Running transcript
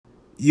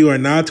You are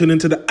now tuned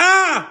into the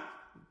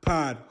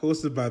Pod,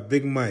 hosted by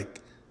Big Mike.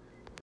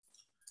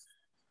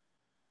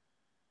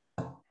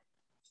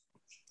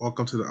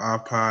 Welcome to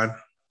the Pod,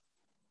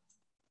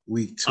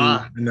 Week 2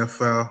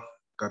 NFL.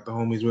 Got the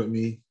homies with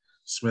me.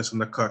 Smith's in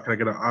the cut. Can I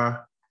get an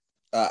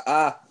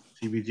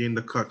TBG in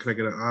the cut. Can I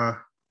get an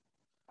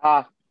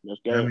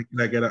Let's get it.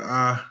 Can I get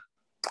an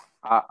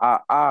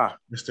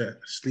Mr.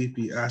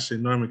 Sleepy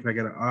Ashton Norman, can I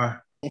get an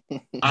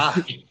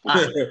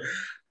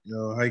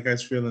Yo, how you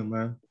guys feeling,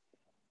 man?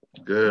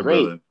 Good,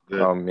 Great. brother.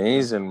 Good.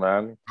 Amazing,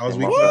 man. How's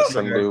Came week off one? that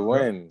Sunday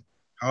win.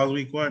 How's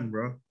week 1,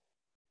 bro?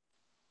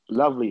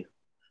 Lovely.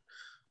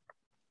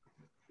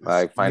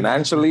 Like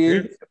financially,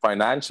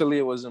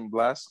 it wasn't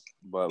blessed,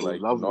 but like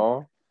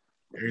Lovely.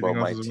 but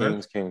my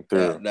teams came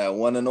through. That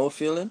 1-0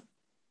 feeling.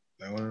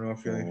 That 1-0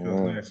 feeling feels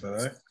nice, all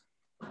right?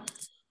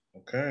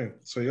 Okay,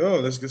 so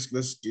let's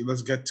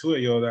get to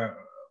it, that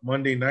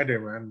Monday nighter,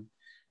 man.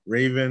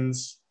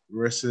 Ravens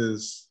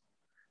versus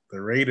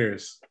the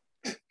Raiders.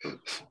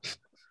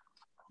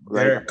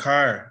 Derek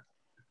Carr,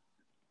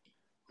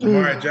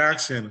 Lamar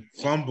Jackson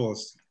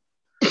fumbles.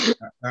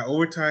 That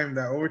overtime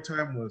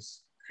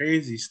was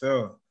crazy.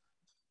 Still,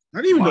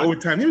 not even the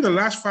overtime. Even the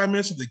last 5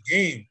 minutes of the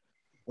game,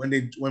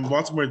 when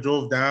Baltimore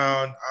drove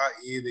down,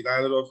 they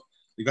got a little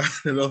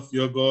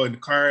field goal,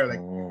 and Carr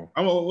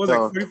what was it,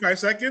 35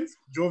 seconds?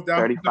 Drove down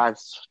 35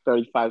 seconds.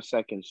 35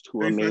 seconds,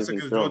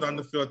 drove down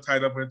the field,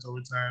 tied up into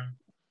overtime.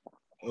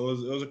 It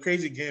was a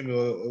crazy game.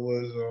 It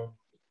was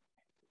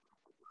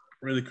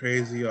really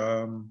crazy.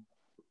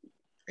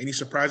 Any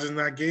surprises in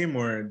that game,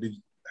 or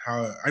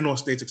I know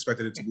States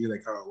expected it to be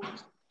like how it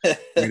was,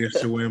 Raiders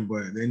to win,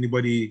 but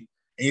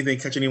anything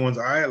catch anyone's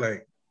eye?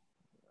 Like,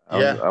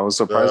 I was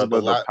surprised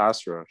about the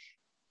pass rush.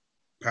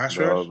 Pass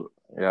rush?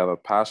 Yeah, the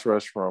pass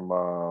rush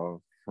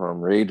from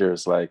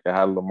Raiders. Like, I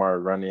had Lamar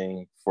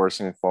running,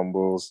 forcing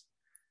fumbles.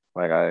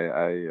 Like,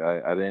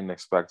 I didn't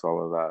expect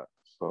all of that.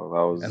 So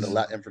that was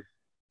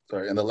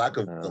the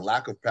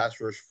lack of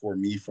pass rush for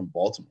me from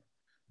Baltimore.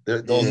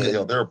 They're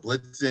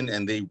blitzing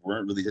and they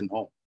weren't really hitting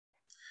home.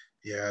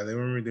 Yeah, they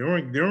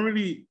weren't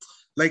really,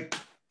 like,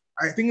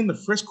 I think in the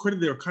first quarter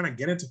they were kind of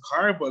getting to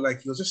Carr, but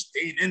like he was just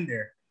staying in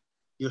there.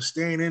 He was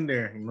staying in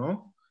there, you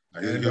know.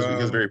 He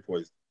was very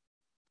poised.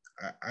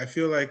 I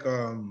feel like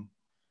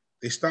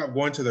they stopped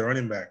going to the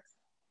running back.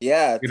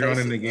 Yeah, later on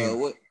in the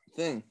game.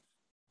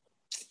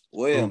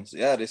 Williams.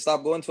 Yeah, they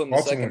stopped going to him in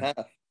the second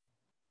half.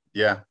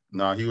 Yeah,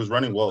 no, he was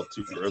running well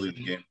too early in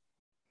the game.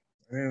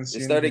 They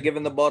started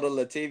giving the ball to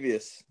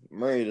Latavius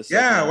Murray.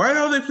 Why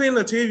are they playing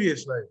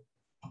Latavius? Like,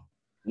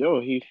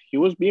 yo, he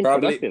was being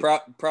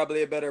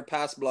probably a better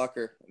pass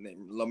blocker.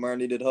 Lamar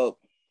needed help,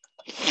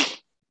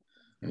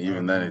 and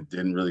even then, it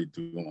didn't really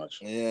do much.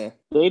 Yeah,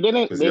 they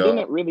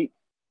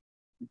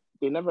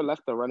never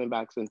left the running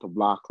backs into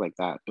block like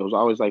that. It was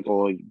always like,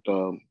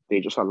 they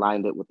just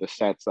aligned it with the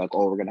sets, like,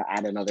 we're gonna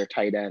add another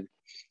tight end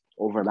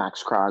over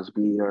Max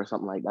Crosby or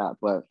something like that.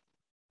 But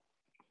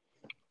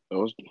it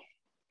was,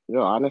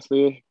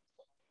 honestly,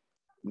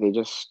 they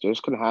just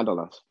couldn't handle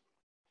us.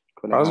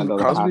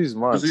 Crosby's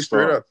much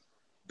straight up.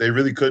 They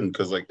really couldn't,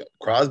 because like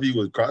Crosby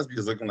was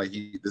looking like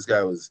he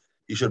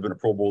should have been a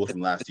Pro Bowler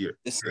from last year.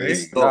 It's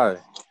the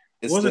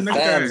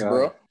fans,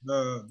 bro.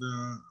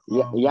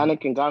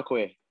 Yannick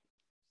Ngakoue.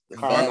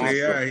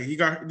 Yeah, he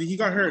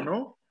got hurt,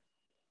 no?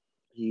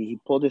 He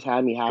pulled his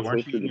hammy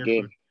halfway through the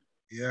game.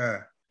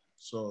 Yeah,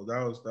 so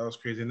that was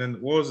crazy. And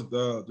then what was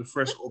the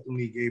first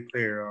openly gay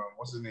player?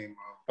 What's his name?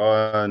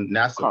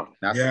 Nassib.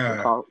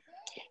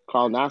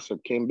 Carl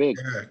Nassib came big.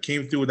 Yeah,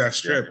 came through with that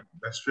strip. Yeah.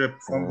 That strip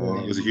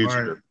fumble. It was a huge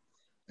strip.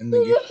 In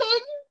the game.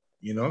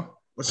 You know?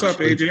 What's up,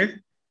 AJ?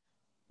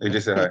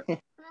 AJ said hi.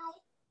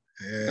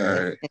 Yeah.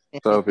 All right.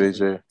 What's up,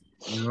 AJ?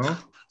 You know?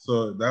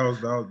 So that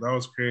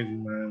was crazy,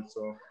 man.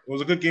 So it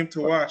was a good game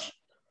to watch.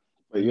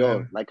 But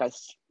like I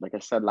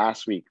said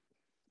last week,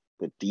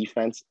 the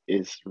defense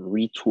is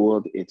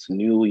retooled. It's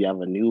new. You have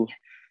a new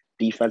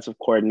defensive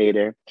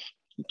coordinator.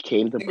 He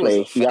came to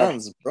play.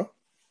 Bro.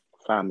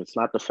 Fam, it's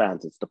not the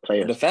fans, it's the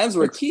players. The fans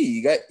were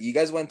key. You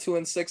guys went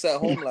 2-6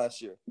 at home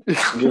last year.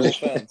 Who gives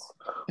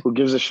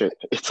a shit?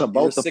 It's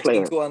about the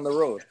players. 6-2 on the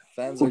road.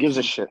 Who gives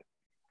a shit?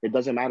 It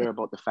doesn't matter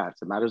about the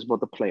fans. It matters about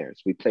the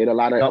players. We played a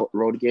lot of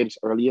road games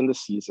early in the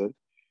season.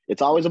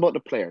 It's always about the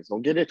players.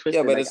 Don't get it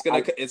twisted. Yeah, but it's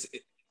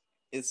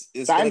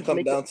gonna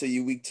come down to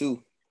you week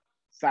 2.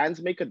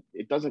 Fans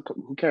it doesn't.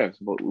 Who cares?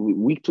 But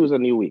week 2 is a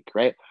new week,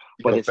 right?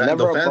 But the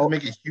fans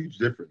make a huge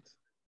difference.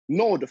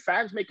 No, the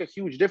fans make a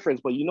huge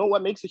difference, but you know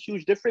what makes a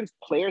huge difference?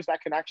 Players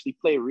that can actually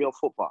play real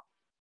football.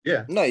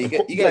 Yeah. No, you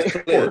guys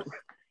play.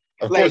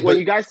 Like when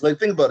you guys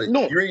think about it, you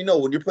already know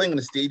when you're playing in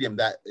a stadium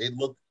that it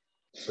looked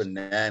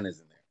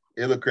bananas in there.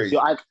 It looked crazy.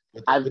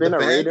 I've been a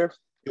Raider.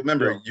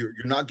 Remember, you're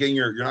not getting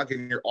your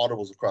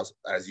audibles across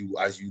as you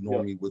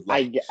normally would.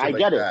 Like, I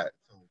get it.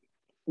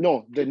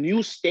 No, the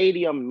new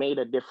stadium made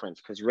a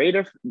difference because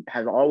Raider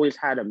has always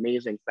had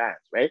amazing fans,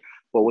 right?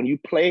 But when you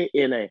play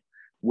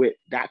with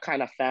that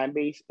kind of fan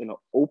base in an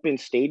open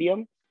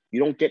stadium, you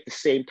don't get the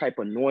same type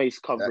of noise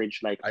coverage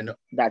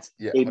that's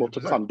able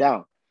to come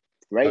down,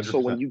 right? 100%. So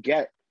when you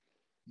get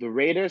the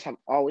Raiders have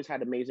always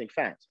had amazing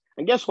fans.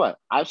 And guess what?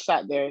 I've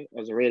sat there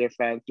as a Raider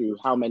fan through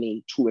how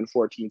many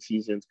 2-14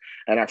 seasons,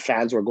 and our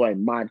fans were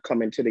going mad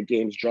coming to the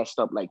games dressed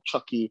up like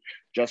Chucky,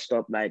 dressed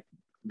up like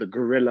the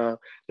gorilla.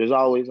 There's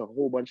always a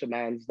whole bunch of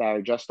mans that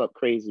are dressed up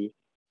crazy.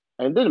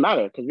 And it didn't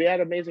matter because we had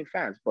amazing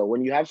fans. But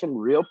when you have some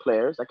real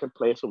players that can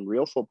play some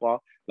real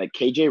football, like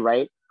KJ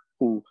Wright,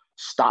 who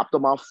stopped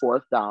them on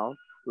fourth down,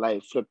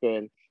 like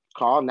flipping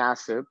Carl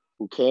Nassib,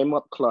 who came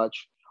up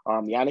clutch,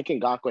 Yannick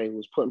Ngakoue, who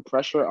was putting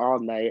pressure all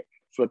night,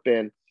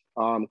 flipping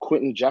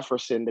Quentin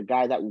Jefferson, the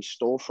guy that we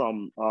stole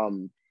from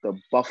the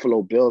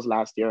Buffalo Bills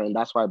last year, and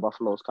that's why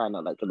Buffalo's kind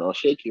of like a little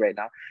shaky right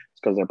now. It's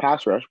because they're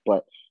pass rush,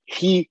 but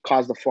he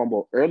caused the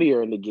fumble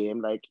earlier in the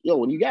game. Like, yo,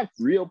 when you get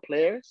real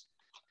players,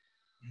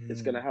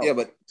 it's gonna help. Yeah,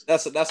 but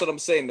that's what I'm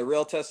saying. The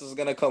real test is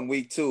gonna come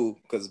week 2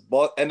 because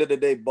end of the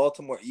day,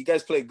 Baltimore. You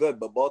guys play good,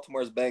 but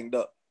Baltimore's banged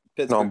up.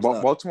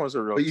 Baltimore's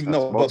a real test.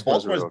 But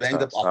Baltimore's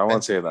banged up. I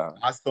won't say that.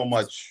 Not so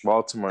much.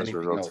 Baltimore's a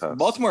real test.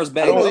 Baltimore's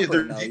banged up.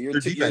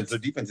 Their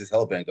defense is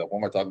hell banged up. What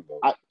am I talking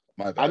about?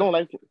 I don't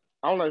like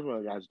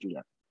when guys do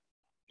that.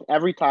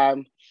 Every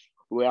time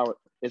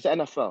it's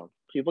NFL.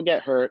 People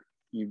get hurt.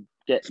 You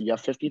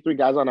have 53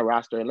 guys on the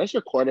roster. Unless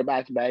your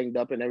quarterback's banged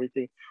up and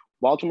everything.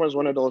 Baltimore's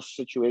one of those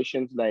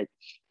situations like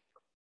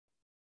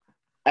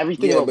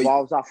everything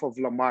revolves off of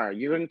Lamar.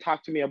 You didn't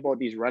talk to me about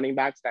these running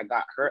backs that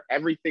got hurt.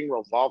 Everything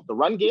revolved. The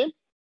run game,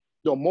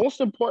 the most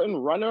important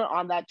runner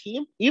on that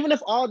team, even if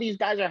all these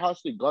guys are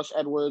healthy, Gus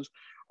Edwards,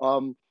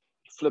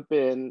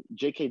 flipping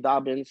J.K.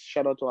 Dobbins,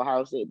 shout out to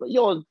Ohio State. But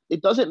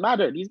it doesn't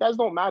matter. These guys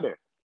don't matter.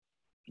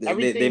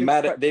 They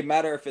matter. They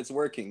matter if it's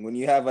working. When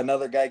you have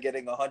another guy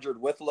getting 100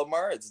 with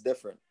Lamar, it's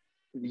different.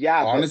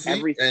 Yeah,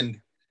 honestly,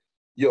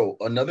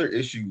 another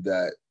issue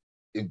that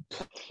it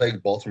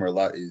plagued Baltimore a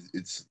lot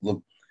is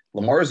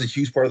Lamar is a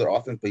huge part of their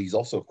offense, but he's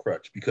also a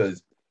crutch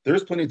because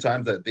there's plenty of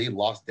times that they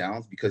lost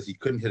downs because he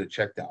couldn't hit a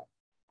check down.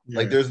 Yeah.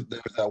 Like there's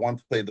that one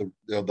play, the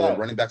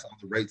running backs on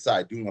the right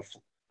side doing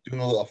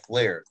a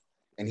flare,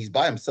 and he's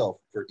by himself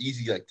for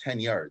easy like 10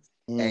 yards.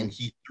 And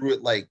he threw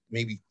it like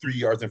maybe 3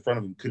 yards in front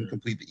of him, couldn't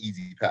complete the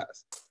easy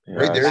pass. Yeah,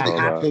 right there,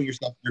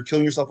 you're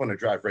killing yourself on a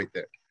drive right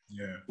there.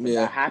 Yeah.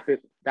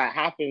 That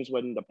happens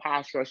when the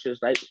pass rushes,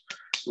 like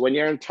when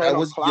you're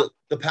internal clock.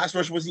 The pass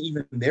rush wasn't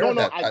even there on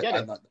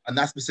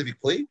that specific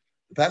play.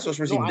 The pass rush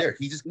wasn't even there.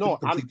 He just couldn't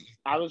complete the easy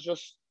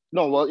pass.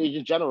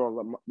 In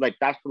general, like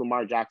that's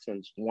Lamar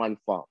Jackson's one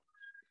fault,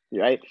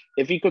 right?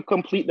 If he could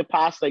complete the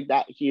pass like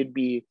that, he'd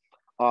be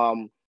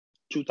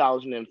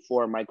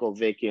 2004 Michael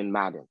Vick in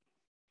Madden.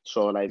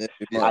 So like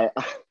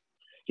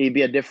he'd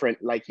be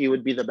he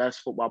would be the best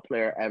football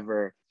player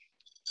ever.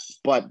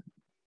 But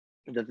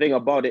the thing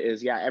about it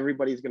is,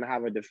 everybody's gonna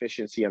have a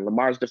deficiency, and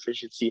Lamar's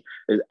deficiency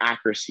is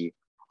accuracy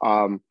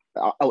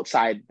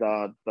outside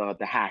the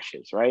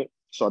hashes, right?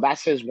 So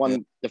that's his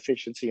one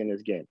deficiency in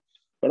his game.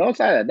 But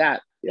outside of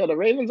that, the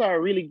Ravens are a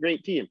really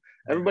great team.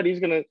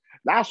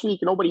 Last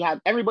week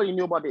everybody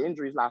knew about the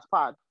injuries last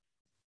pod.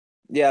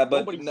 Yeah,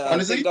 but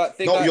honestly,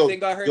 they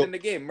got hurt in the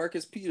game.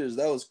 Marcus Peters,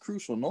 that was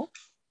crucial, no?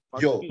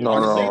 The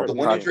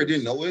one injury I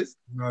didn't know is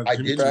I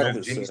didn't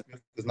know Jimmy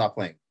Smith was not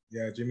playing.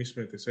 Yeah, Jimmy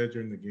Smith. They said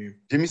during the game.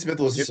 Jimmy Smith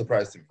was a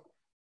surprise to me.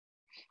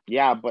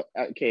 Yeah, but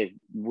okay,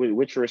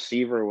 which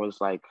receiver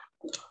was like?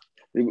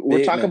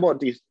 We're talking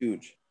about these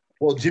huge.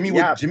 Well, Jimmy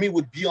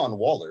would be on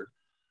Waller,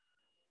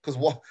 because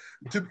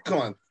come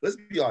on, let's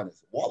be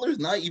honest. Waller's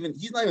not even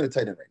a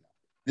tight end right now.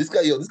 This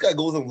guy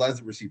goes on lines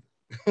of receiver.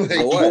 I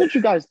told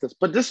you guys this,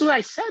 but this is what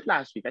I said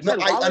last week. I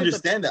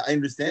understand that.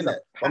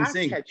 I'm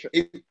saying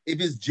if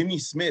it's Jimmy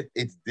Smith,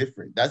 it's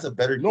different. That's a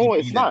better DB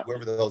it's not.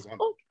 Whoever the hell's on.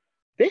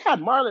 They had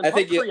Marlon. I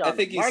think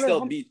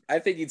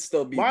he'd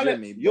still beat Marlon,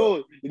 Jimmy.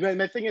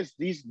 The thing is,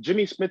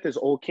 Jimmy Smith is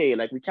okay.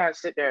 Like we can't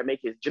sit there and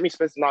make it. Jimmy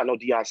Smith's not no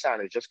Deion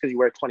Sanders. Just because you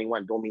wear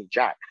 21, don't mean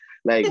jack.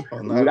 Like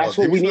that's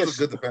what we need. He's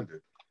a good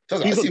defender.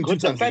 He's a good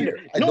defender.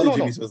 No.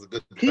 Jimmy Smith's a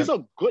good defender. He's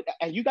a good,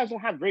 and you guys don't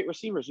have great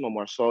receivers no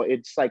more. So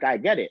it's like I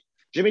get it.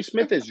 Jimmy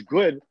Smith is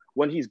good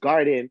when he's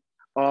guarding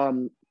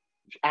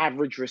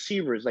average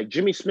receivers. Like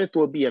Jimmy Smith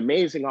will be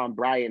amazing on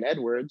Bryan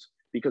Edwards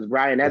because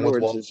Bryan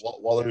Edwards is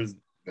Waller's.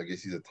 I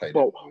guess he's a tight end.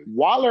 But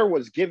Waller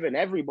was giving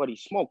everybody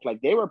smoke. Like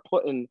they were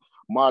putting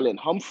Marlon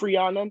Humphrey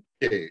on him.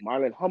 Yeah.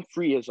 Marlon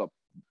Humphrey is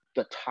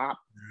the top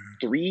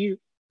three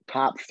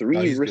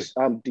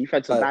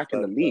defensive back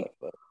in the league.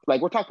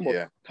 Like we're talking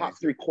about top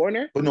 3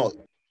 corner. But no,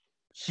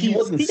 he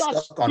wasn't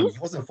stuck on him. He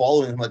wasn't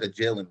following him like a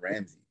Jalen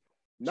Ramsey.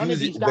 None of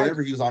these guys,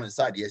 whenever he was on his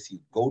side, yes,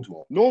 he'd go to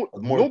him.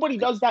 Nobody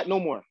does that no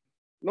more.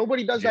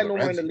 Nobody does that no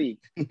more in the league.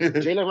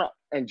 Jalen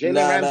Ramsey.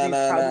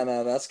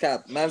 No, that's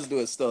cap. Man's do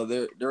it still.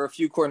 There are a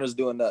few corners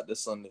doing that this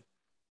Sunday.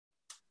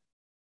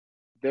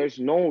 There's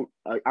no.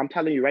 I'm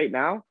telling you right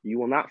now, you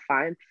will not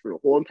find for the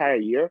whole entire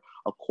year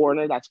a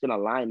corner that's gonna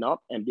line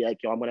up and be like,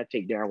 "Yo, I'm gonna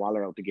take Darren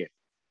Waller out the game."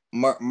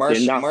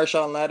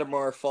 Marshawn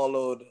Lattimore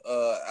followed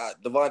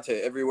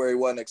Devontae everywhere he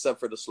went except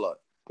for the slot.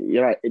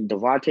 You're right,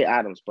 Devontae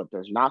Adams, but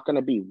there's not going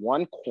to be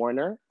one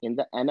corner in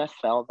the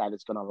NFL that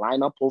is going to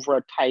line up over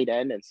a tight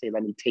end and say,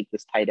 let me take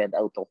this tight end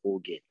out the whole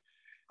game.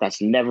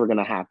 That's never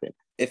gonna happen.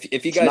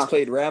 If you guys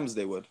played Rams,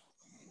 they would.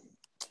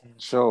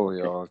 Chill,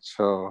 y'all.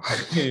 Chill.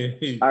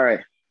 All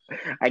right,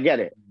 I get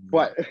it.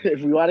 But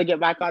if we want to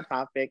get back on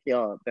topic,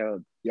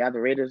 the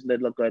Raiders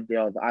did look good.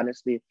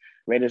 Honestly,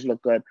 Raiders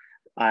look good.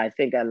 I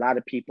think a lot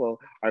of people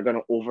are going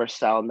to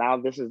oversell. Now,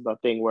 this is the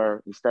thing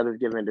where instead of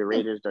giving the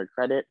Raiders their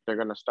credit, they're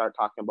going to start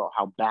talking about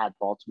how bad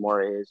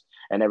Baltimore is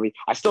and everything.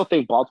 I still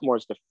think Baltimore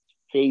is the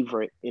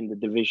favorite in the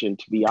division,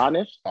 to be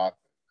honest. Stop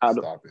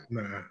it.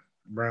 Nah,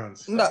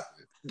 Browns. No.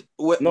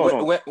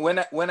 No.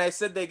 When I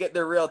said they get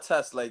their real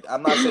test, like,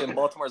 I'm not saying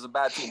Baltimore's a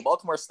bad team.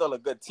 Baltimore's still a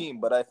good team,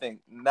 but I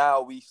think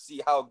now we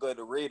see how good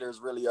the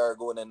Raiders really are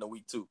going into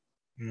week 2.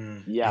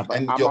 Yeah,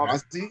 but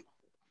honestly,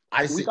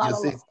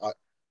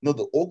 no,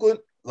 the Oakland,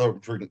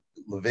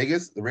 the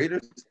Vegas, the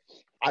Raiders,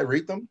 I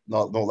rate them.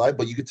 No lie,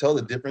 but you could tell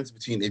the difference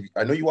between.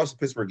 I know you watched the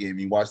Pittsburgh game,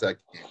 you watched that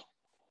game.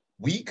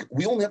 We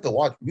only have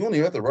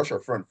to rush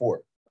our front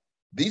four.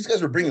 These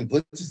guys are bringing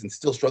blitzes and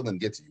still struggling to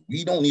get to you.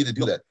 We don't need to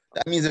do that.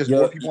 That means there's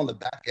more people on the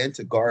back end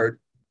to guard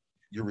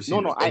your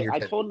receivers. No, I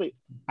totally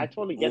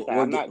get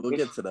that. We'll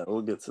get to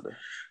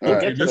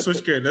that. Let's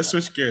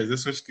switch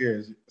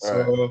gears.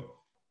 So,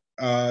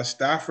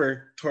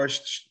 Stafford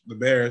torched the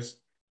Bears.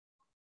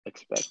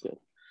 Expected.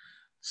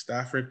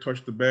 Stafford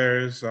torched the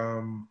Bears.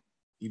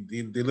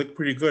 They look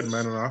pretty good,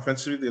 man. On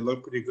offensively, they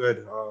look pretty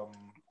good.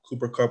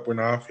 Cooper Kupp went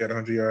off. He had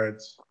 100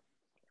 yards.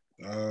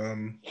 I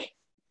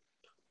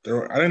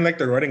didn't like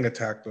the running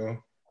attack though.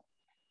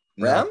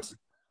 Rams?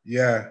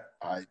 Yeah.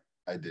 I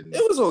didn't.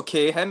 It was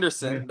okay.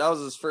 Henderson, that was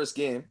his first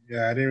game.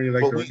 Yeah, I didn't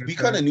really like. But we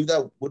kind of knew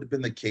that would have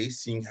been the case,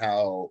 seeing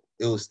how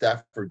it was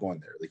Stafford going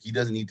there. Like, he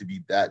doesn't need to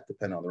be that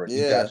dependent on the run. He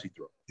can actually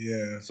throw.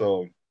 Yeah.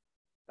 So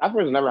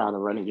Stafford's never had a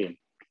running game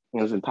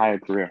in his entire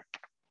career.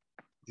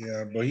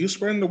 Yeah, but he's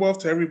spreading the wealth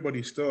to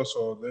everybody still.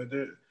 So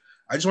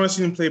I just want to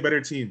see them play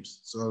better teams.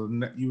 So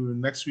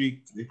next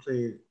week they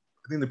play.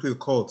 I think they play the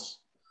Colts.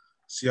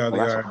 See how they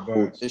are.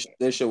 But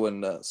they should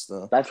win that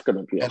stuff. That's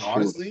gonna be. And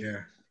honestly,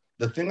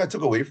 the thing I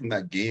took away from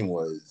that game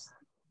was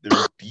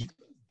their defense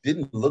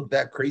didn't look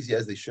that crazy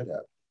as they should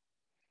have.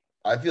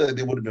 I feel like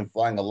they would have been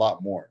flying a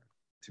lot more,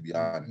 to be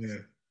honest. Yeah.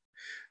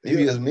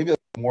 Maybe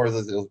more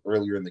as it was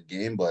earlier in the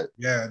game, but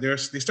yeah, they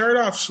started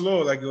off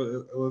slow. Like, it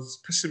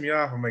was pissing me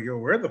off. I'm like, yo,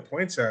 where are the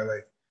points at?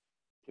 Like,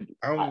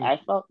 I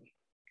felt,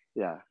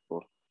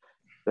 cool.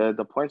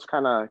 The points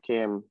kind of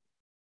came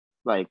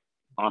like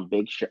on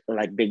big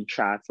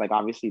shots. Like,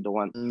 obviously the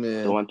one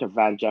to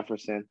Van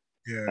Jefferson.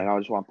 Yeah. Like, I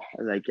just want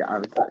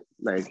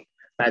like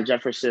Van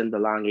Jefferson, the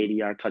long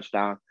 80-yard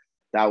touchdown.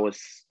 That was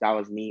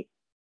neat.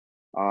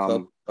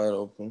 Wide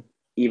open.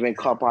 Even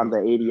Kupp on the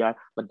 80-yard,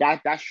 but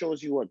that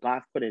shows you what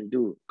Goff couldn't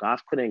do.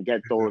 Goff couldn't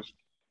get those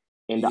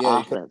in the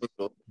offense.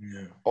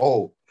 Yeah.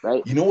 Oh,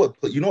 right. You know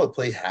what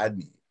play had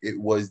me? It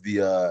was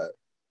the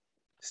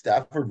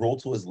Stafford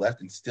rolled to his left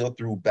and still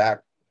threw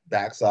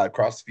backside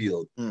cross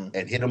field and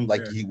hit him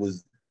like he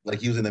was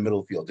in the middle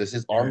of the field. Just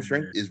his arm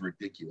strength is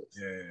ridiculous.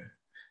 Yeah.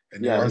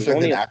 And the arm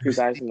strength and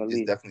accuracy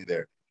is definitely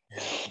there.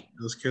 Yeah.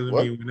 It was killing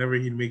me whenever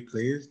he'd make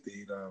plays.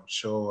 They'd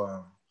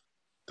show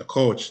the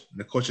coach.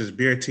 The coach's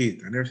bare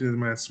teeth. I never seen this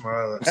man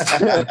smile.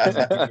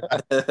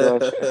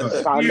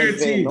 Bare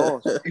teeth.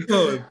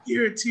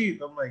 Bare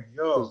teeth. I'm like,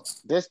 yo.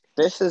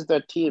 This is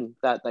their team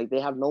that, like,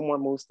 they have no more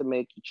moves to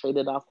make. You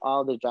traded off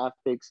all the draft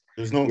picks.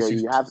 There's no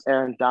you have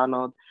Aaron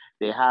Donald.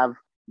 They have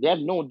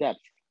no depth.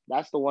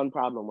 That's the one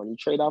problem. When you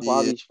trade off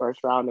all these first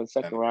round and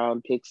second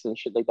round picks and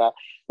shit like that,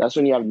 that's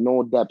when you have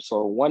no depth.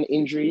 So one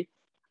injury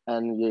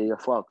and you're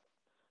fucked.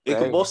 They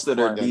could bolster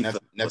their defense.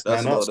 That's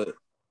about it.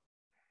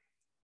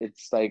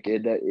 It's like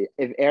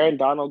if Aaron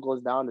Donald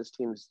goes down, this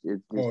team's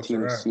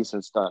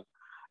season's done.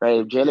 Right?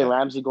 If Jalen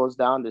Ramsey goes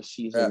down, this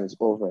season is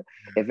over.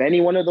 If any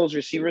one of those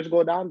receivers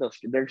go down,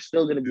 they're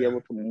still going to be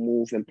able to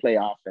move and play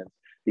offense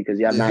because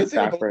you have Matt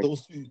Stafford.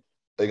 Those two,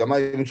 like, I'm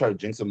not even trying to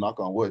jinx them, knock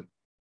on wood.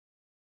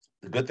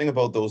 The good thing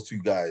about those two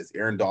guys,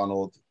 Aaron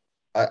Donald,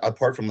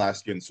 apart from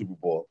last year in the Super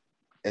Bowl,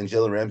 and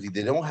Jalen Ramsey,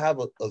 they don't have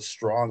a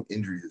strong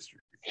injury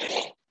history.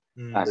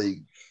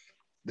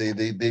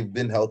 They've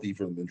been healthy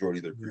for the majority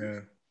of their career.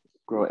 Yeah.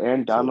 Bro,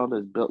 Aaron Donald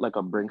is built like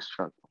a Brinks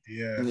truck.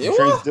 Yeah. He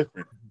trains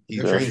different. He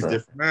trains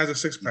different. Man has a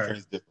six-pack. He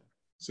trains different.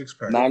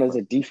 Six-pack. Man is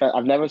a defense.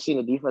 I've never seen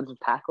a defensive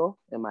tackle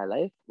in my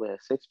life with a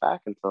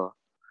six-pack until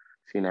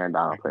seen Aaron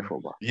Donald play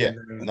football. Yeah.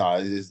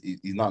 No,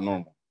 he's not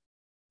normal.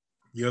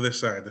 The other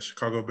side, the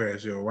Chicago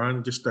Bears. Yo, why don't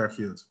you just start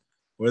Fields?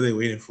 What are they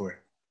waiting for?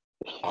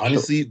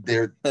 Honestly,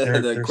 they're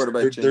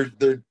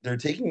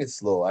taking it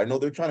slow. I know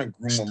they're trying to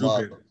groom him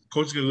up.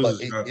 Coach gonna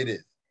lose his job. It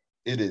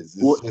is.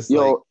 It's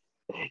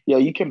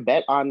you can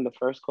bet on the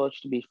first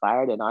coach to be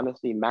fired, and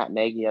honestly, Matt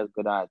Nagy has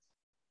good odds.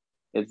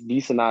 It's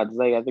decent odds.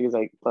 Like, I think it's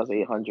like plus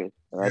 800.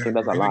 I think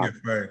that's a lot.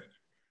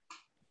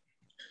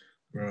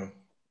 Bro.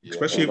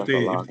 Especially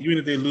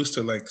if they lose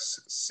to like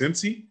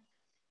Cincy.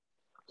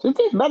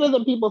 Cincy's better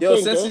than people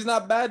think. Cincy's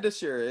not bad this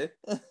year,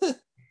 eh?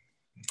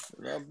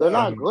 They're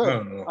not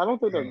good. I don't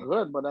think they're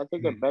good, but I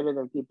think they're better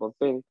than people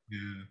think.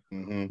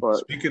 Yeah. But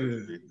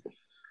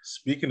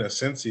speaking of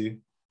Cincy,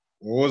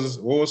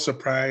 what was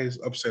surprise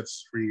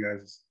upsets for you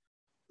guys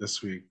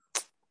this week?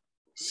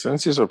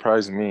 Since you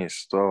surprised me,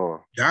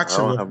 still Jackson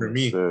I don't won have for no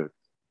me. shit.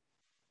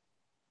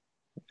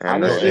 I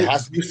And know it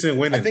has to be. Houston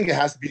winning. I think it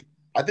has to be.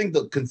 I think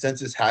the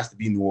consensus has to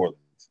be New Orleans.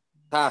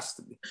 Has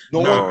to be.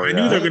 No, I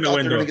knew they're gonna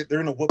win. They're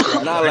gonna whoop their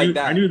ass. Not like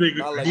that. I knew they're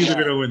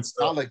gonna win.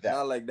 Stuff. Not like that.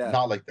 Not like that.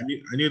 Not like that.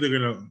 I knew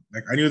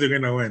they're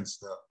gonna win.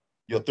 Stuff.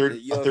 Yo,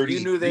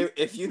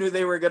 if you knew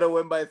they were gonna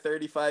win by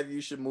 35,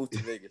 you should move to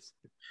Vegas.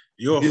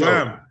 Yo,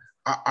 fam.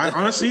 I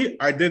honestly,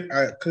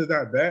 because of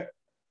that bet,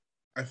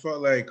 I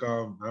felt like I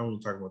don't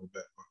want to talk about the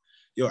bet.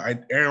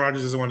 But, Aaron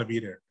Rodgers doesn't want to be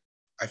there.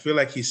 I feel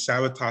like he's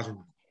sabotaging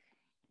them.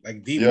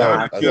 Like deep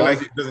down, I feel like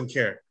he doesn't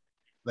care.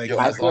 Like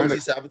as long as he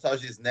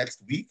sabotages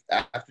next week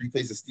after he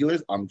plays the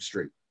Steelers, I'm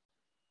straight.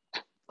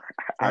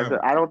 I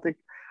don't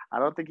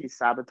think he's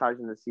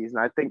sabotaging the season.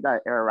 I think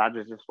that Aaron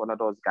Rodgers is just one of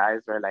those guys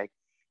where, like,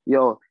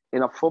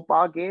 in a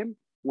football game,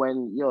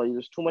 when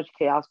there's too much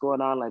chaos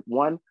going on, like,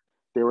 one,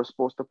 they were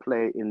supposed to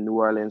play in New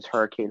Orleans,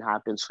 hurricane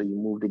happened, so you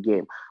move the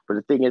game. But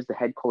the thing is, the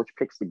head coach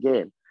picks the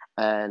game.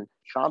 And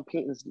Sean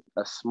Payton's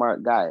a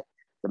smart guy.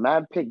 The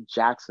man picked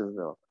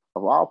Jacksonville.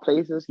 Of all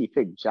places, he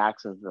picked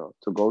Jacksonville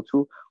to go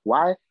to.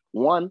 Why?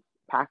 One,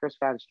 Packers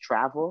fans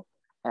travel,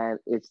 and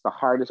it's the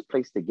hardest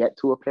place to get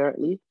to,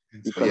 apparently.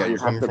 Because you're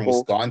coming from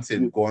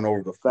Wisconsin, going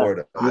over to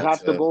Florida. You'd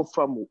have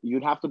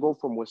to go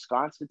from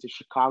Wisconsin to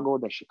Chicago,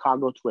 then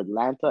Chicago to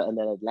Atlanta, and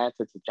then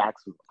Atlanta to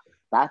Jacksonville.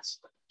 That's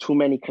too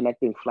many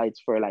connecting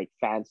flights for like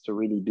fans to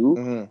really do.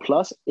 Mm-hmm.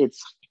 Plus,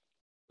 it's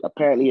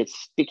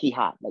sticky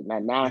hot, like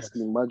that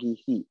nasty,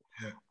 muggy heat.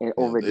 And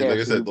over there, like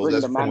I said,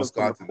 those from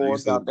Wisconsin, they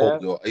used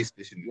to ice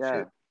fishing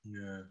and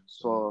shit.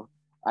 So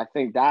I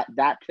think that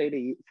played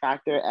a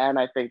factor, and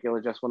I think it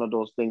was just one of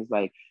those things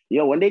like,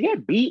 when they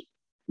get beat,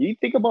 you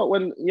think about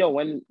when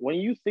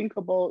you think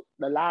about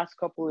the last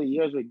couple of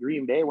years with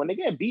Green Bay, when they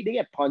get beat, they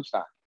get punched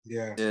on.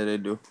 Yeah, they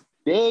do.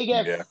 They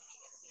get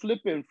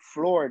flipping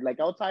floored. Like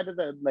outside of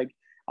the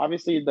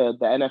obviously the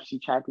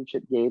NFC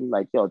Championship game,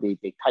 like they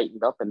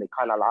tightened up and they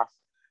kind of lost.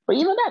 But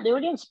even that, they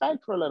were getting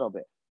spanked for a little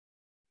bit.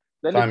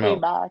 Then they came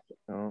back.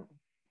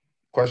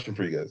 Question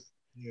for you guys: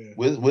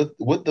 with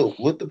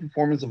the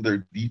performance of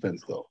their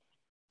defense, though,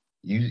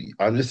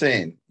 I'm just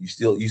saying, you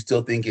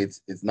still think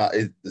it's not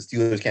the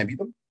Steelers can't beat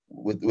them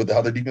with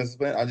how their defense is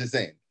playing? I'm just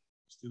saying.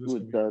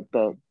 Remember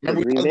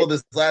we talked about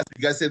this last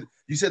week.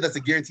 You said that's a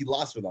guaranteed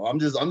loss for them. I'm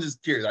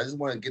just curious. I just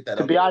want to get that.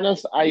 To be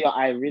honest,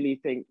 I really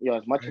think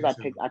as much as I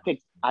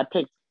picked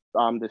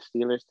the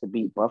Steelers to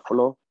beat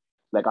Buffalo.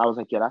 Like I was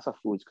like, that's a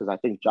foods because I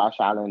think Josh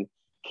Allen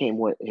came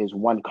with his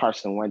one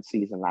Carson Wentz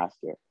season last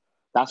year.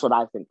 That's what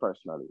I think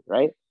personally,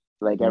 right?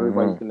 Like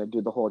everybody's gonna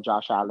do the whole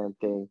Josh Allen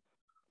thing,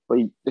 but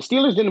the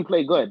Steelers didn't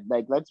play good.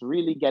 Like let's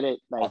really get it.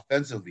 Like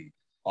offensively.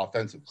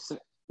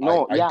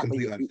 No, I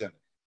completely understand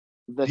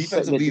it.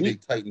 Defensively, they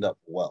tightened up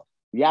well.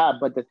 Yeah,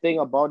 but the thing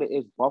about it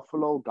is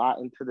Buffalo got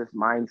into this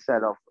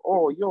mindset of,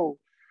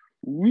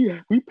 we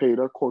paid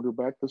our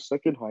quarterback the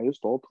second highest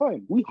all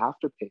time. We have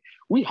to pay.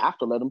 We have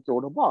to let him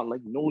throw the ball.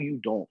 Like, no, you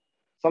don't.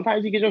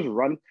 Sometimes you can just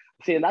run.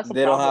 See, and that's the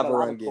problem. They don't have a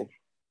run game.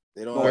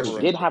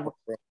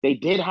 They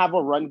did have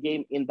a run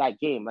game in that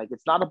game. Like,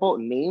 it's not about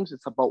names.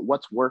 It's about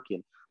what's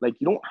working. Like,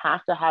 you don't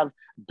have to have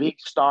big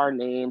star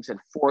names and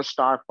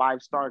 4-star,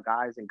 5-star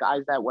guys and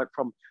guys that went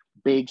from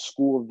big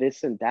school,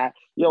 this and that.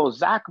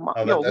 Zach.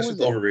 That's just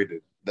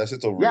overrated. That's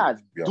just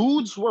overrated. Yeah,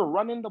 dudes were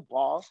running the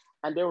ball,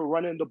 and they were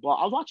running the ball.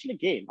 I was watching the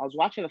game. I was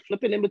watching a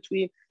flipping in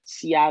between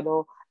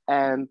Seattle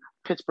and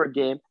Pittsburgh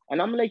game,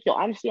 and I'm like,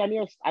 honestly, I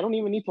don't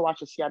even need to watch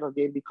the Seattle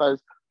game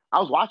because I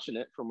was watching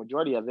it for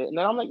majority of it, and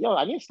then I'm like,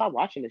 I need to stop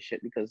watching this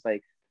shit because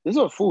like this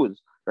is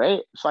foods,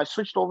 right? So I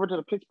switched over to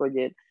the Pittsburgh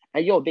game,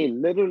 and they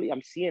literally,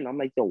 I'm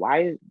like,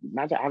 why?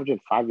 Imagine averaging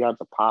 5 yards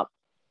a pop.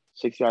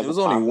 6 yards. It was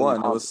only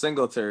one. It was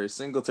Singletary.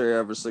 Singletary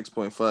averaged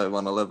 6.5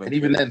 on 11. And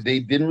even then, they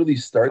didn't really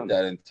start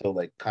that until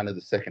like kind of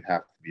the second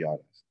half, to be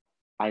honest.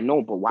 I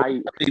know, but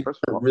why? They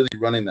were really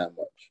running that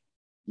much.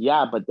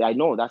 Yeah, but I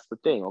know that's the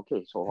thing.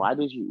 Okay, so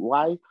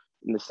why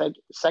in the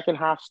second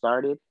half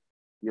started,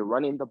 you're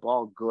running the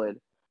ball good,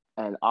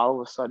 and all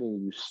of a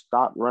sudden you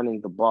stop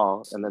running the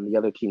ball, and then the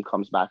other team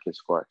comes back and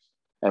scores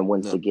and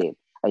wins the game,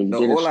 and you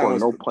didn't score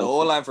no points. The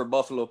O-line for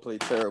Buffalo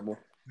played terrible.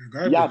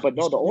 Yeah, but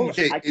no, the O-line.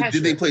 Okay,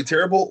 did they play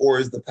terrible, or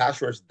is the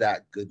pass rush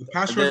that good? The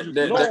pass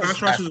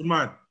rush is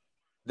mad.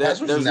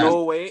 There's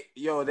no way.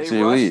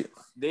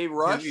 They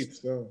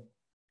rushed.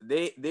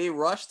 They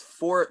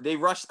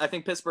rushed. I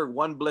think Pittsburgh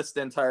one blitzed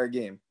the entire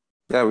game.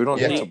 Yeah, we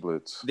don't need to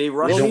blitz. They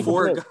rushed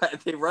four guys.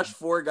 They rushed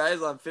 4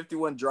 guys on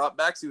 51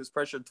 dropbacks. He was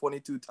pressured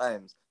 22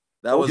 times.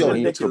 That was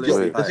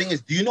ridiculous. The thing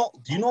is, do you know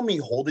how many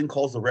holding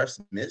calls the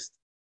refs missed?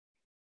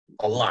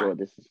 A lot.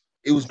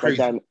 It was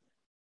crazy. Like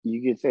you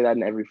can say that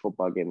in every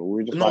football game. I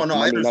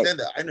understand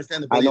that. I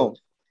understand the video.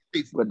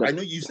 I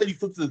know you said you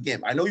flipped to the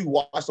game. I know you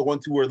watched the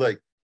 1-2 where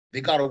like they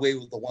got away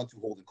with the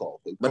 1-2 holding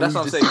call. But that's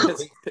what I'm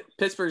saying.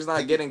 Pittsburgh's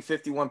not getting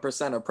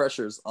 51% of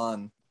pressures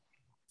on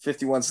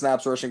 51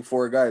 snaps, rushing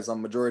 4 guys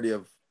on majority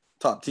of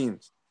top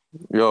teams.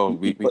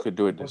 We could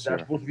do it this year.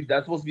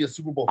 That's supposed to be a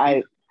Super Bowl.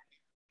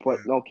 But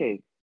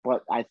okay,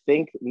 but I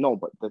think no.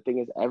 But the thing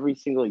is, every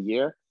single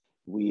year,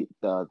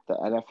 the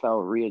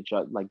NFL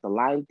readjust. Like the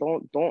line,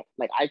 don't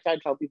like I try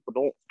to tell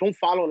people, don't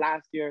follow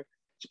last year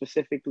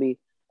specifically.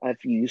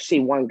 If you see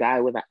one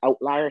guy with an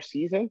outlier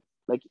season,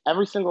 like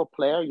every single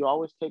player, you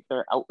always take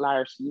their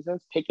outlier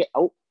seasons, take it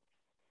out,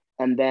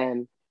 and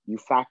then you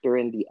factor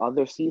in the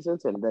other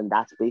seasons, and then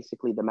that's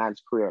basically the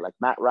man's career. Like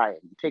Matt Ryan,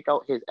 you take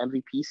out his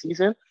MVP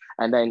season,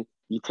 and then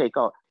you take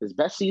out his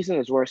best season,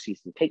 his worst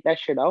season. Take that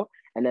shit out,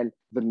 and then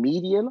the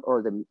median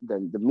or the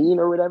mean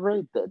or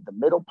whatever, the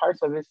middle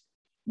parts of his,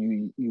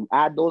 you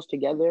add those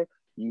together,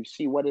 you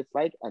see what it's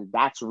like, and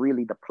that's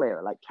really the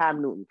player. Like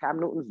Cam Newton. Cam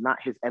Newton's not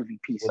his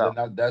MVP self.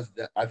 Well,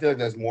 I feel like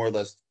that's more or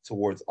less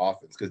towards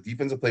offense because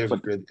defensive players are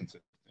fairly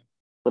consistent.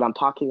 But I'm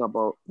talking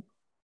about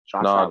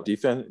Josh Allen.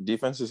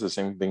 Defense is the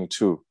same thing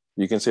too.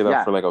 You can say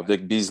that for like a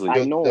Vic Beasley.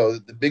 I know. Yo,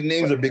 the big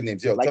names are big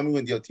names. Yo, like, tell me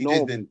when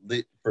TJ's been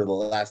lit for the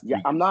last 3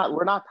 years.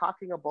 We're not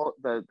talking about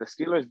the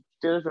Steelers.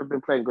 Steelers have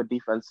been playing good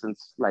defense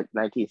since like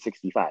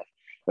 1965,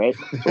 right?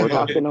 So we're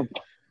talking about.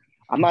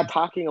 I'm not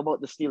talking about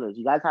the Steelers.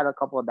 You guys had a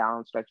couple of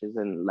down stretches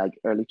in like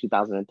early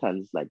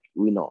 2010s, like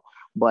we know.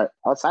 But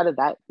outside of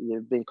that,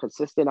 they've been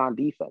consistent on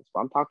defense. But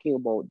I'm talking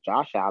about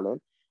Josh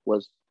Allen.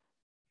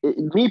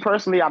 Me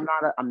personally, I'm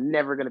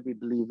never gonna be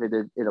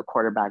believing in a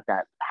quarterback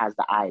that has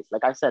the eyes.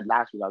 Like I said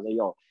last week, I was like,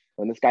 yo,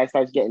 when this guy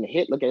starts getting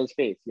hit, look at his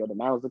face. Yo, the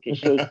man was looking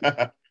shaky.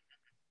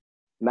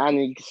 Man,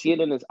 you can see it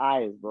in his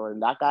eyes, bro.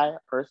 And that guy,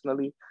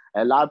 personally,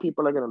 a lot of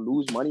people are gonna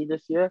lose money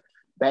this year,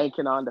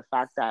 banking on the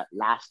fact that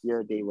last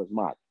year they was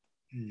mud.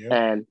 Yep.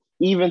 And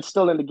even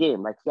still in the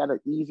game, like he had an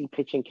easy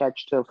pitch and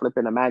catch to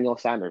flipping Emmanuel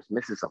Sanders,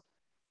 misses him.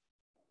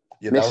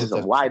 Yeah, misses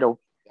him wide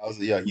open.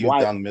 He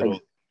was down the middle.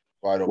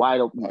 Like,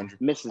 wide open,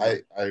 misses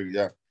him.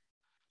 Yeah.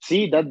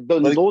 See,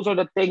 those are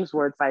the things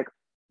where it's like,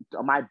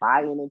 am I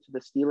buying into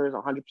the Steelers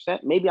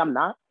 100%? Maybe I'm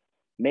not.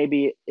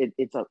 Maybe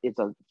it's a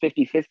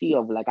 50-50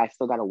 of like I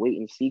still gotta wait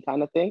and see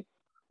kind of thing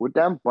with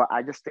them. But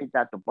I just think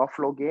that the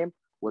Buffalo game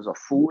was a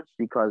fool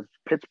because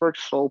Pittsburgh's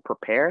so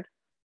prepared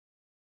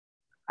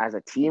as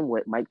a team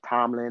with Mike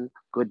Tomlin,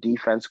 good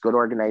defense, good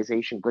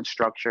organization, good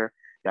structure.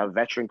 You have a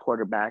veteran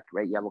quarterback,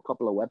 right? You have a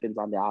couple of weapons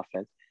on the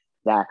offense.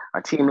 That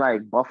a team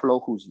like Buffalo,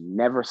 who's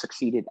never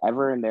succeeded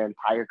ever in their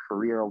entire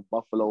career of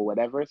Buffalo,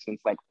 whatever,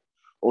 since like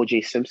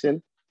O.J.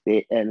 Simpson,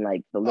 no.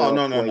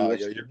 Yeah,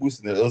 you're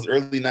boosting it. It was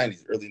early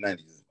 90s.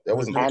 That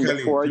wasn't and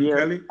the 4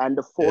 years. And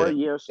the 4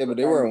 years. Yeah, but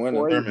they weren't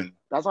winning.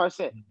 That's what I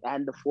said.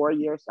 And the 4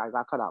 years, I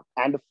got cut off.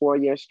 And the 4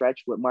 year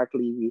stretch with Mark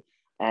Levy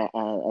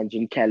and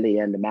Jim Kelly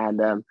and the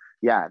man.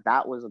 Yeah,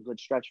 that was a good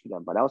stretch for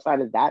them. But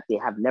outside of that, they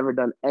have never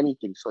done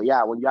anything. So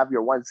yeah, when you have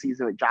your one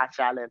season with Josh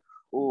Allen,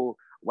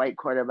 white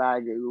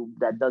quarterback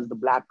that does the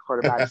black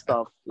quarterback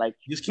stuff, like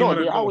they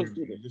always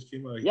do this.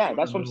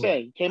 That's what I'm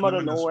saying. Came out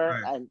of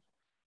nowhere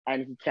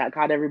and he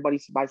caught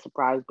everybody by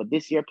surprise. But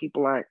this year,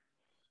 people aren't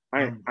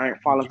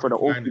falling for the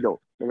okie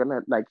doke. They're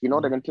gonna they're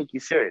gonna take you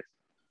serious.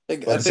 I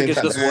think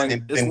it's just one.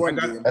 It's one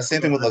game. That's the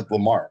same thing with like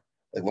Lamar.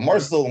 Like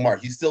Lamar's still Lamar.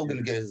 He's still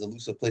gonna get his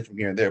elusive play from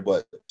here and there,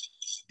 but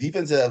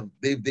defense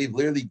they've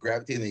literally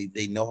gravitated. And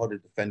they know how to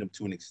defend him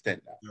to an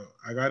extent now. Yo,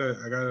 I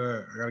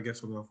gotta get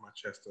something off my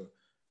chest though.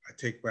 I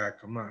take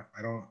back.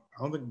 I don't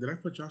think. Did I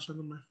put Josh on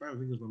number 5? I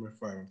think it was number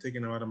 5. I'm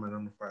taking him out of my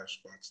number 5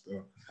 spot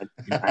still.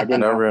 I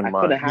didn't never in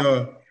mind. You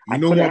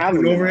know who I'm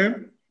putting over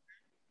him?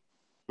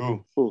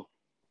 Who?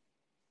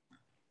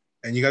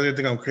 And you guys are gonna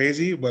think I'm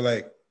crazy, but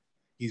like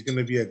he's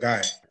gonna be a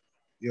guy.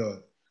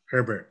 Yo,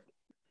 Herbert.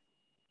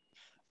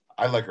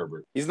 I like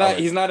Herbert. He's not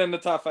in the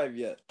top 5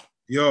 yet.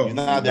 Yo, he's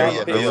not there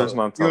yet. Herbert's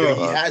not top 5.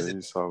 He has it.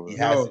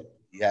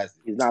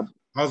 He's not.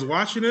 I was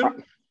watching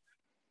him.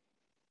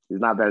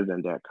 He's not better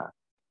than Derek Carr.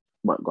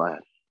 But go ahead.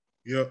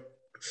 Yep.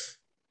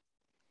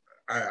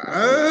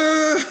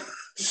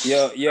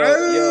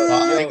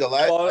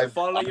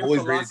 Follow your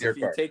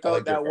philosophy. Take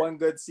out that one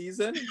good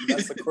season.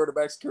 That's the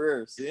quarterback's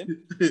career. See?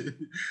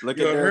 Look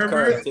at Derek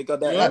Carr. Take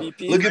out that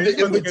MVP. Look at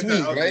the in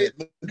between, right?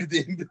 Look at the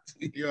in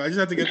between. Yo, I just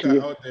have to get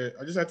that out there.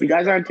 You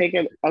guys aren't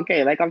taking.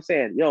 Okay, like I'm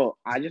saying,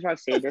 I just want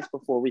to say this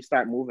before we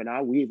start moving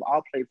on. We've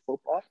all played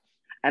football,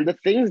 and the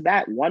things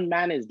that one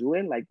man is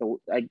doing,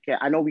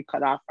 I know we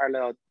cut off our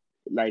little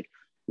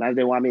now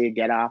they want me to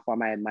get off on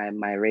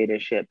my Raider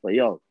shit, but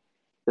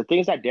the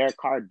things that Derek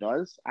Carr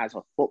does as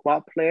a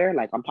football player,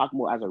 like I'm talking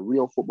about as a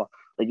real football,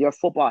 like you're a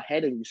football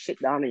head and you sit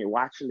down and you're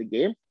watching the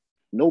game.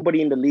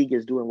 Nobody in the league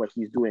is doing what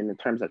he's doing in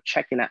terms of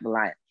checking at the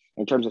line,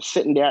 in terms of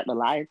sitting there at the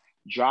line,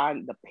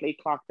 drawing the play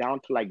clock down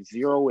to like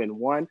 0 and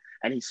 1,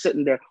 and he's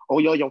sitting there. Oh,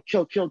 yo,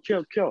 kill,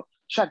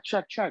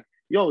 check.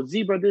 Yo,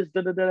 zebra this,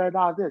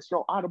 this.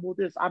 Yo, audible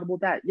this, audible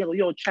that.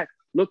 Yo, check.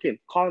 Looking,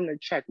 calling the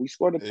check. We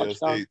scored a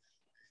touchdown.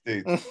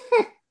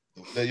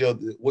 Yo,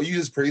 what you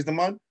just praised him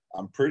on,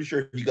 I'm pretty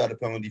sure he got a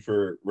penalty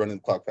for running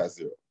the clock past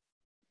 0.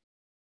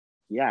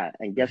 Yeah,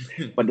 and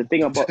but the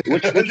thing about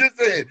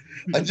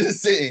I'm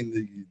just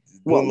saying.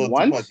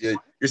 Once? Yeah,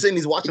 you're saying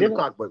he's watching the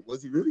clock, but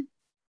was he really?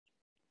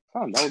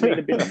 Oh, that would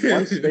have been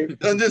once.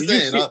 I'm just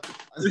saying.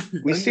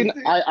 We seen.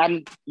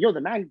 The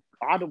man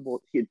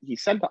audible. He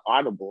sent the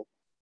audible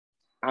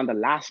on the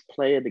last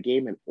play of the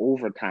game in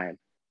overtime.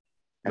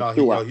 No,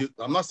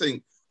 I'm not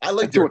saying I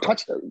like threw your a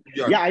touchdown.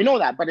 Yeah, I know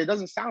that, but it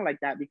doesn't sound like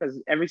that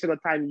because every single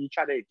time you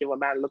try to give a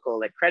man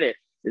like credit,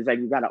 it's like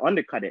you gotta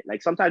undercut it.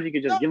 Like sometimes you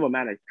could just give a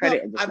man a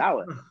credit and just allow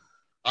it.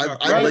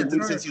 I liked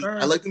him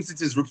since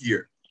his rookie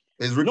year.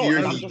 His rookie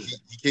year,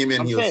 he came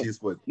in, he'll see his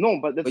foot. No,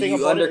 but the thing you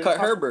about undercut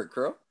Herbert,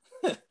 bro.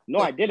 No,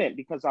 I didn't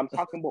because I'm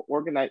talking about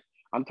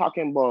I'm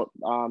talking about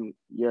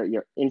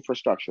your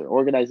infrastructure,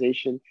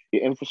 organization,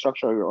 your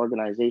infrastructure of your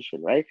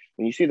organization, right?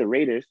 When you see the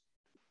Raiders,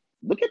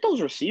 look at those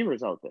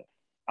receivers out there.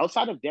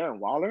 Outside of Darren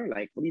Waller,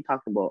 like what are you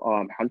talking about?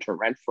 Hunter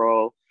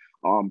Renfrow,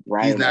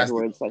 Brian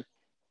Edwards, like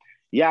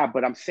yeah,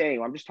 but I'm just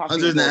talking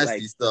Hunter's about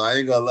nasty still. I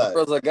ain't gonna lie.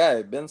 Bro's a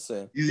guy,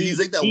 Benson. He's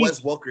like that Wes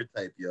Welker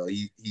type, yo.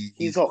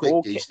 He's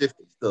quick, he's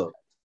shifty still.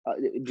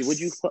 Would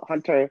you put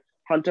Hunter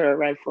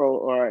Renfrow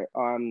or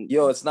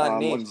Yo, it's not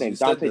names. You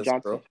said Dante this,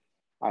 Johnson? bro.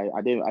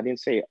 I didn't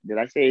say. Did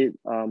I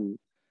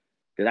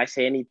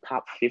say any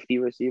top 50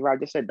 receiver? I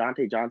just said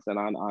Dante Johnson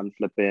on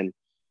flipping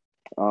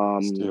the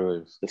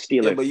Steelers.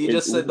 Yeah, but you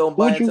just said don't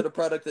buy into the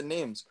product of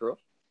names, bro.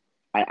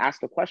 I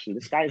asked the question.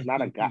 This guy is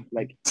not a guy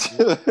like.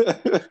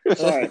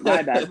 Sorry,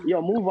 my bad.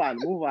 Yo, move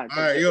on. All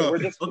right, yo. We're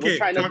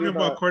talking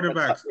about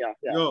quarterbacks.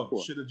 Yeah,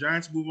 cool. Should the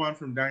Giants move on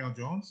from Daniel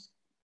Jones?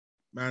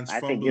 I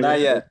think not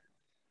yet.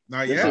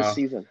 Not yet. This is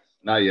season.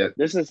 Not yet.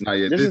 This is not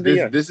yet. This is the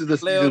year. This is the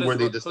season where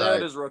they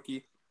decide. His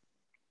rookie.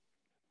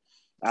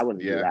 I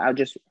wouldn't do that. I'll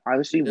just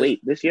honestly wait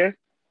this year.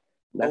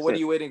 But what are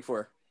you waiting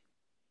for?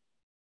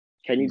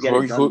 Can you get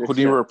who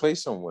do you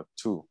replace him with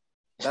too?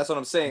 That's what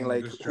I'm saying.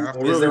 Like, is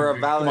there a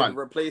valid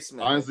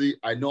replacement? Honestly,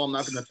 I know I'm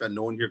not going to offend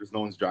no one here because no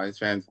one's Giants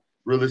fans.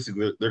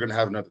 Realistically, they're going to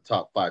have another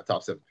top 5,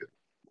 top 7 pick.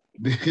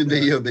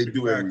 they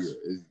do every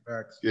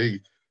year.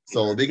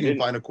 So they can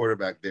find a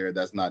quarterback there.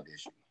 That's not the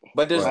issue.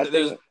 But there's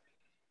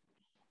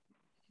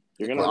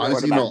you're going to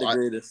honestly, the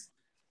greatest.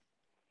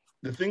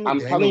 The thing I'm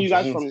telling you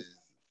guys Jones is,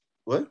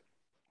 what?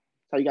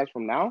 Tell you guys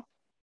from now.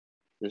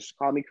 Just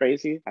call me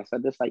crazy. I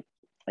said this like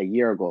a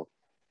year ago.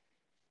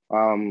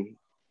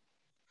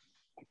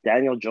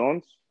 Daniel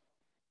Jones,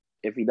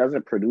 if he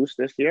doesn't produce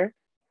this year,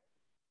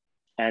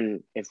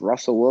 and if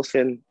Russell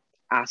Wilson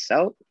asks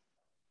out,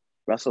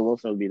 Russell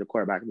Wilson will be the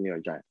quarterback of the New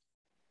York Giants.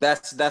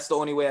 That's the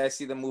only way I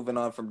see them moving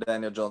on from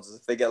Daniel Jones is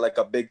if they get like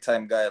a big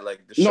time guy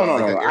like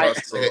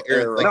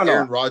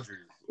Aaron Rodgers,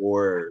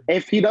 or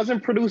if he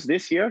doesn't produce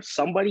this year,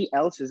 somebody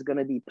else is going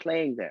to be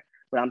playing there.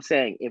 But I'm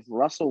saying if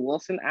Russell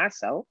Wilson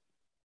asks out,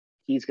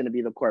 he's going to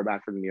be the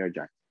quarterback for the New York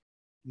Giants.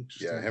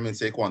 Yeah, him and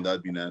Saquon,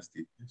 that'd be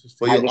nasty.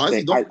 But yo,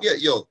 honestly, don't forget,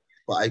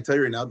 but I tell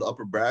you right now, the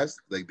upper brass,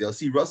 like they'll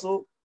see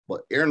Russell,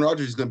 but Aaron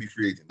Rodgers is gonna be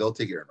free agent. They'll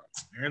take Aaron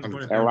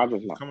Rodgers. Aaron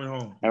Rodgers not coming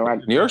home.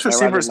 New York's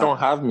receivers don't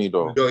have me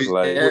though.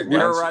 Aaron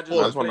Rodgers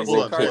is want to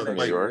go pick from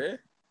New York.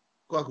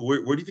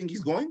 Where do you think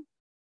he's going?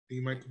 He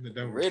might come to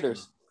Denver.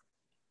 Raiders.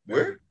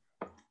 Where?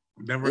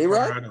 Denver,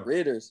 Colorado.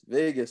 Raiders.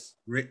 Vegas.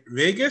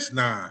 Vegas?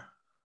 Nah.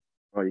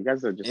 Oh, you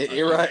guys are just.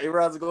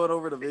 A-Rod's going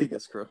over to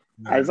Vegas, bro.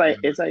 It's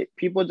like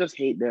people just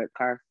hate their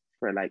car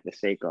for like the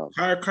sake of.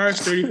 Cars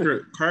 30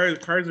 for cars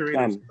are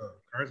rated.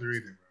 Cars are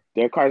rated.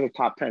 Their car's a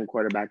top 10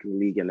 quarterback in the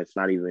league, and it's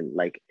not even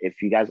like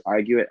if you guys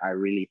argue it, I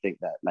really think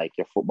that like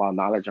your football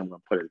knowledge, I'm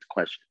gonna put into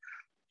question.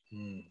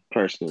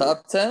 Personally,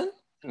 top 10?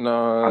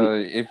 No,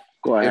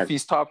 if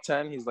he's top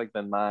 10, he's like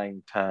the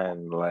 9,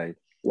 10, like.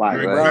 Why?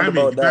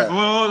 Hold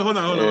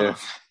on.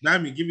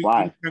 Bami, give me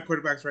 10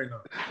 quarterbacks right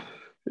now.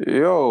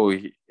 Yo,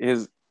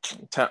 his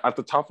at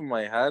the top of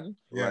my head,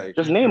 like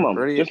just name them.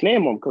 Just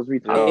name them because we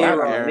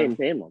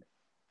name them.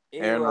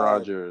 Aaron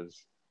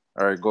Rodgers.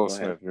 All right, go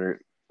Smith.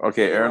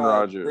 Okay, Aaron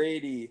Rodgers,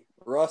 Brady,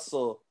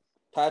 Russell,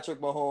 Patrick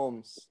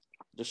Mahomes,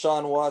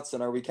 Deshaun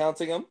Watson. Are we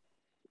counting them?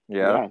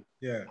 Yeah.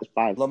 It's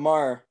 5.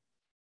 Lamar.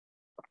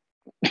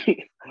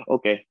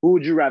 Okay, who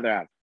would you rather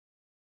have?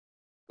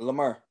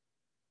 Lamar.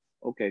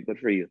 Okay, good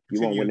for you.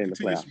 You won't win in the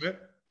playoffs.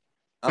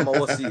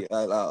 We'll see.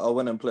 I'll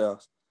win in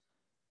playoffs.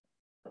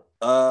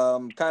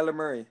 Kyler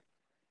Murray.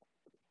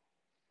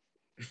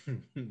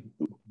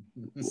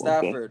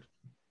 Stafford.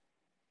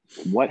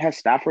 What has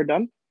Stafford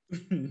done?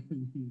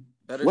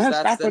 What has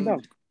Stafford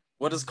done?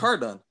 What has Carr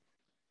done?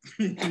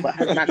 What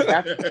has not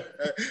Stafford?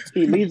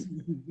 He leads.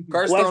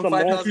 Carr's thrown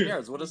 5,000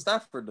 yards. What has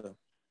Stafford done?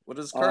 What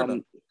has Carr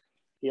done?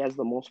 He has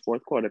the most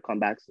fourth quarter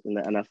comebacks in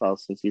the NFL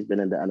since he's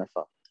been in the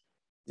NFL.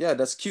 Yeah,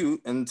 that's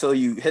cute until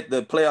you hit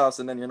the playoffs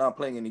and then you're not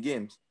playing any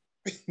games.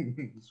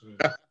 He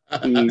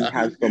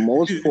has the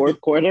most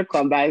fourth quarter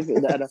comebacks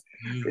in the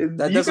NFL.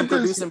 That doesn't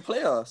produce in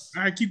playoffs.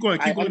 All right, keep going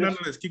down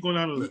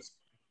the list.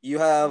 You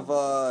have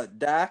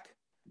Dak.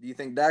 Do you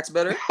think Dak's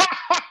better?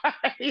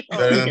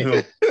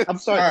 I'm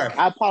sorry. Right.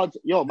 I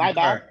apologize. Yo, my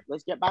bad. Right.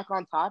 Let's get back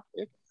on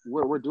topic.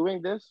 We're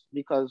doing this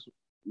because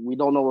we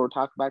don't know what we're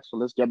talking about, so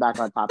let's get back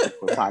on topic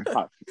for 5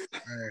 parts.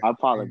 Right. I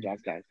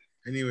apologize, guys.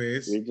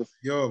 Anyways,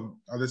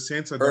 are the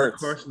Saints a dark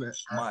horse? Herbert.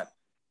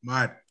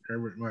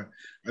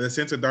 Are the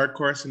Saints a dark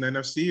horse in the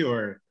NFC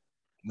or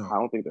no? I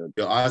don't think they're.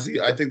 Yo, honestly,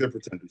 I think they're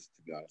pretenders.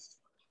 To be honest,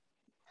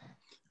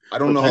 I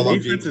don't know how long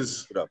defense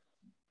is.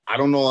 I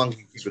don't know how long he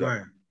can keep it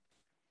up.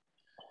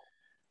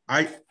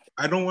 I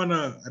don't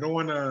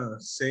wanna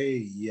say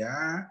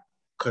yeah,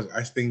 because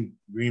I think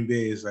Green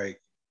Bay is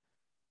like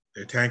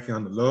they're tanking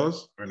on the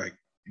lows, or like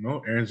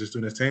Aaron's just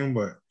doing his thing,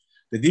 but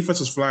the defense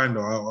was flying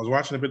though. I was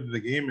watching a bit of the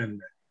game,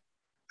 and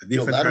the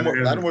defense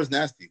Lattimore's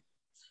nasty.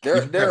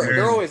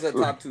 They're always a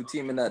top 2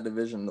 team in that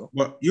division though.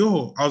 But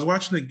I was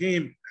watching the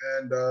game,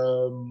 and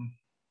the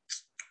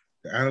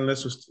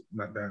analysts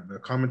the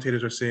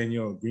commentators were saying,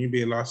 Green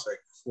Bay lost like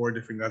 4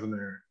 different guys on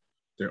their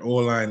O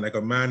line. Like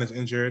a man is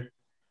injured,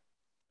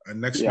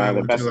 and next man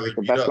the best left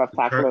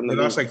tackle in the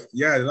league.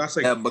 They lost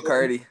like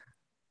McCarty.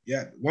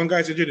 Yeah, one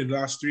guy's injured, and they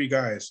lost 3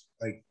 guys,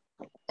 like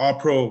all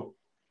pro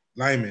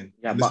linemen.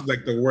 Yeah, this is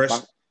like the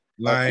worst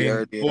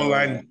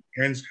O-line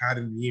Aaron's had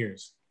in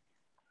years,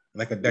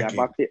 like a decade.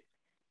 Yeah,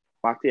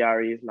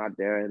 Bakhtiari is not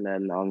there, and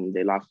then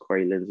they lost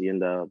Corey Lindsey in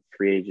the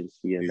free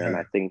agency, and then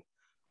I think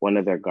one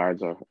of their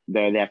guards are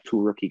there. They have 2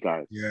 rookie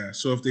guards. Yeah,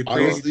 so if they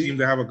play a team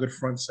that have a good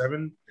front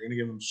 7, they're gonna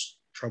give them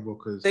trouble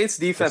because Saints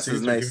defense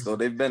is nice though.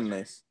 They've been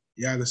nice.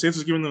 Yeah, the Saints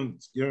is giving them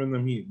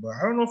heat, but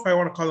I don't know if I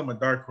want to call them a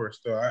dark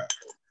horse though.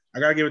 I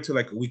gotta give it to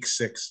like week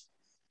 6.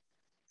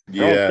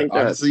 Yeah,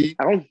 honestly,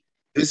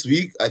 this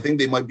week I think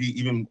they might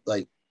even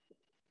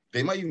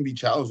be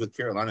challenged with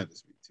Carolina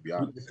this week. To be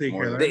honest,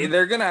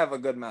 they're gonna have a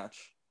good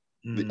match.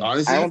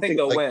 Honestly, I don't think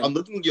they'll win. I'm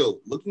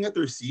looking at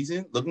their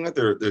season, looking at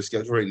their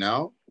schedule right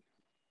now.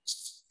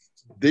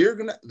 I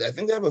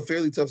think they have a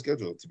fairly tough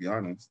schedule. To be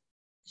honest,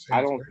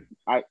 I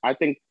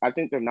think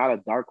they're not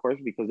a dark horse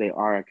because they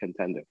are a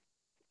contender.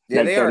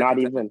 Yeah, they're not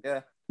even.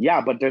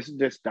 Yeah, but there's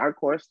this dark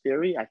horse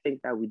theory. I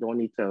think that we don't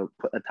need to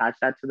attach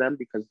that to them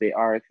because they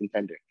are a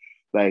contender.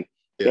 Like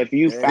if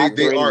you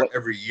factor they are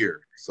every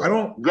year.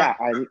 So.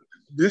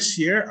 This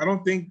year, I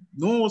don't think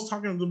no one was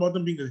talking about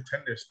them being a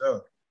contender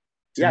still.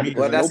 But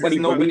that's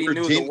nobody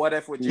knew the what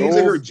if with James.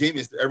 Heard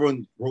Jameis,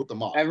 everyone wrote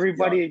them off.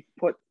 Everybody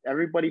put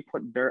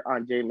dirt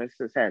on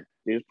Jameis's head.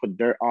 They just put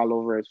dirt all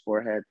over his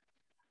forehead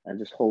and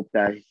just hope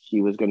that he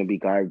was going to be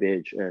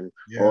garbage and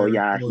he's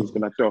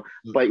going to throw.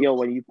 But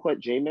when you put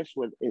Jameis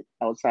with it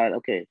outside,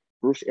 okay,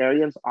 Bruce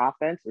Arians'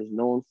 offense is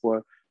known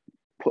for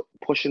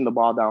pushing the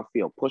ball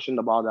downfield.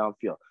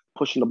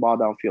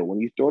 When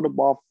you throw the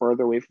ball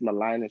further away from the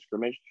line of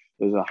scrimmage,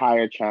 there's a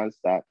higher chance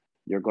that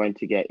you're going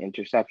to get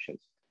interceptions.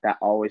 That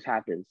always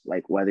happens,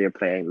 like whether you're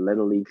playing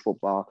Little League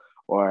football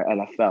or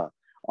NFL.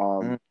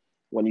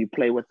 When you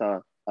play with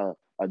a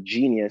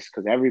genius,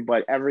 because every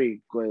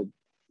good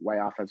white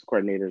offensive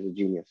coordinator is a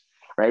genius,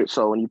 right?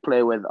 So when you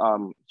play with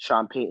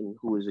Sean Payton,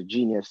 who is a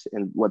genius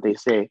in what they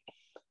say,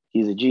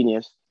 he's a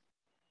genius.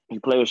 You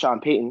play with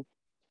Sean Payton,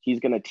 he's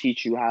going to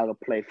teach you how to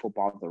play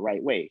football the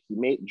right way.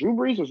 Drew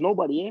Brees was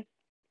nobody, eh?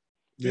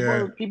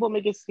 People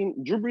make it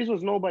seem Drew Brees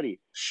was nobody.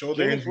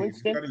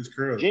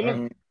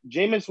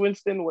 Jameis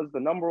Winston was the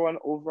number 1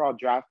 overall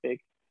draft pick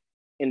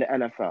in the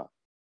NFL.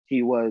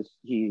 He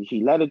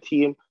led a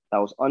team that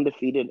was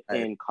undefeated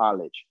in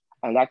college.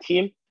 And that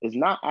team is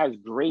not as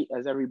great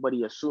as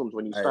everybody assumes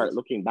when you start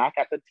looking back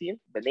at the team,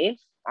 the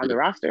names on the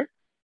roster.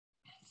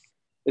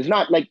 It's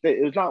not like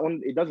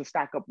it doesn't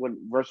stack up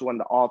versus one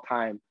of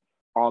the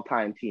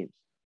all-time teams.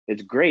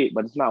 It's great,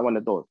 but it's not one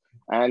of those.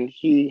 And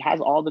he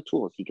has all the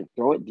tools. He can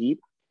throw it deep.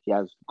 He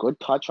has good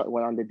touch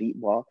on the deep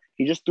ball.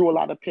 He just threw a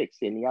lot of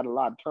picks and he had a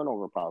lot of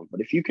turnover problems.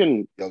 But if you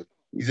can,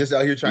 he's just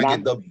out here trying to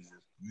get W's.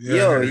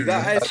 Yo, he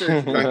got eye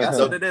surgery. That's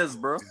what it is,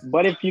 bro.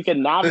 But if you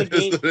can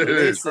navigate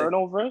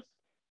turnovers,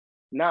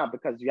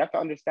 because you have to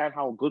understand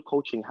how good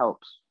coaching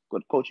helps.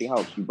 You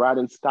brought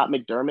in Scott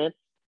McDermott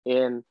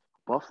in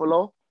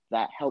Buffalo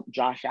that helped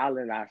Josh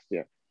Allen last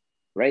year,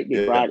 right?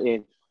 They brought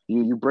in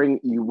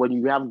when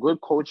you have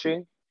good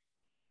coaching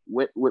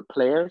with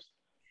players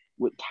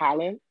with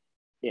talent,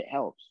 it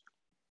helps.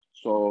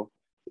 So,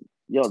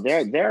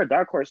 they're a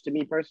dark horse to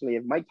me personally.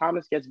 If Mike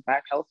Thomas gets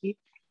back healthy,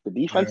 the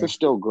defense is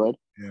still good.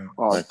 Yeah.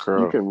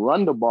 You can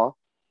run the ball.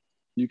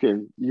 You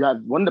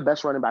have one of the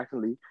best running backs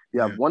in the league.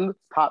 You have one of the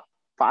top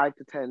 5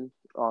 to 10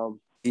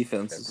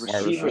 defense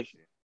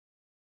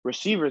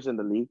receivers in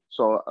the league.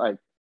 So, like,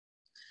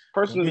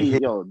 personally,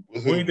 the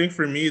only thing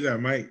for me that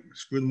might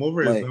screw them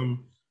over is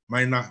them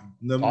not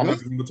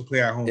being able to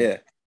play at home. Yeah,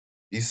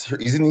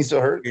 isn't he still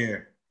hurt?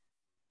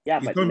 Yeah,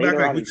 he's but coming back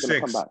like week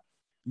 6.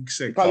 Week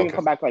 6. He's probably gonna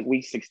come back like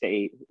week 6 to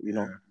 8. He's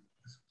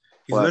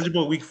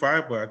eligible week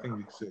 5, but I think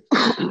week 6.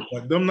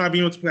 But them not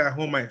being able to play at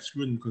home might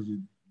screw them because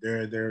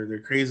they're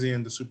crazy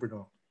in the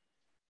Superdome.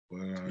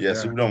 But,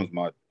 Superdome is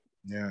mud.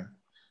 Yeah.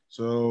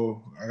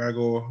 So I gotta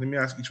go. Let me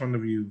ask each one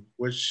of you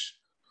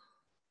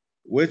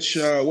what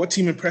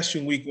team impressed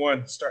you in week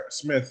 1? Start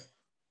Smith.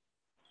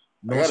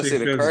 I gotta say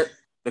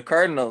the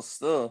Cardinals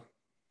still.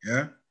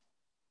 Yeah.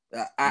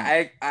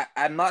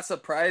 I'm not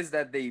surprised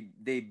that they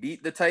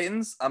beat the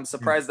Titans. I'm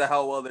surprised at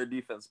how well their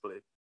defense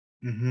played.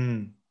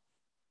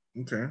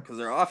 Okay. Because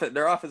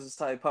their offense is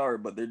high power,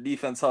 but their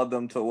defense held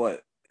them to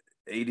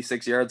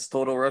 86 yards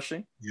total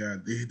rushing. Yeah,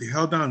 they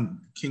held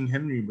down King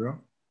Henry, bro.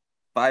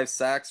 5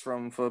 sacks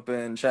from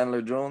flipping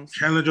Chandler Jones.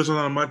 Chandler Jones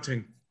on a mud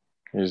thing.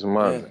 He's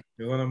mud.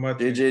 Yeah.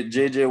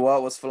 JJ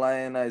Watt was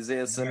flying.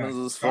 Isaiah Simmons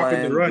was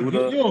flying. The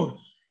run.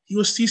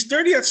 he's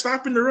sturdy at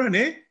stopping the run,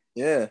 eh?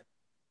 Yeah.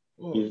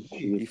 Oh,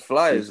 He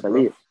flies,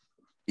 bro.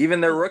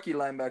 Even their rookie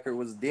linebacker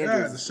was dangerous.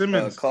 Yeah, the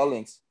Simmons.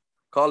 Collins.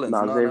 No, No.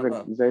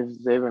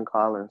 Zayvon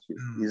Collins.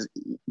 He's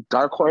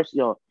Darkhorse.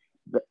 Yo,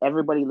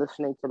 everybody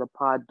listening to the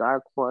pod,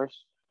 Darkhorse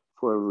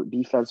for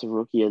defensive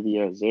rookie of the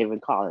year,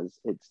 Zayvon Collins.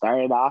 It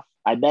started off.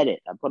 I bet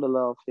it. I put a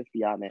little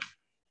 50 on it,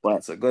 but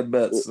It's a good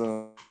bet.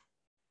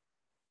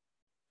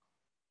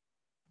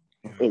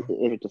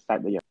 It just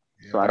started the year.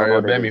 So I All don't know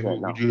right, what it Bami, is right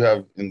who now. would you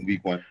have in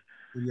week 1?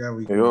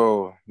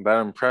 Yo,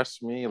 that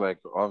impressed me. Like,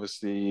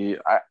 obviously,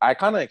 I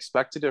kind of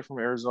expected it from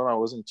Arizona. I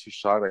wasn't too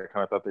shocked. I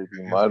kind of thought they'd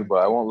be mud, but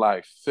I won't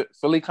lie.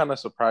 Philly kind of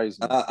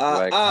surprised me.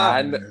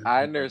 I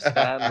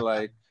understand.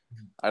 Like,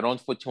 I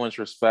don't put too much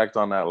respect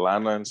on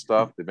Atlanta and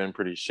stuff. They've been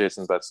pretty shit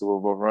since that Super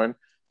Bowl run.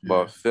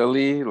 But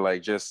Philly,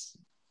 like, just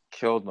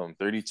killed them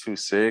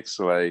 32-6.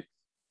 Like,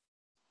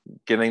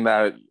 getting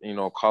that,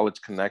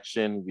 college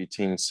connection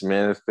between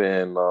Smith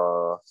and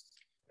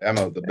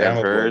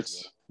Bama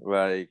Hurts. boys.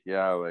 Like,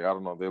 I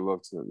don't know. They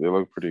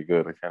look pretty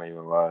good. I can't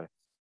even lie.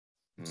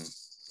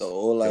 The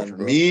O-line, For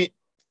bro. me,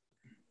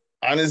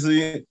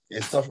 honestly,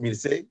 it's tough for me to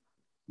say,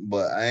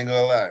 but I ain't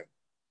gonna lie.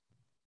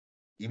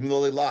 Even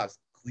though they lost,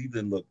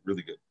 Cleveland looked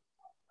really good.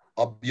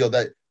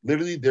 That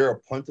literally they're a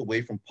punt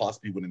away from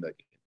possibly winning that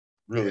game.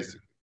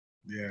 Realistically.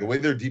 Yeah. The way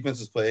their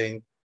defense is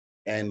playing,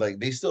 and like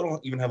they still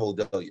don't even have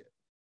Odell yet.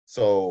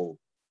 So,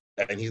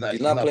 and he's not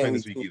playing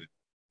this week either.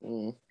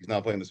 Mm. He's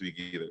not playing this week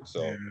either.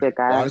 So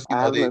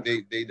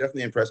Honestly, they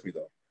definitely impressed me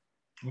though.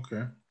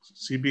 Okay.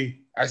 CB.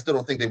 I still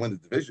don't think they win the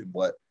division,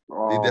 but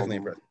they definitely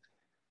impressed me.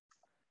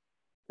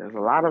 There's a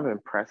lot of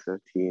impressive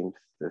teams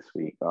this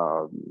week.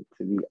 To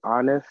be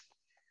honest,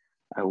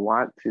 I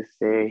want to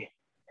say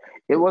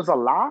it was a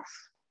loss,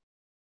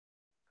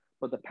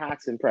 but the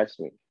Pats impressed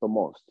me the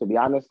most, to be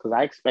honest, because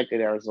I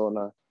expected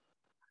Arizona.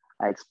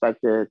 I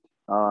expected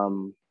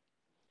the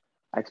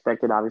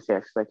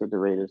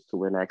Raiders to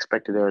win. I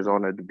expected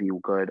Arizona to be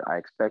good. I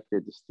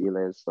expected the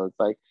Steelers. So it's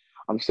like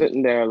I'm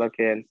sitting there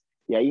looking.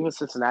 Yeah, even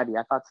Cincinnati.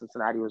 I thought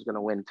Cincinnati was going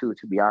to win too,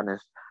 to be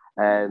honest.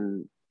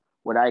 And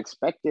what I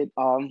expected,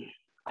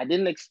 I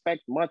didn't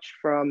expect much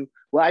from.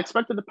 Well, I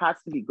expected the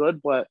Pats to be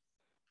good, but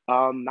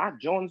Mac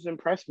Jones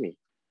impressed me.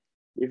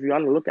 If you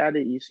want to look at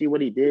it, you see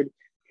what he did.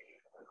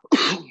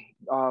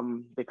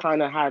 They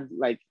kind of had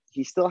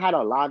he still had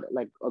a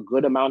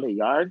good amount of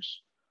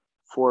yards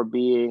for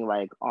being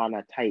on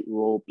a tight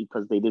rope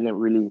because they didn't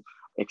really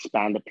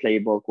expand the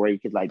playbook where you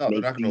could make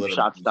deep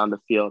shots down the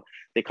field.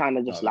 They kind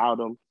of just allowed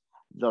them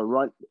the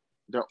run.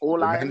 Their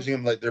O-line,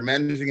 they're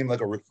managing him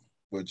like a rookie,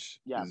 which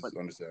is but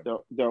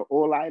understandable. Their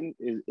O-line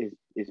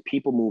is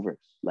people movers.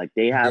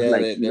 They have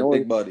they're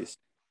big bodies.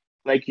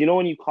 When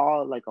you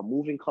call a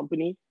moving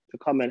company to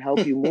come and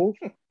help you move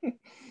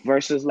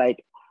versus a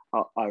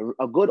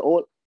good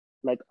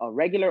a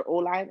regular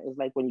O-line is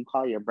when you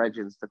call your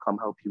brethren to come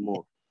help you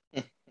move.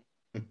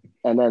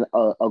 And then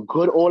a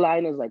good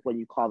O-line is when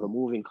you call the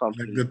moving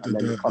company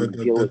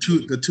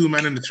the two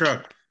men in the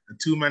truck. The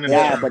two men in the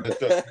truck.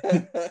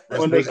 But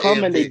when they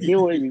come and they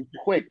deal with you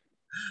quick,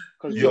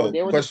 because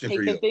they were just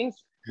taking things,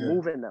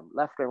 moving them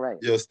left and right.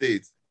 Yo,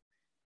 States.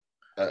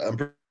 I'm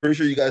pretty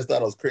sure you guys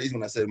thought I was crazy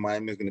when I said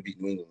Miami was going to beat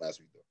New England last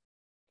week, though.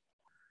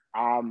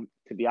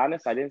 To be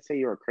honest, I didn't say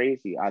you were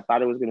crazy. I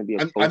thought it was going to be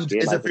a close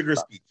game. It's a figure of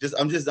speech.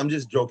 I'm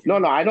just joking. No,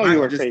 I know you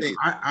were crazy.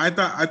 I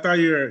thought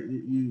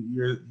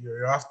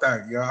you're off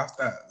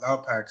that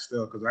loud pack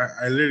still, because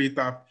I literally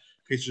thought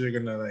Patriots are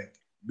gonna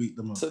beat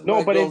them up. So,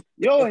 no, but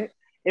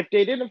if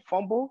they didn't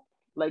fumble,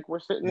 we're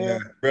sitting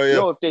there,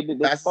 if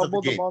they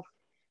fumbled the ball,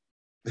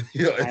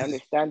 I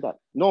understand that.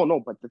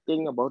 No, but the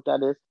thing about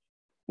that is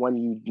when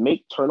you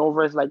make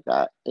turnovers like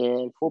that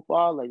in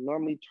football,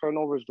 normally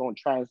turnovers don't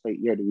translate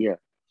year to year.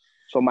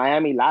 So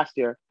Miami last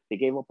year, they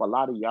gave up a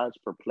lot of yards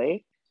per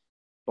play,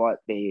 but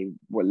they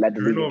were led the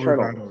league in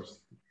turnovers.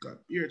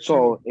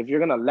 So if you're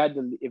gonna lead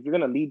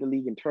the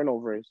league in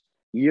turnovers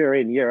year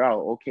in, year out,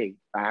 okay,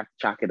 I have to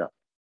chalk it up.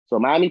 So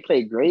Miami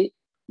played great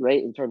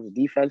in terms of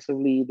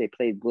defensively. They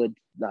played good,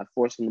 not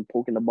forcing them,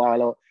 poking the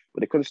ball out,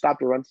 but they couldn't stop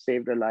the run to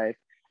save their life.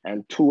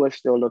 And Tua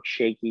still looked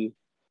shaky.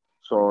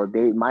 So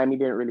Miami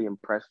didn't really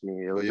impress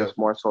me. It was just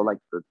more so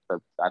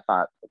I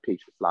thought the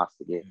Patriots lost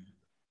the game.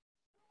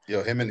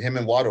 Yo, him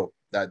and Waddle,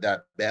 that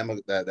Bama,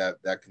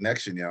 that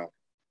connection, yo.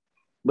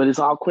 But it's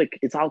all quick.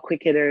 It's all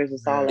quick hitters.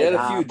 It's all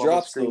a few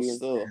drops though.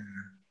 Still.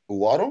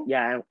 Waddle?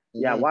 Yeah.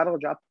 Waddle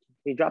dropped.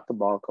 He dropped the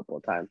ball a couple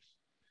of times.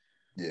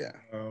 Yeah.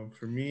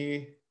 For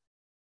me,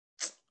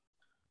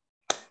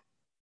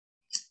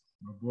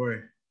 my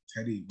boy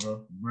Teddy,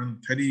 bro.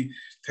 Man,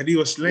 Teddy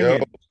was slinging.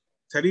 Yo.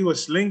 Teddy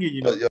was slinging.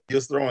 Yo, he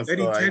was throwing.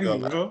 Teddy,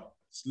 bro,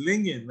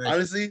 slinging.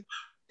 Honestly,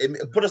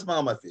 it put a smile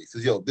on my face.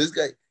 Cause this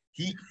guy,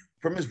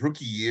 from his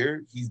rookie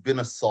year, he's been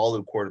a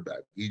solid quarterback.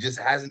 He just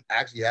hasn't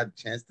actually had a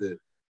chance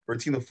for a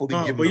team to fully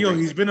give him. But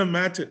he's been a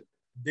man to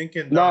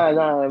thinking.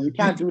 No, we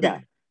can't do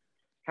that.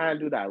 Can't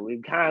do that.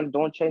 We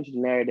don't change the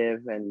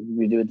narrative and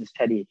we do it this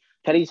Teddy.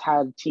 Teddy's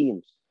had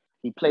teams.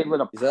 He played with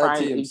a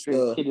prime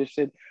Adrian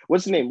Peterson.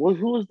 What's his name? What's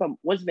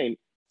his name?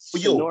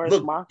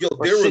 Sonoris Mock they or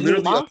were Sidney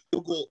literally Mock? a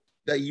field goal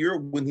that year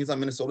when he's on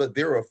Minnesota.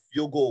 They were a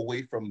field goal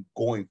away from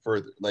going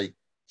further. Like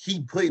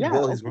he played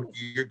well his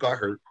rookie year, got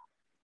hurt.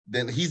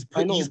 Then he's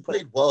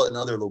played well in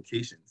other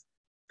locations.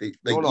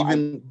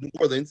 Even New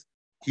Orleans,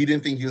 he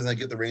didn't think he was gonna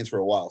get the reins for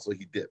a while, so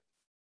he dipped.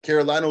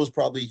 Carolina was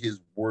probably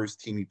his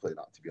worst team he played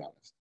on, to be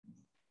honest.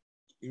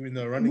 Even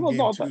the running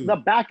game too. The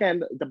back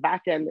end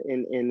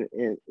in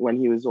when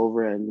he was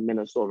over in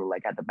Minnesota,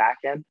 like at the back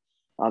end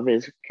of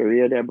his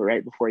career there, but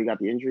right before he got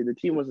the injury, the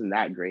team wasn't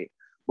that great.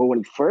 But when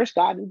he first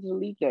got into the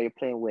league, you're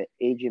playing with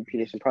Adrian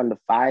Peterson, probably the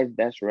 5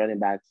 best running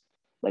backs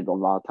like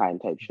of all time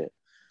type shit.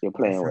 You're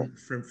playing with.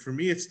 For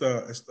me, it's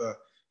the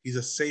he's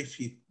a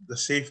the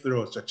safe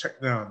throws, the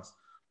check downs.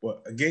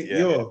 But again,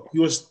 he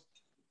was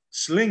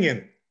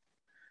slinging.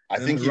 I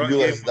think he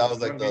realized that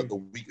was like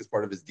the weakest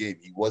part of his game.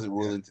 He wasn't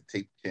willing to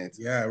take chances.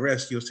 Yeah,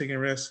 risk. He was taking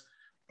risks.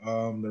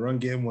 The run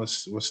game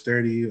was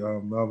sturdy.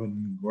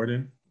 Melvin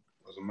Gordon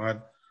was a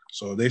mod.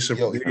 So they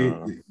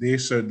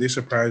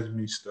surprised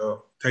me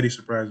still. Teddy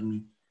surprised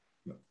me.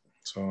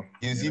 So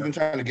he was even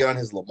trying to get on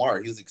his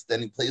Lamar. He was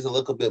extending plays a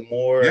little bit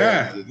more.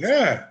 Yeah.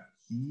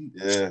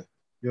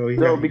 Because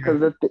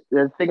the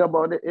thing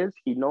about it is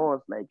he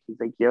knows, like, he's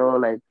like,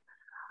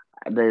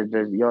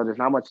 there's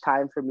not much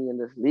time for me in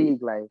this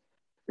league. Like,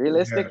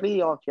 realistically,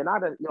 if you're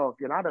not a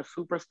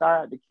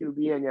superstar at the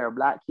QB and you're a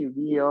black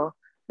QB,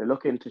 they're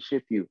looking to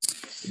ship you.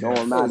 It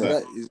don't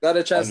matter. He's got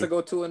a chance to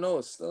go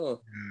 2-0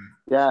 still.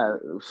 Yeah.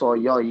 So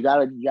you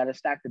gotta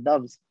stack the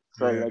dubs.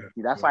 So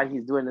that's why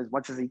he's doing as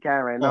much as he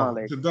can right now.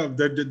 Like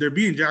they're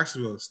beating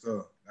Jacksonville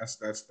still.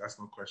 That's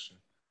no question.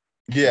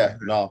 Yeah.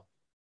 No.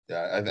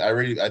 Yeah. I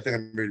think I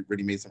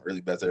already made some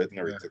early bets. I think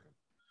I already took them.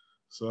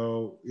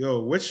 So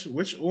which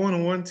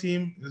 0-1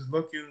 team is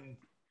looking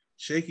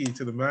shaky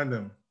to the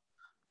Mandem?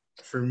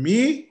 For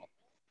me,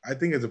 I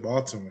think it's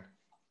Baltimore.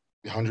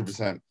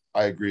 100%.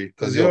 I agree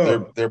because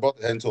they're about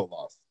to head into a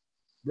loss.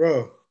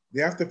 Bro,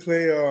 they have to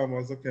play. I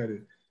was looking at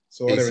it.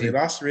 So whatever, they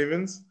lost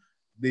Ravens.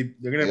 They're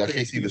gonna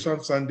play Chiefs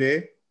on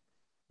Sunday.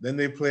 Then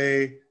they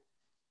play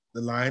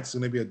the Lions. It's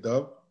gonna be a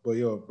dub.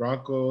 But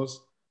Broncos,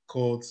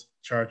 Colts,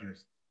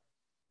 Chargers.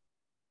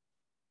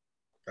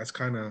 That's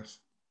kind of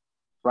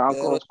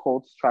Broncos,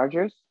 Colts,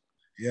 Chargers.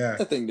 Yeah,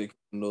 I think they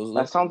can lose.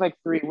 That sounds like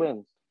 3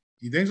 wins.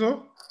 You think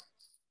so?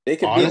 They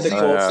could beat the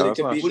Colts.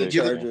 They could beat the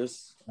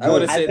Chargers. I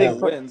wouldn't say that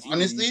wins.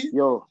 Honestly,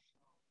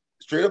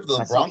 straight up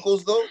the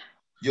Broncos though.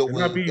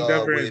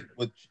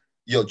 With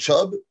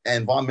Chubb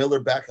and Von Miller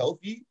back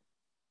healthy,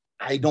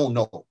 I don't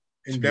know.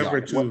 In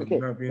Denver too.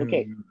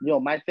 Okay.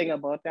 My thing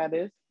about that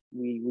is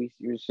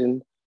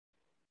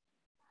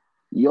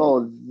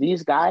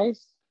these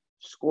guys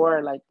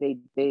score like they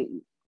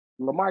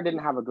Lamar didn't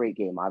have a great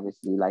game,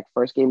 obviously. Like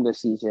first game of the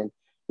season,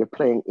 you're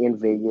playing in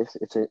Vegas.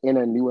 It's in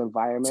a new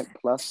environment.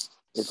 Plus,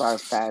 it's our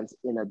fans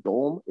in a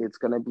dome. It's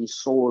gonna be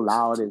so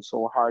loud and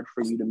so hard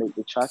for you to make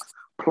the checks.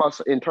 Plus,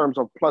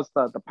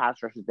 the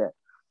pass rush is there.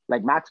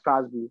 Like Max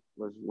Crosby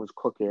was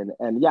cooking,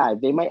 and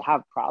they might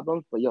have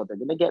problems, but they're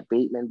gonna get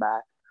Bateman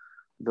back.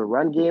 The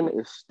run game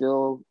is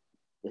still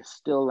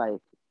like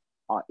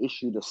an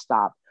issue to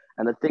stop.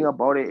 And the thing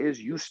about it is,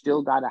 you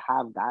still gotta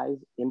have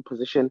guys in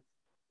position.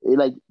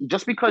 Like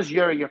just because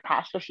your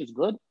pass rush is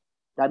good,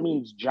 that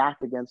means jack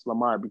against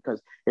Lamar.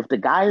 Because if the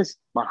guys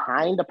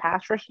behind the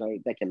pass rush,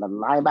 like the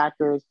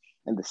linebackers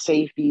and the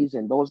safeties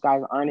and those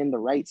guys aren't in the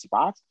right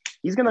spots,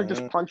 he's gonna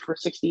just punch for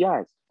 60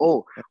 yards.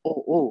 Oh,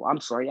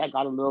 I'm sorry, I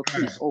got a little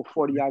piece.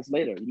 40 yards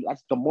later.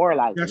 That's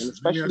demoralizing.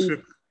 Let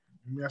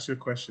me ask you a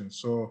question.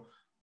 So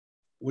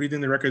what do you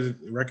think the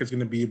record's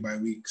gonna be by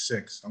week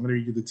 6? I'm gonna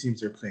read you the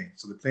teams they're playing.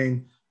 So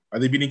are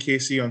they beating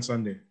KC on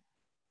Sunday?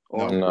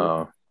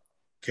 No.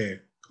 Okay,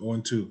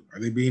 0-2. Are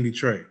they beating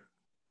Detroit?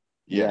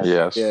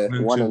 Yes. Yeah,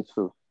 1-2.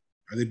 Are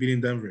they beating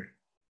Denver?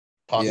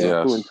 Possibly.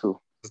 Yes. 2-2.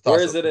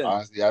 Where is it in?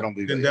 Honestly, I don't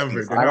believe in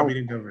Denver. They're not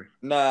beating Denver.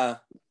 Nah.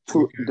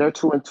 They're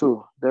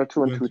 2-2. They're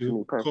 2-2 to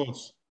me personally.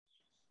 Colts.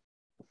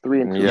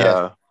 3-2.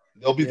 Yeah.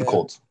 They'll beat the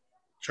Colts.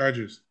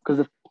 Chargers.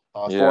 Because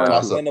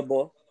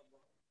Winnable.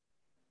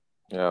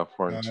 Yeah,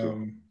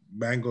 4-2.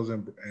 Bengals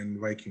and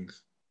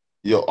Vikings.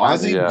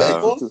 Honestly,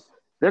 Bengals.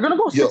 They're gonna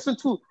go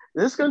 6-2.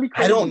 This is gonna be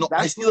crazy. I don't know.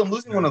 I see them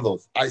losing one of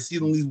those. I see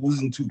them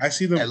losing 2. I can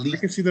see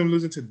them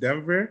losing to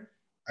Denver.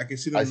 I can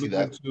see them losing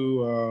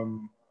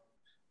to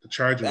the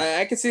Chargers.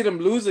 I can see them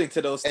losing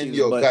to those teams.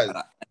 And guys,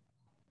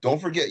 don't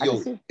forget,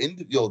 those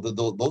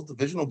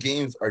divisional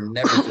games are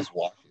never just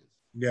washes.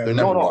 Yeah, they're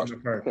never washes.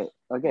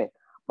 Okay.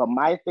 But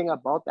my thing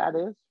about that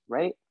is,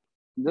 right?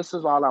 This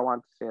is all I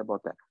want to say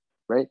about that,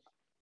 right?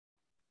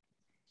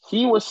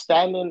 He was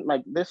standing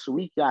like this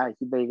week, they're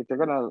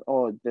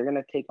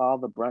gonna take all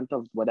the brunt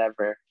of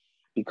whatever,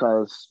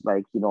 because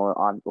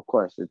of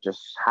course it just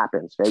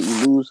happens, right?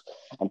 You lose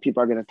and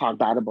people are gonna talk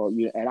bad about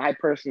you. And I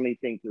personally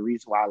think the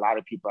reason why a lot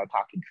of people are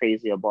talking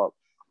crazy about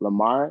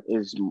Lamar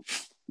is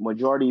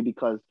majority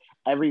because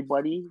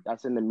everybody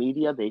that's in the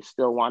media, they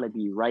still want to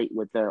be right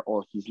with their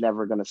he's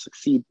never gonna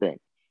succeed thing.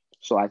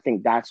 So I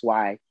think that's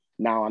why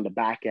now on the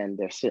back end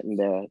they're sitting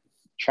there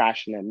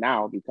trashing him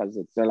now, because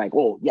they're like,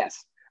 oh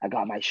yes, I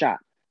got my shot.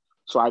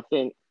 So I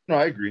think No,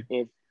 I agree.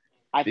 If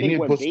They need to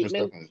when put some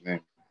Bateman, respect on his name.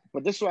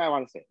 but this is what I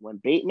want to say. When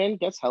Bateman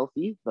gets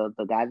healthy,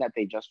 the guy that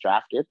they just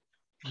drafted,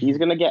 he's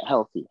gonna get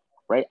healthy,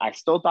 right? I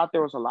still thought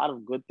there was a lot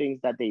of good things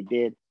that they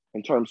did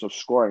in terms of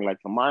scoring. Like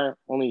Lamar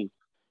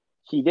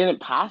he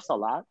didn't pass a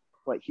lot,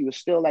 but he was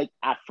still like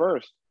at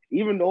first.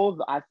 Even though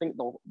I think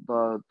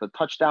the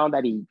touchdown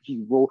that he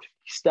rolled,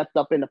 he stepped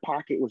up in the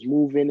pocket, was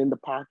moving in the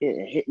pocket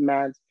and hitting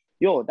mans.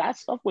 Yo, that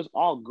stuff was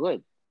all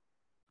good.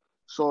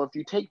 So if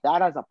you take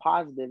that as a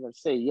positive and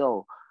say,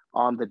 yo,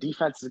 the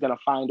defense is gonna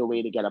find a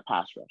way to get a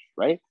pass rush,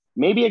 right?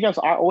 Maybe against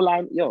our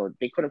O-line,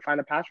 they couldn't find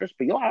a pass rush,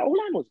 but our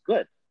O-line was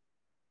good.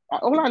 Our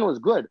O-line was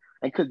good.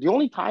 And because the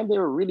only time they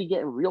were really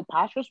getting real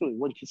pass rush was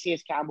when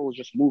Cassius Campbell was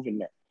just moving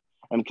there.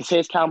 And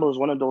Cassius Campbell is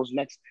one of those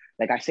next,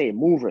 like I say,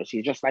 movers.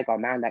 He's just like a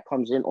man that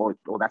comes in, or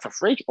that's a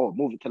fridge, or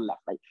move it to the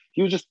left. Like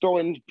he was just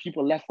throwing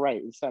people left,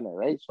 right, and center,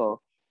 right? So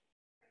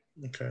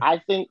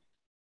I think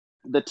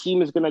the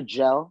team is gonna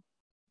gel.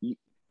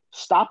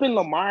 Stopping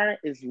Lamar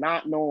is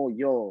not we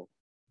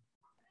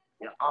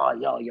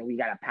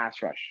got a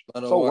pass rush.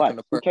 So what?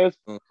 Who cares?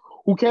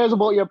 Who cares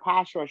about your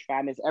pass rush,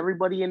 fam? Is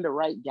everybody in the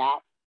right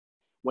gap?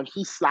 When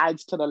he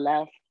slides to the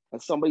left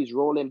and somebody's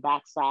rolling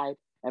backside,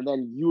 and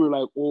then you're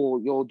like,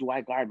 do I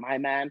guard my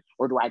man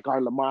or do I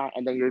guard Lamar?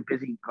 And then you're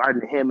busy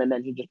guarding him, and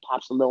then he just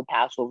pops a little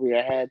pass over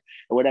your head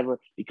or whatever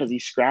because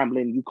he's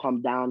scrambling. You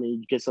come down and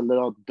he gets a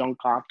little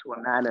dunk off to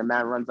a man, and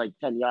man runs like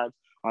 10 yards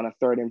on a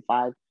 3rd and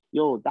 5.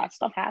 That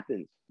stuff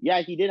happens.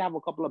 Yeah, he did have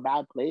a couple of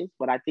bad plays,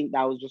 but I think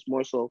that was just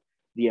more so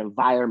the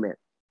environment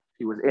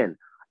he was in.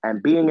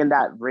 And being in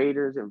that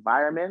Raiders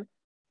environment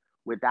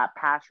with that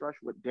pass rush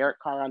with Derek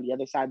Carr on the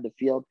other side of the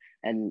field,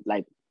 and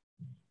like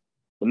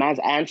the man's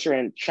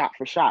answering shot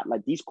for shot.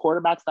 Like these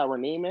quarterbacks that we're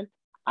naming,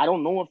 I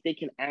don't know if they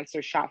can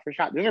answer shot for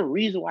shot. There's a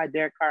reason why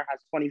Derek Carr has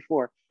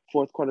 24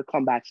 fourth quarter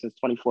comebacks since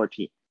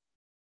 2014.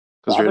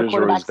 Because Raiders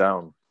are always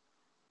down.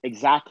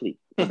 Exactly.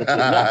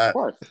 Yeah, of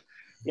course.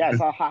 Yeah,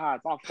 it's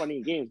all funny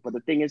in games, but the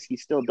thing is, he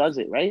still does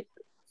it, right?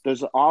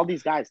 There's all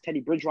these guys. Teddy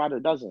Bridgewater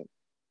doesn't,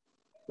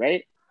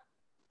 right?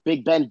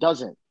 Big Ben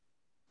doesn't.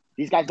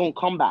 These guys don't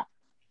come back.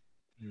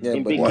 Yeah,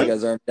 but you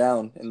guys aren't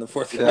down in the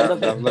fourth. Yeah,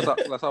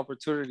 less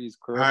opportunities.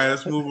 Correct. All right,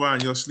 let's move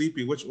on. Yo,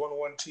 Sleepy, which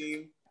 1-1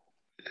 team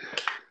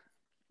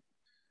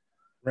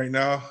right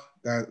now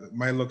that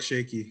might look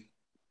shaky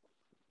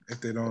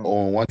if they don't?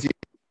 Oh, one team.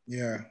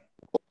 Yeah.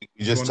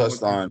 We just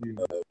touched on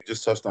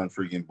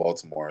freaking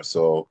Baltimore.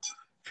 So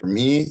for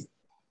me,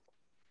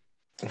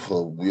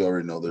 we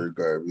already know they're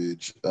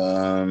garbage.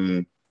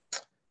 No,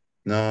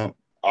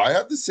 I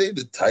have to say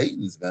the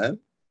Titans, man,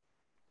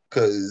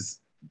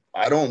 because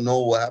I don't know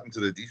what happened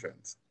to the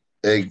defense.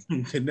 Like,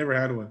 they never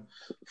had one.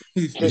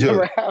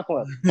 Never had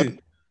one.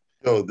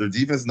 Yo, their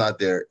defense is not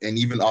there, and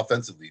even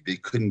offensively, they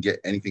couldn't get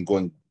anything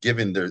going.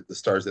 Given the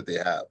stars that they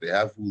have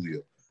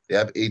Julio, they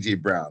have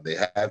AJ Brown, they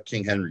have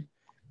King Henry,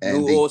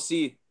 and new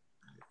OC.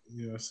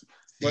 Yes,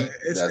 but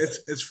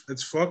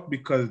it's fucked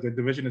because the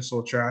division is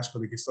so trash,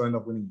 but they can still end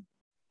up winning.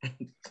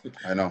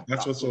 I know.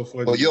 That's what's so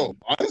funny. But yo,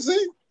 honestly,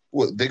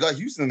 they got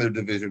Houston in their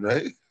division,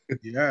 right?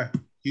 Yeah,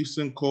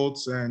 Houston,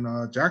 Colts,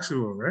 and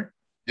Jacksonville, right?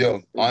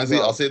 Yo, honestly,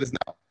 I'll say this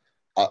now.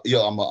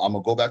 I'm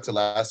gonna go back to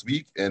last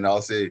week, and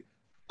I'll say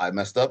I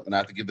messed up, and I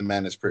have to give the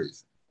man his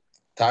praise.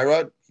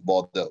 Tyrod, he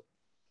balled up.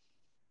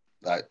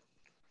 Like,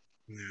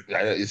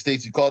 it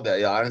states you called that.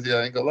 Yeah, honestly,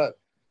 I ain't gonna lie.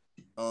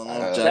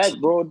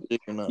 Bro.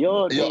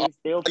 Yo,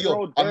 they'll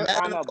throw I'm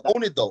mad enough to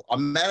own it, though.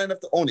 I'm mad enough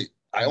to own it.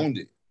 I owned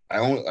it. I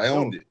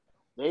owned it.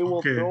 They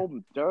will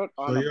throw dirt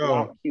on a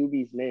black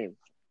QB's name.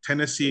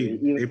 Tennessee,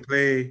 they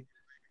play.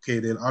 Okay,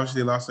 they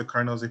obviously lost the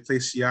Cardinals. They play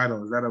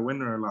Seattle. Is that a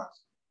win or a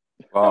loss?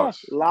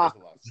 Loss.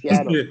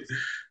 Seattle.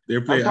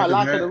 They're playing. That's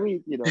my lock of the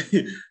week, you know.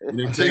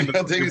 They're playing the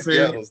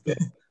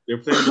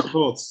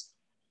Colts.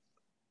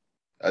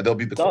 They'll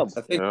beat the Colts.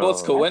 I think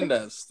Colts could win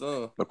that.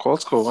 Still. The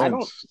Colts could win.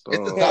 It's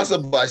a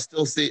toss-up, but I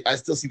still see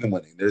them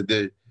winning.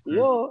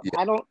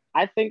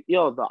 I think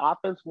the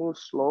offense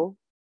moves slow,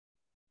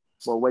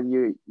 but when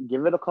you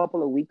give it a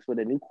couple of weeks with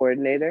a new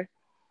coordinator,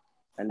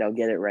 and they'll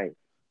get it right.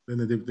 Then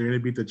they're going to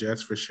beat the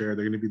Jets for sure.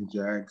 They're going to beat the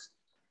Jags.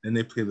 Then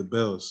they play the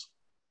Bills.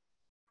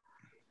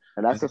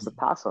 And that's just a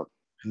toss-up.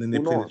 And then they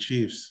play the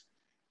Chiefs.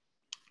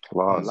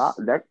 Colts,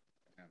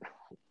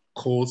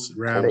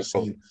 Rams,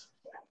 Saints.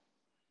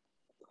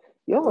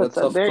 It's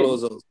a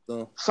close.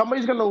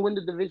 Somebody's going to win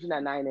the division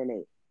at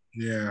 9-8.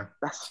 Yeah.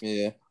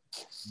 Yeah,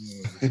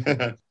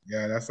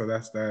 that's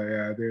that.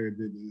 Yeah, they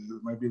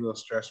might be a little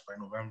stressed by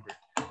November.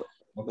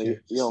 Okay.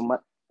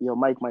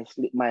 Mike, my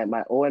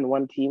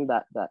 0-1 team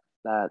that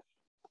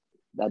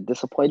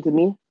disappointed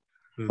me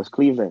was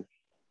Cleveland.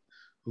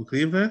 Who,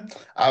 Cleveland?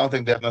 I don't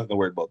think they have nothing to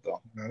worry about,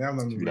 though. No, they have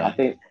nothing to worry about.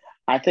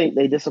 I think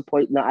they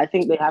disappoint. No, I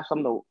think they have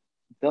something.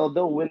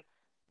 They'll win.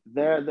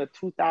 They're the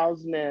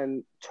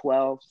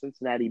 2012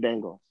 Cincinnati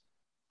Bengals.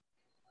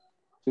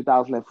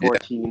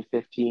 2014,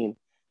 15.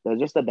 They're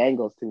just the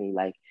Bengals to me.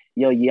 Like,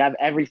 you have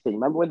everything.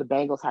 Remember when the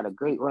Bengals had a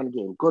great run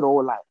game, good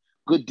O-line,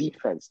 good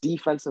defense,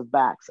 defensive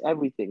backs,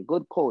 everything,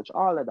 good coach,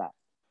 all of that.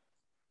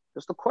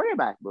 Just the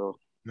quarterback, bro.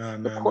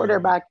 The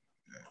quarterback.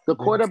 The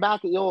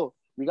quarterback, yo,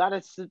 we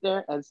gotta sit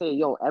there and say,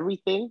 yo,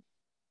 everything,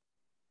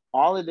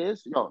 all it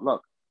is, yo,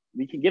 look,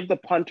 we can give the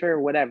punter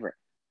whatever.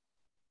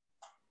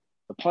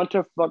 The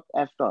punter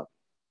effed up.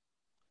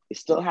 It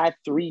still had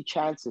 3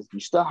 chances. You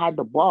still had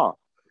the ball,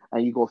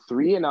 and you go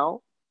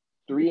 3-0,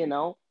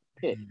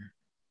 pick.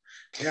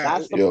 Yeah,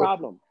 that's the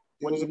problem.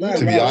 When you need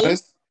to be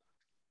honest,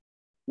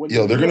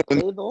 they're gonna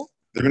win. Though,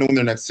 they're gonna win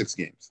their next 6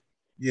 games.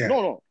 Yeah.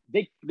 No,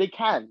 they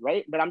can,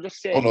 right? But I'm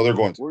just saying. Oh no, they're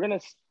going to.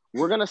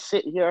 We're gonna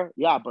sit here,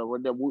 yeah. But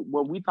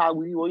when we talk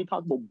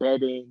about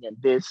betting and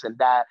this and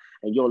that,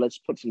 and yo, let's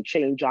put some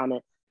change on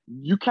it.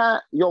 You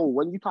can't, yo.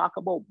 When you talk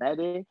about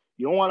betting,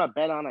 you don't want to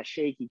bet on a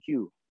shaky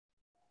cue.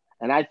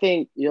 And I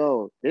think,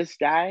 yo, this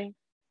guy,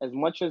 as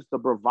much as the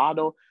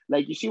bravado,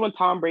 like you see when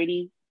Tom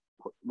Brady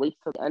waits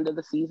till the end of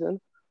the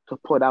season to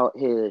put out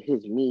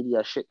his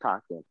media shit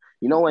talking.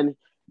 You know, when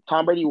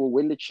Tom Brady will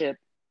win the chip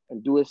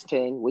and do his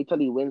thing, wait till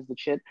he wins the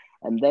chip,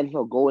 and then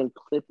he'll go and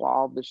clip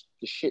all the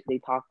shit they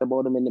talked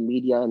about him in the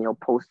media, and he'll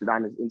post it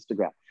on his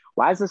Instagram.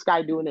 Why is this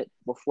guy doing it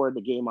before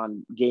the game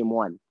on game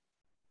 1?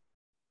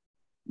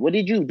 What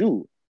did you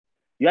do?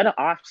 You had an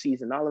off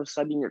season. All of a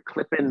sudden, you're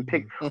clipping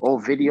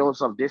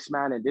videos of this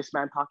man and this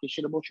man talking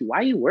shit about you. Why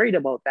are you worried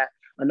about that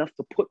enough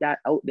to put that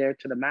out there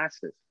to the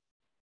masses?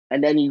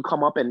 And then you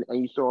come up and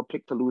you throw a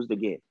pick to lose the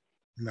game.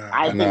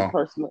 I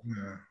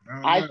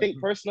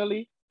think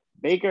personally,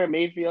 Baker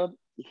Mayfield,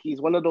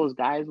 he's one of those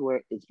guys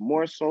where it's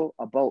more so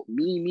about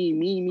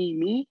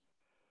me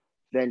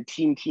than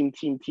team.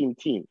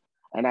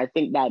 And I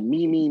think that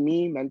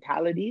me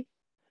mentality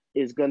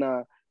is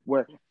gonna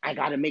where I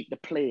gotta make the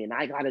play and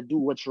I gotta do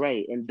what's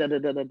right and da.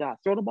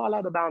 Throw the ball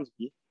out of bounds,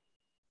 B.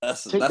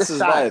 That's his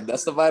vibe.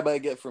 That's the vibe I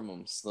get from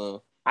him.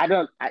 So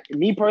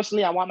me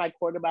personally, I want my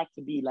quarterback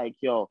to be like,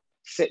 yo,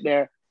 sit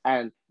there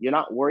and you're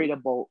not worried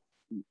about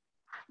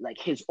like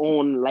his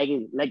own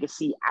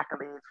legacy,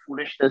 accolades,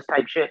 foolishness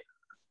type shit,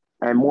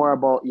 and more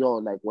about, yo,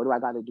 like, what do I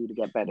got to do to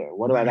get better?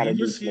 What do I got to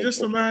do? He's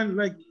just a man,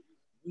 like,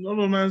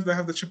 the man that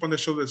have the chip on their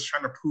shoulders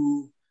trying to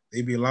prove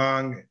they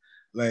belong.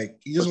 Like,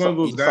 he's just one of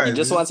those guys. He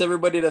just wants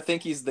everybody to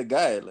think he's the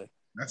guy. Like,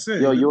 that's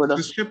it. Yo, you were the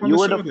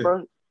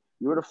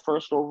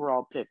first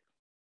overall pick.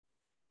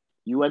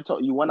 You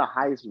won a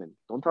Heisman.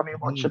 Don't tell me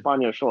about chip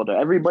on your shoulder.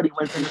 Everybody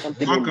went through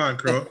something. Walk on,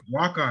 Crow.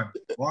 Walk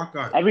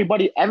on.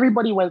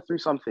 Everybody went through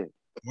something.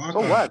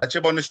 What? That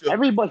chip on the shoulder.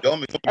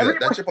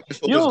 That chip on the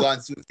shoulder is gone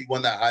as soon as he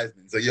won that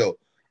Heisman. So, yo,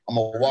 I'm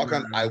a walk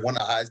on. I won a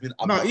Heisman.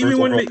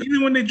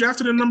 Even when they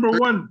drafted him number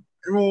 1,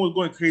 everyone was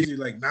going crazy.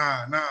 Like,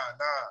 nah.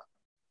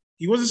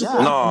 He wasn't supposed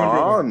to be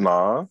number 1.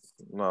 No.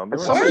 They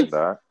weren't like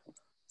that.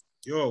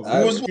 Yo,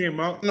 who came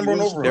out? Number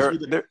 1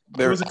 overall.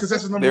 There was a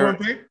consensus number 1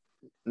 pick.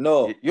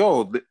 No. They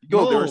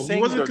were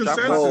saying their draft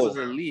class was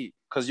elite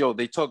because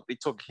they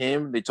took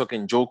him, they took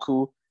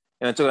Njoku,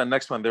 and then took the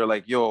next one. They're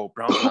like, yo,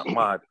 Browns got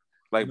mad.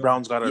 Like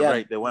Browns got it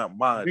right. They went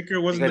mad.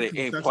 Baker wasn't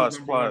they got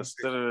an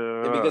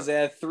A++. Because they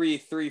had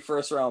three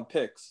first round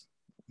picks.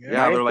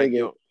 Yeah, they're like,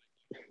 yo.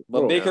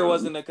 But Baker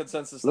wasn't a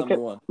consensus number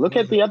 1. Look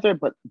at the other,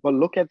 but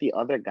look at the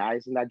other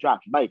guys in that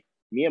draft. Mike,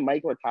 me and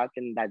Mike were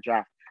talking in that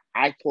draft.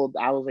 I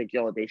was like,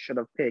 yo, they should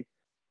have picked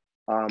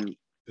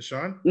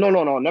Deshaun? No,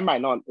 never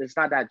mind. No, it's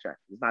not that draft.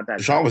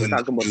 Deshaun was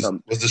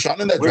Deshaun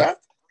in that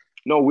draft?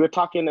 No, we're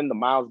talking in the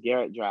Myles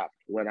Garrett draft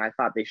when I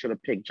thought they should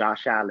have picked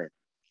Josh Allen.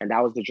 And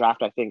that was the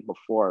draft, I think,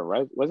 before,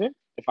 right? Was it?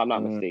 If I'm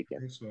not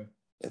mistaken.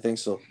 I think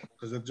so.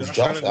 Because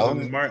Josh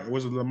Allen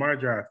was a Lamar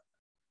draft.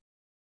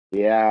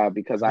 Yeah,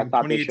 because I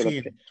thought they should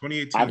have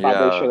 2018.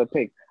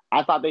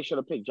 I thought they should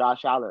have picked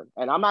Josh Allen.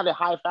 And I'm not a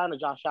high fan of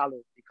Josh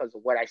Allen because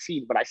of what I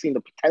see, but I seen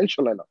the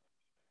potential in him.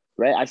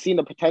 Right? I seen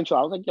the potential.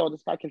 I was like, yo,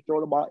 this guy can throw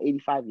the ball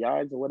 85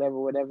 yards or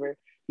whatever.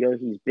 Yo,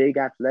 he's big,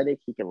 athletic.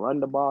 He can run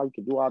the ball. He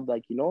can do all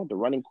the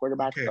running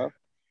quarterback stuff.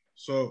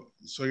 So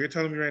you're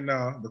telling me right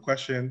now, the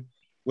question,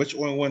 which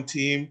one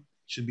team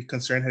should be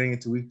concerned heading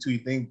into week 2? You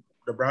think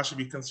the Browns should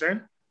be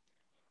concerned?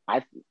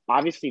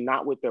 Obviously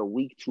not with their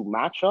week 2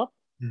 matchup,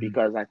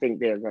 because I think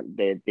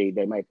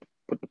they might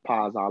put the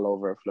paws all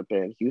over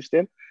flipping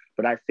Houston.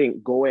 But I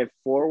think going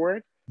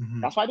forward,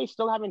 that's why they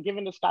still haven't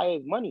given this guy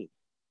his money.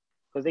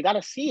 Because they got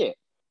to see it.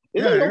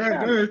 You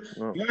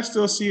got to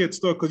still see it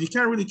still. Because you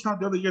can't really count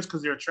the other years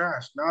because they're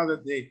trash. Now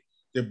that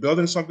they're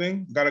building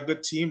something, got a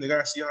good team, they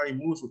got to see how he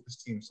moves with this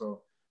team.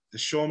 So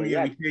just show me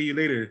and we pay you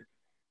later.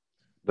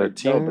 The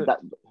team...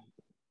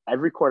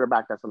 every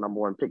quarterback that's the number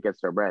 1 pick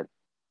gets their bread.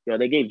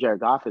 They gave Jared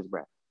Goff his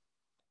bread.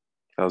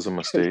 That was a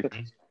mistake.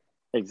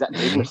 Exactly,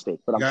 big mistake.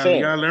 But I'm saying...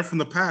 You got to learn from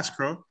the past,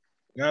 Crow.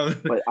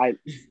 They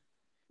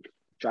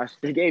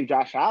gave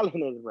Josh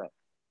Allen his bread.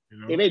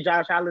 They made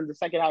Josh Allen the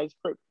second highest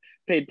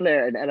paid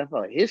player in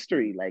NFL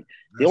history. Like,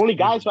 the only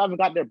guys who haven't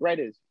got their bread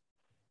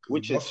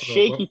which is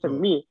shaky to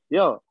me.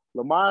 Yo,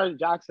 Lamar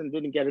Jackson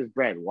didn't get his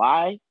bread.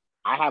 Why?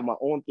 I have my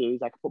own theories.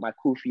 I can put my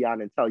kufi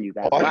on and tell you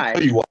guys why. I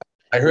tell you why.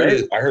 I heard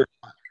it.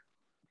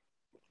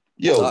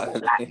 Yo,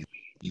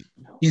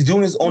 he's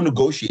doing his own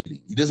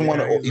negotiating. He doesn't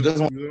want to. He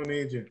doesn't want his own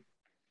agent.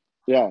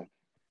 Yeah.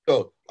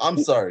 Yo, I'm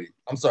sorry.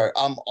 I'm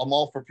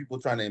all for people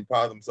trying to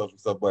empower themselves and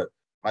stuff, but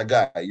my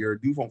guy, you're a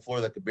dude from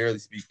Florida that could barely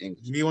speak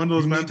English. You need one of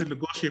those men to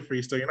negotiate for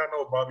you. Still, you're not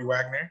no Bobby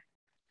Wagner.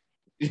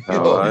 You need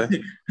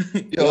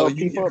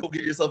to go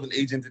get yourself an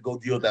agent to go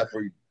deal with that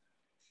for you.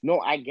 No,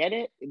 I get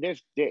it.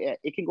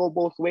 It can go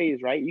both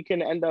ways, right? You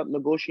can end up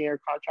negotiating a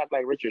contract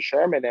like Richard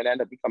Sherman and end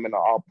up becoming an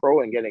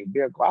all-pro and getting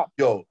beer clap.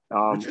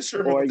 Richard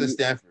Sherman went to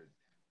Stanford.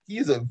 He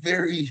is a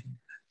very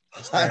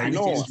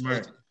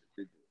smart.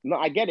 No,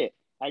 I get it,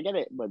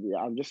 but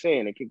I'm just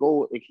saying it could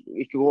go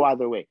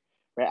either way,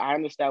 right? I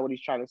understand what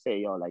he's trying to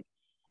say, like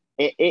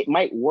it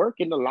might work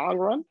in the long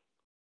run,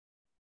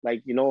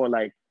 like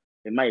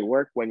it might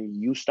work when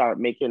you start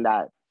making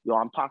that.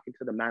 I'm talking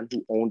to the man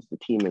who owns the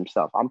team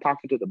himself. I'm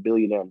talking to the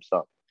billionaire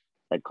himself.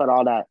 Like, cut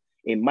all that.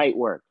 It might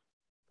work,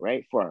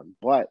 right, for him.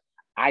 But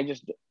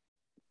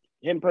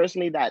him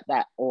personally, that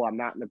I'm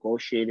not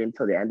negotiating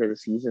till the end of the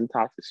season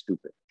talk is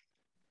stupid.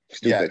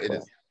 Yeah, it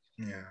is.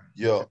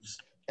 Yeah.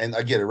 And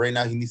I get it. Right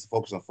now, he needs to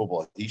focus on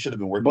football. He should have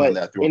been working on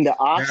that. In the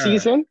off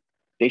season,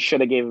 they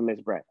should have gave him his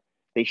bread.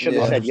 They should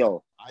have said,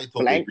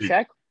 blank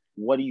check.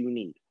 What do you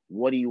need?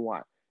 What do you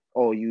want?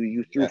 Oh,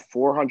 you threw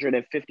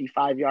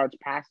 455 yards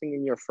passing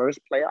in your first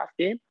playoff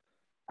game?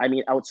 I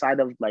mean, outside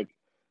of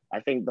I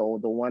think the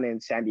one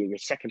in San Diego, your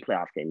second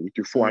playoff game, you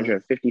threw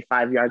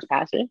 455 yards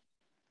passing.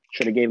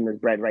 Should have gave him his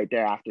bread right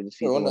there after the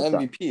season. On the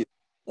MVP.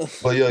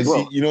 But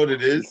you know what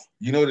it is?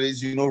 You know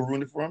who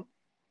ruined it for him?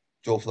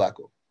 Joe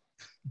Flacco.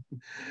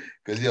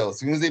 Because as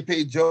soon as they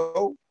paid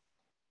Joe,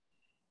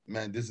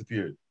 man,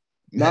 disappeared.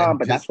 But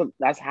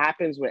that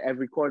happens with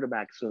every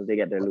quarterback as soon as they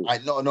get their loot. I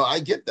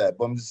get that,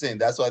 but I'm just saying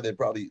that's why they're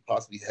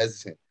possibly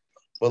hesitant.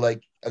 But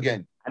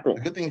again, the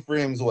good thing for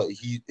him is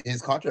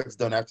his contract's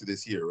done after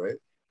this year, right?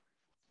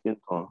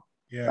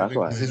 Yeah, that's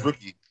why his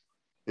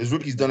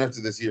rookie's done after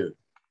this year.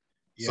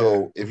 Yeah.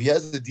 So if he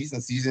has a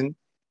decent season,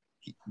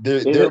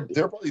 they're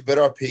probably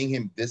better off paying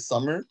him this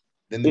summer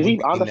than they would be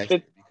next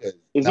year.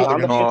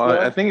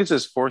 I think it's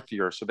his fourth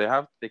year, so they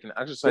can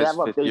exercise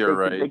fifth year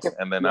rights,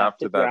 and then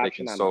after that they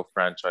can sell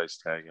franchise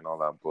tag and all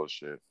that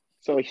bullshit.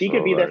 So he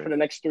could be there for the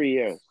next 3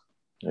 years.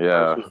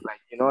 Yeah,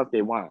 if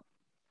they want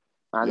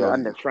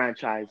on the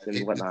franchise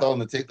and whatnot. Tell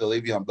them to take the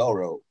Le'Veon Bell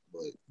route,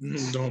 but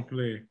don't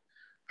play.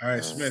 All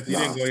right, Smith, you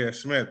didn't go yet.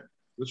 Smith,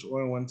 which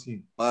 0-1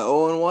 team? My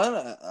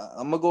 0-1,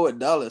 I'm gonna go with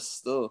Dallas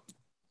still.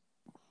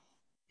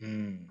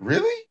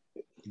 Really?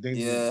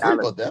 Yeah. What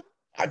about them?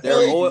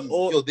 They're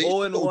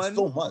 0-1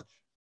 so much.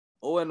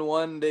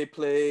 0-1. They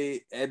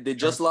play, and they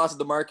just lost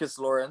DeMarcus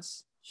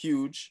Lawrence.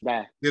 Huge.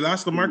 Yeah. They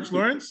lost DeMarcus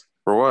Lawrence?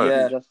 For what?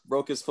 Yeah, just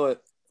broke his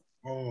foot.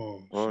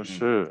 Oh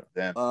shit.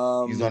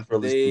 Damn. He's on for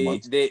at least 2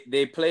 months.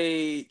 They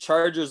play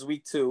Chargers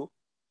week 2.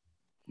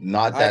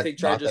 I think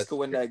Chargers could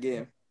win that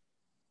game.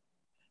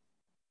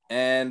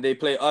 And they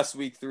play us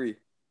week 3.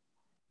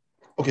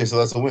 Okay, so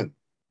that's a win.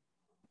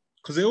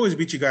 Because they always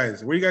beat you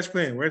guys. Where are you guys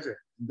playing? Where is it?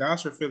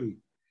 Dallas or Philly?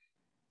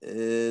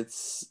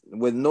 It's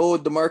with no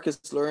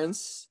DeMarcus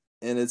Lawrence,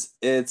 and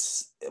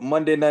it's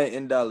Monday night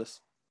in Dallas.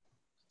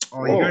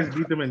 Oh, you guys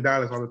beat them in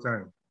Dallas all the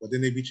time, but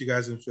then they beat you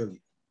guys in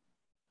Philly.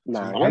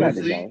 Nah,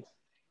 honestly,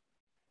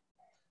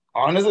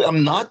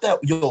 I'm not that.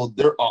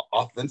 They're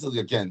offensively,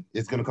 again,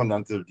 it's gonna come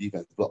down to their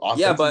defense. But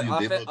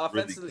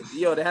offensively,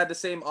 they had the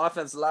same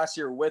offense last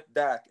year with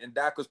Dak, and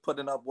Dak was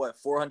putting up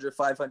 400,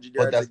 500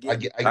 yards a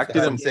game. That's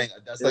what I'm saying.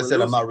 That's why I said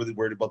I'm not really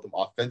worried about them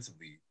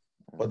offensively.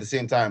 But at the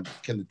same time,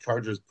 can the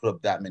Chargers put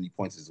up that many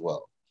points as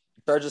well?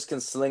 Chargers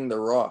can sling the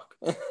rock.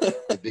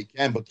 They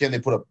can, but can they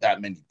put up that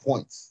many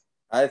points?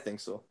 I think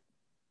so.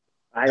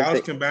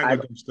 Dallas can bang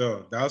with them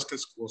still. Dallas can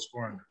score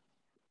on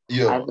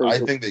them. I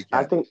think they can.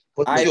 I think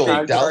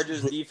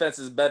Chargers defense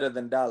is better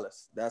than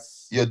Dallas.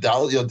 That's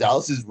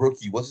Dallas's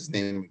rookie. What's his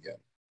name again?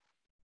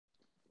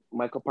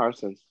 Michael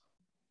Parsons.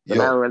 The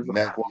man runs a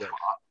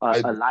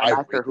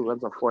linebacker who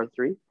runs a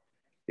 4-3.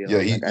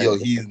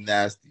 He's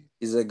nasty.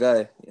 He's a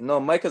guy.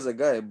 Mike is a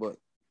guy, but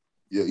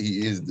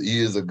he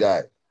is a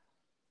guy.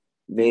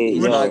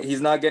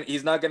 He's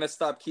not gonna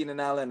stop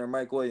Keenan Allen or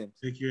Mike Williams.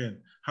 Take you in.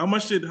 How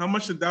much did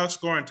Dallas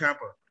score in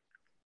Tampa?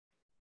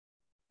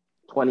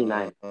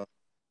 29.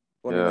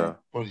 29.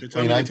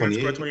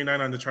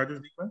 29 on the Chargers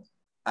defense?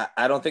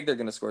 I don't think they're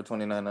gonna score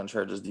 29 on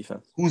Chargers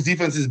defense. Whose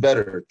defense is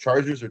better,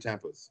 Chargers or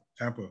Tampa's?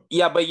 Tampa.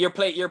 Yeah, but you're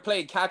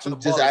playing catch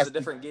up ball. It's a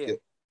different game.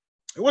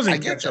 It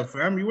wasn't catch up,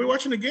 fam. You were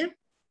watching the game?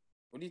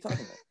 What are you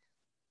talking about?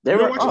 They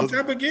were watching the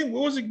Tampa game.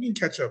 What was it being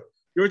catch up?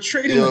 You were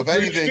trading. If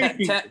anything,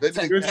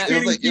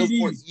 it was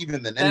more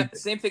even than anything.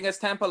 Same thing as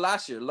Tampa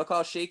last year. Look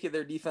how shaky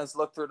their defense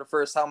looked through the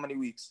first how many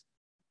weeks?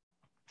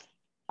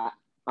 I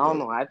don't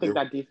know. I think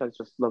that defense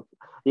just looked.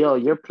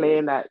 You're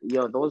playing that.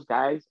 Those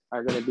guys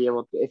are gonna be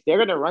able to. If they're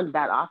gonna run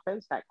that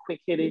offense, that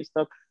quick hitting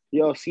stuff.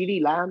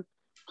 CeeDee Lamb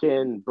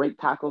can break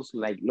tackles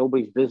like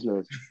nobody's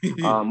business.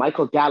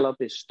 Michael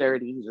Gallup is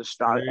sturdy. He's a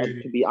star.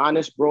 And to be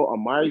honest, bro,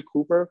 Amari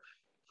Cooper.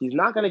 He's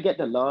not going to get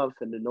the love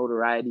and the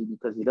notoriety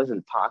because he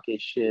doesn't talk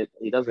his shit.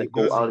 He doesn't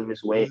go out of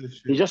his way.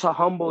 He's just a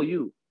humble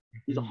youth.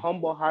 He's a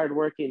humble,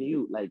 hardworking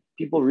youth. Like,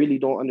 people really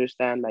don't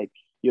understand. Like,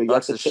 you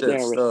have to sit there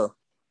and a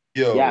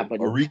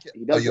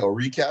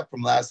recap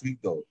from last week,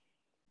 though.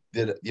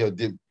 Did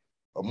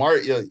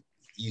Amari, yo,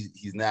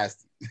 he's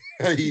nasty.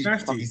 he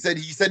said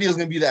he was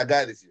gonna be that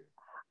guy this year.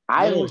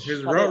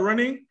 His route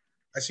running.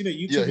 I seen a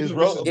YouTube. Yeah, his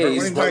video route. Yeah,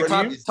 he's running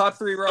back game. top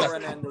 3 route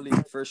runner in the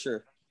league for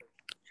sure.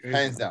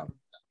 Hands down,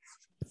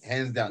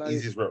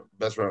 easiest route,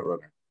 best route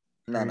runner.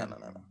 No.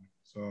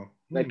 So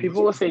like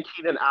people will say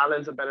Keenan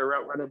Allen's a better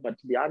route runner, but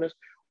to be honest,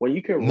 when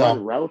you can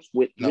run routes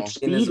with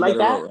speed like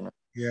that,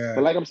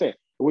 but like I'm saying,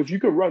 if you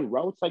can run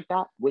routes like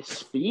that with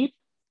speed,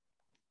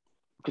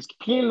 because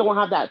Keenan don't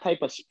have that type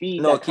of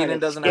speed. No, that Keenan kind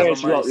of doesn't have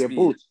scares you out your speed.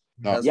 boots.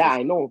 No. Yeah,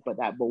 I know, but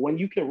when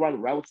you can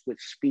run routes with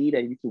speed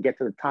and you can get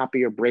to the top of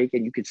your break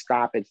and you can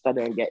stop and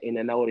stutter and get in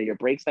and out of your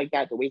breaks like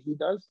that, the way he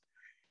does,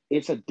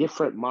 it's a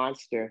different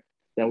monster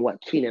than what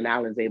Keenan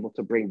Allen's able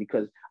to bring.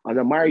 Because an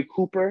Amari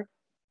Cooper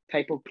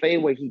type of play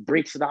where he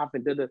breaks it off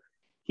and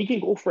he can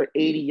go for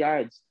 80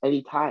 yards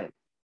anytime.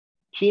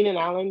 Keenan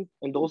Allen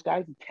and those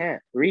guys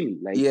can't really.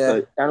 Like,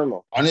 I don't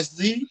know.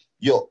 Honestly,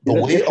 the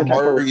way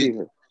Amari,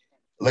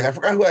 like I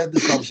forgot who I had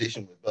this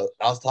conversation with, but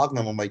I was talking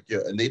to them. I'm like,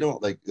 and they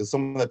don't like. There's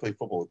someone that play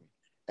football with me,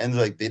 and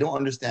like they don't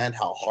understand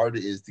how hard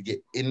it is to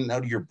get in and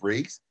out of your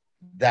breaks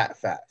that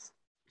fast.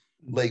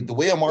 Like the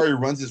way Amari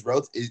runs his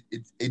routes,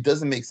 it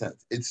doesn't make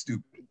sense. It's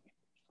stupid.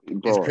 Bro,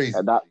 it's crazy.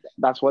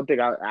 That's one thing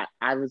I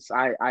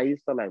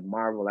used to like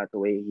marvel at the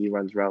way he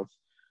runs routes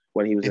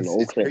when he was in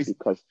Oakland,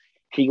 because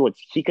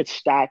he could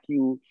stack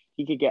you,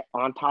 he could get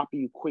on top of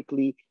you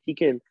quickly, he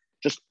can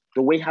just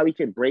the way how he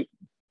can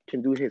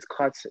can do his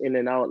cuts in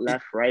and out,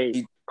 left, right,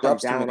 he come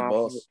drops down too many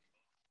balls.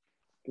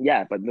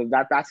 Yeah, but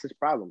that's his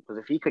problem,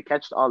 because if he could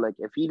catch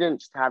if he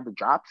didn't have the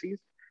dropsies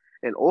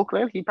in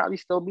Oakland, he'd probably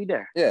still be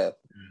there. Yeah.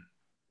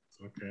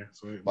 Okay,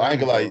 so but I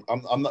ain't gonna lie,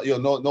 I'm not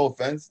no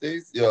offense,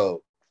 Stace.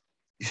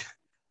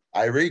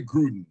 I rate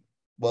Gruden,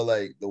 but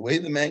like the way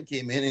the man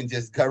came in and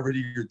just got rid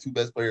of your 2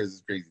 best players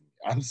is crazy.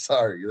 I'm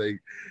sorry,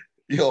 like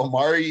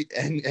Amari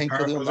and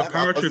Khalil was it a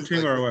power trip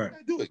thing or what? What are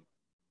you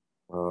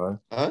doing?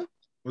 Huh?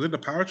 Was it the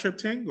power trip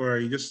thing or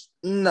you just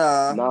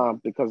nah?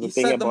 Because the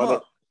thing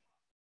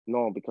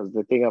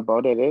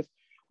about it is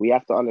we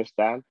have to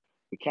understand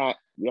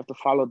we have to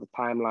follow the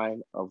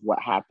timeline of what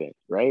happened,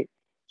 right?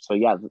 So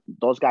yeah,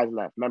 those guys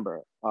left.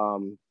 Remember,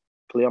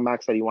 Khalil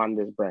Mack said he wanted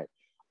his bread.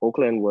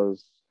 Oakland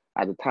was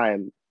at the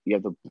time, you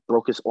have the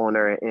brokest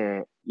owner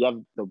and you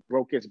have the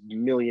brokest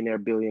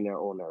billionaire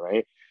owner,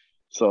 right?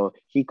 So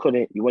he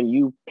couldn't. When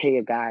you pay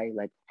a guy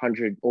like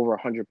over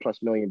 $100+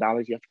 million,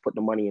 you have to put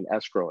the money in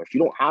escrow. If you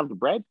don't have the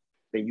bread,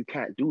 then you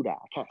can't do that.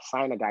 I can't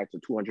sign a guy to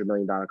 $200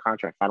 million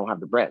contract if I don't have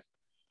the bread.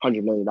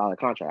 $100 million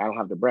contract, I don't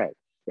have the bread,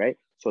 right?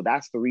 So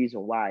that's the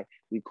reason why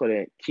we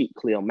couldn't keep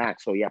Khalil Mack.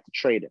 So you have to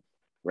trade him,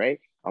 right?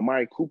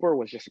 Amari Cooper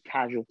was just a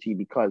casualty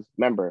because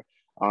remember,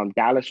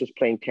 Dallas was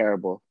playing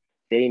terrible.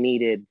 They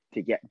needed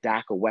to get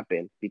Dak a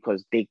weapon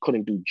because they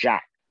couldn't do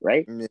jack,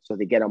 right? Mm-hmm. So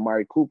they get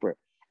Amari Cooper.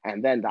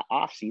 And then the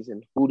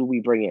offseason, who do we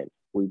bring in?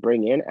 We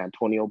bring in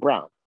Antonio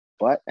Brown.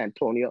 But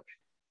Antonio,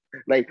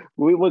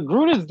 what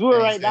Gruden's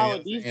doing now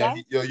with these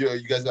guys.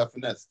 You guys got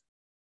finessed.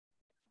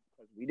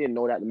 We didn't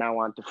know that the man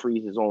wanted to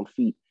freeze his own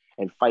feet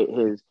and fight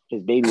his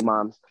baby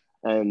moms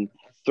and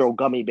throw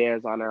gummy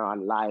bears on her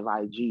on live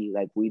IG.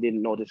 Like, we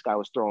didn't know this guy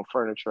was throwing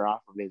furniture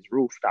off of his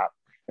rooftop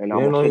and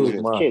almost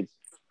hitting his kids.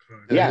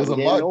 Yeah, he was a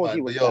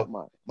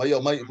mug.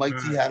 Mike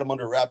T had him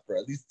under wrap for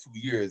at least 2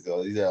 years.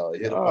 Though.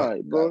 Hit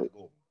him bro.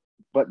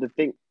 But the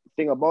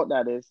thing about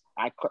that is,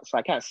 I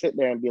can't sit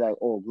there and be like,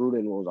 oh,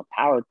 Gruden was a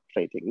power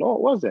play thing. No,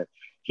 it wasn't.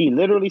 He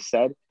literally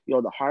said,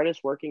 the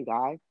hardest working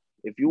guy.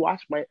 If you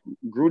watch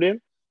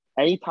Gruden,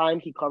 anytime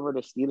he covered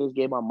a Steelers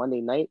game on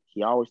Monday night,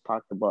 he always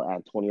talked about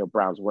Antonio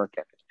Brown's work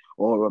ethic.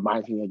 Oh, it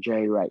reminds me of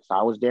Jerry Rice.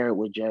 I was there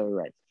with Jerry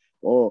Rice.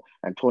 Oh,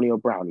 Antonio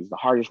Brown, he's the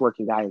hardest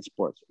working guy in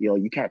sports.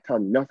 You can't tell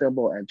me nothing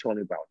about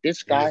Antonio Brown.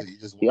 This guy,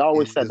 he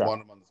always said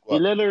that. He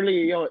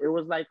literally, it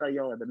was like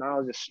the man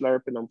was just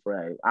slurping him for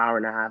an hour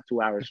and a half,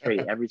 2 hours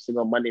straight every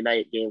single Monday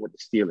night game with the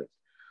Steelers.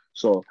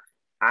 So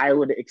I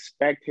would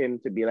expect him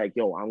to be like,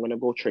 I'm going to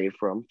go trade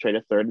for him, trade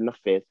a third and a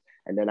fifth,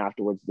 and then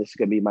afterwards, this is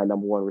going to be my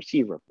number one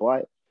receiver.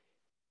 But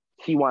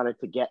he wanted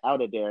to get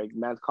out of there.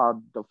 Man's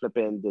called the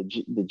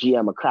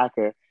GM a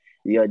cracker.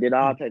 Did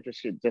all types of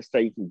shit just so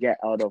you can get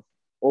out of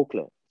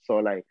Oakland. So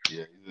I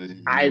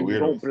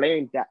don't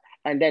blame that.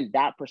 And then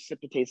that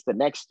precipitates the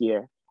next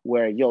year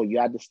where you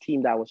had this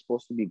team that was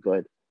supposed to be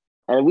good.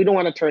 And we don't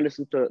want to turn this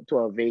into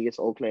a Vegas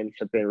Oakland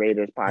flipping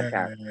Raiders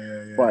podcast.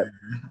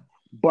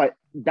 But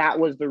that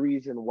was the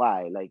reason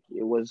why.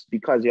 It was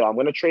because I'm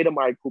gonna trade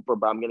Amari Cooper,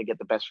 but I'm gonna get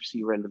the best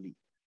receiver in the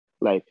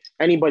league.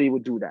 Anybody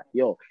would do that.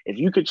 If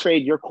you could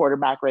trade your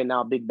quarterback right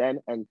now, Big Ben,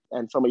 and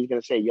somebody's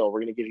gonna say, we're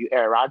gonna give you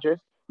Aaron Rodgers,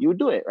 you would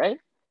do it, right?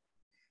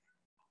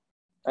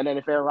 And then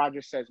if Aaron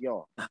Rodgers says,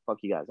 fuck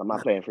you guys, I'm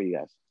not playing for you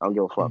guys. I don't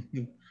give a fuck.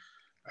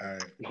 All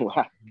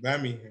right.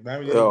 Bami,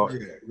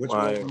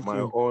 my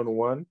own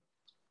one.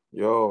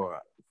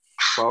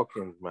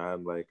 Falcons,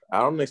 man. I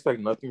don't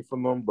expect nothing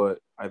from them, but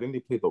I think they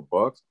play the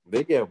Bucks.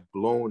 They get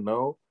blown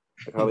out.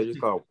 How they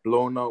just got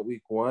blown out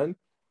week 1.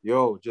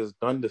 Just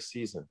done the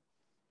season.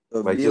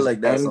 It'll Like be just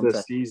like that end the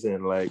sometimes.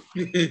 season, like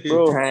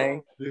Bro,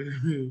 tank,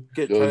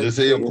 get Yo, just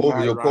say yo,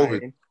 COVID, yo,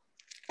 COVID, Ryan.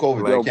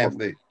 COVID. Like, I can't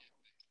play.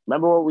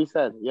 remember what we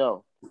said?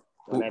 Yo,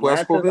 when Who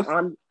has Atlanta's COVID?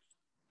 on,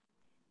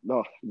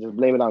 no, just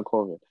blame it on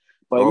COVID.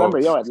 But Oh, remember,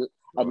 yo,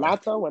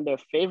 Atlanta, when they're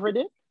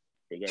favorited,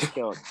 they get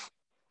killed.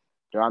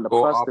 They're on the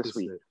go plus opposite. this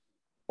week.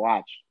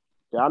 Watch.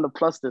 They're on the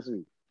plus this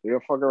week. They'll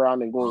fuck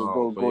around and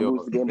go But yo,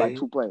 lose the game by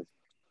 2 points.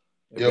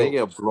 If they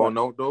get blown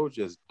out though,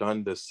 just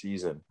done the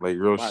season. Like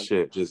real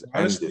shit, just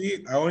honestly,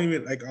 ended. I don't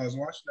even like. I was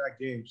watching that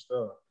game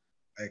still.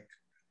 Like,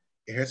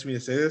 it hurts me to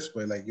say this,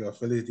 but like, yo,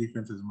 Philly's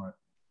defense is mud.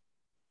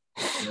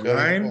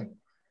 Line,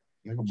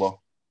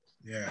 Ball.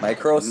 yeah.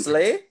 Micro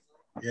Slay?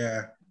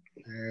 Yeah.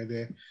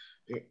 They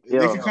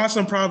can cause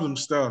some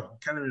problems still.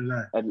 Can't even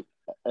lie.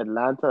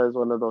 Atlanta is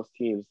one of those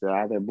teams that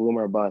either boom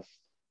or bust.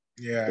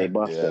 Yeah. They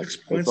bust it. 6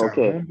 points It's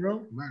okay. at home, bro.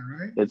 Am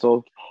I right? It's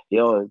okay.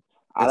 Yo,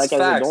 It's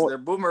facts. They're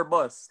boom or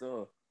bust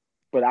still.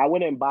 But I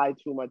wouldn't buy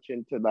too much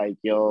into like,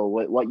 yo,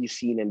 what you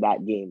seen in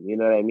that game. You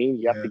know what I mean?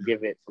 You have to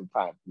give it some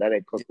time. Let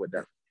it cook with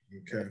them.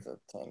 Okay.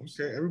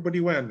 Everybody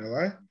went, all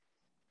right?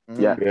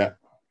 Yeah.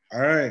 All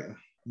right.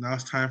 Now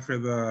it's time for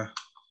the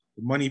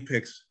money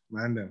picks,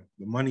 Landon.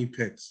 The money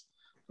picks.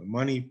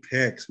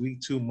 Week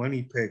 2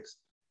 money picks.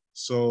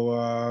 So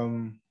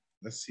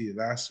let's see.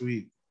 Last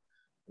week.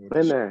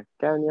 Been there,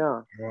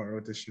 Kenya. I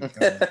wrote this shit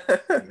down.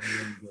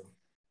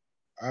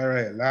 All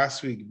right.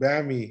 Last week,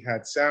 Bami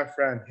had San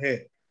Fran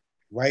hit,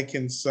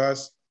 Vikings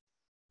sus,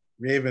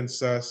 Ravens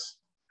sus.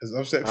 His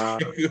upset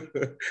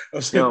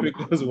pick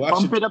was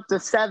Washington. Bump it up to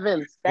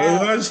 7.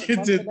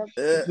 Washington.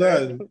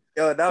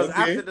 Yo, that was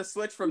after the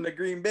switch from the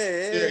Green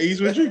Bay. Yeah,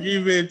 he's with your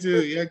Green Bay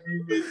too. Yeah,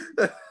 Green Bay.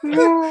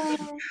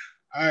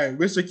 All right,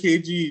 Mr.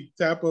 KG,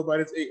 Tampa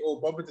 -8. Oh,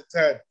 bump it to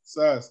 10.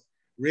 Sus.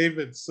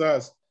 Ravens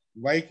sus.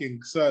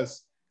 Vikings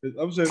sus. His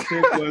upset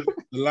pick was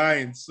the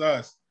Lions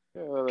sus.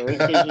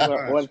 KG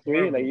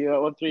 1-3. Like you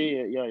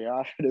 1-3.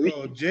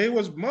 Yo. Jay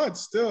was mud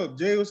still.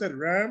 Jay was at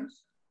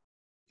Rams.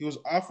 He was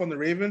off on the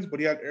Ravens, but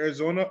he had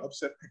Arizona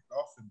upset pick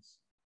Dolphins.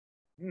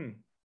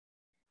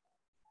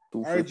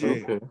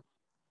 RJ, okay.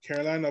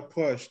 Carolina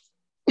pushed.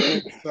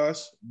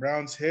 Sus.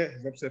 Browns hit.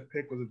 His upset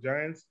pick was the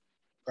Giants.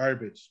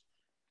 Garbage.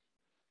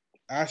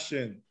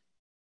 Ashton,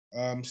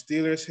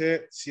 Steelers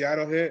hit.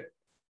 Seattle hit.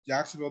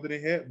 Jacksonville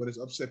didn't hit, but his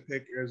upset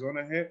pick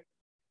Arizona hit.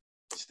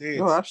 States.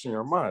 No, Ashton,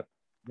 you're mad.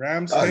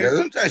 Rams hit.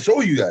 I'm trying to show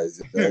you guys.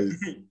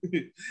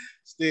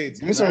 States.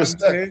 Give me some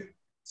respect. Hit.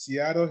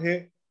 Seattle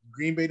hit.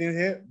 Green Bay didn't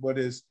hit, but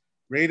his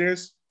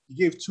Raiders, he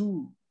gave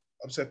 2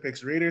 upset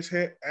picks. Raiders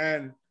hit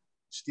and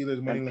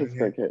Steelers money line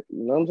hit.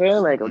 You know what I'm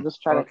saying? Like I'm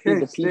just trying to feed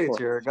the people.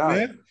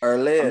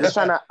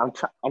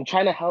 I'm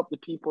trying to help the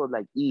people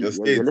like eat. You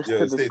listen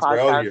to this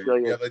podcast.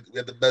 We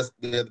have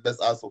the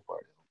best odds so far.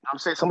 I'm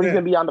saying somebody's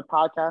gonna be on the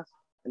podcast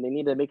and they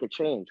need to make a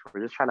change.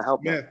 We're just trying to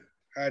help them.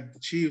 Had the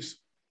Chiefs,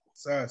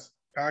 sus.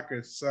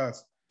 Packers,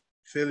 sus.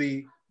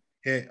 Philly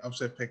hit,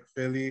 upset pick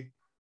Philly.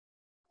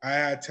 I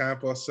had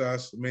Tampa,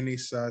 sus. Mini,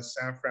 sus.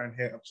 San Fran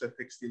hit, upset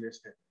pick Steelers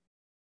hit.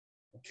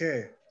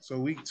 Okay, so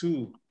week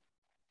 2,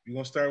 we're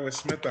gonna start with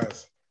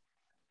Smithers.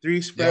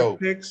 3 spread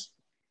picks.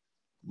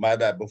 My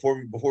bad.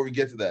 Before we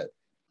get to that,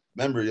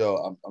 remember,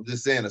 I'm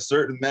just saying, a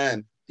certain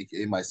man,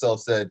 aka myself,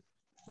 said,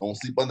 "Don't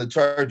sleep on the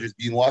Chargers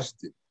being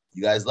Washington."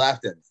 You guys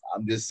laughed at us.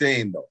 I'm just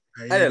saying though.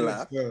 I didn't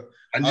laugh.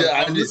 I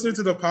was listening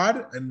to the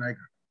pod and like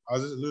I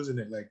was just losing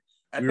it. Like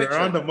we were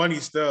on the money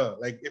still.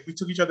 Like if we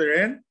took each other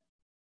in,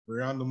 we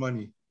were on the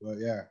money. But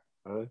yeah,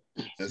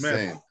 just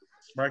saying.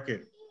 Mark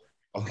it.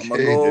 Okay. I'm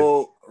gonna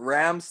go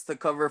Rams to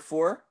cover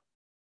 4.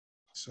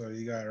 So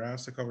you got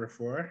Rams to cover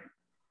 4.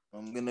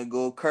 I'm gonna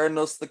go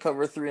Cardinals to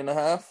cover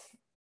 3.5.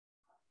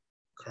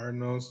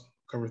 Cardinals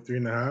cover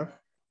 3.5.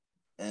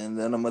 And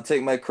then I'm gonna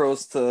take my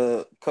Crows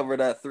to cover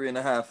that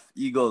 3.5.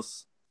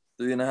 Eagles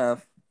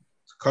 3.5.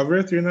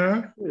 Cover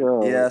 3.5?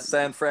 Yeah,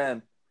 San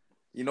Fran.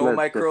 You know what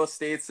my Crow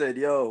State said?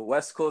 Yo,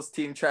 West Coast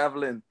team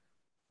traveling.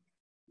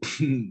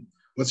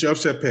 What's your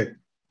upset pick?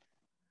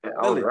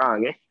 I was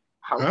wrong, eh?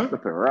 I was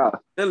wrong.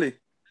 Philly.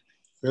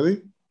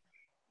 Philly?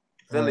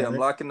 Philly. I'm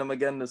locking them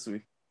again this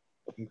week.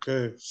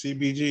 Okay.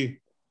 CBG.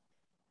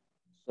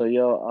 So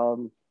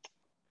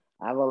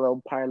I have a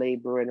little parlay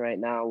brewing right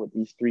now with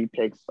these 3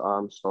 picks.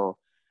 So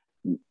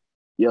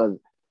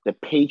the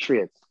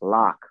Patriots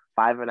lock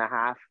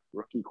 5.5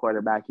 rookie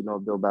quarterback. You know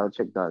Bill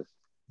Belichick does.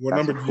 What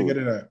number did you get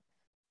it at?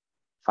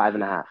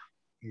 5.5.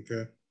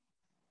 Okay.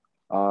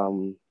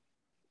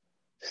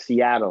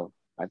 Seattle.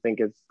 I think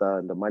it's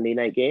the Monday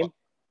night game.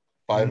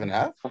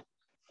 5.5.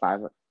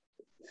 5.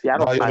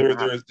 Seattle.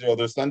 No,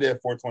 they're Sunday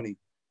at 4:20.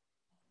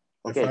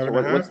 Okay, so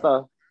what's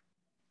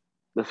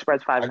the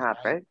spread's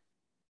 5.5, right?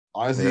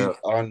 Honestly,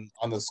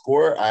 on the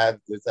score, I have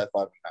it's at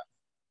 5.5.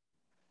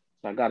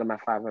 So I got them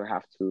at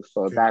 5.5 too.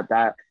 So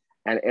that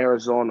and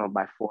Arizona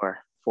by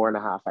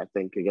 4.5, I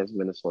think, against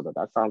Minnesota.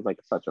 That sounds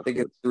like such a. I think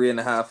it's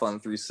 3.5 on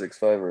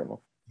 365 right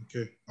now.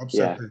 Okay,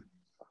 upset pick.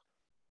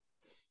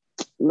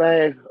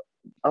 Like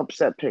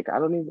upset pick. I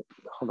don't even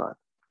hold on.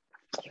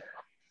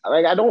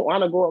 Like I don't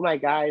want to go with my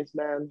guys,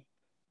 man.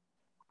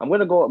 I'm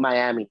gonna go with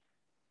Miami.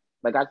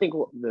 Like, I think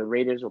the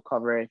Raiders will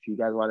cover. If you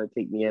guys want to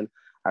take me in,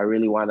 I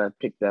really want to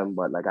pick them,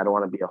 but like, I don't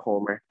want to be a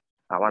homer.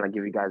 I want to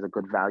give you guys a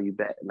good value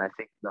bet, and I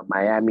think the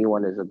Miami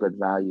one is a good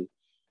value.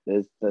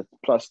 There's the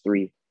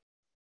 +3.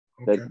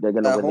 Okay. They're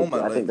gonna At win. home,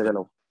 I I think like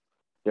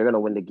they're gonna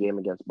win the game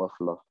against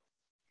Buffalo.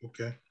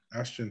 Okay.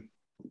 Ashton.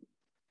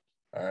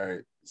 All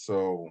right.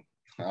 So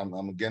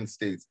I'm against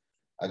states.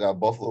 I got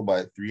Buffalo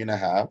by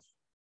 3.5.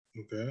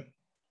 Okay.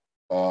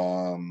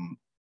 I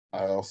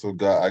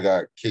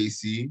got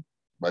KC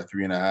by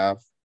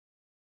 3.5,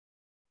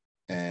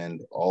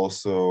 and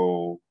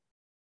also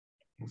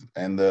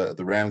the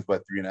Rams by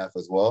 3.5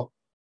 as well.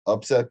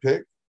 Upset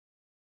pick.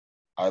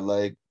 I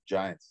like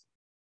Giants.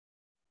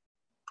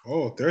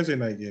 Oh, Thursday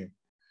night game.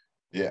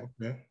 Yeah.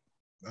 Okay.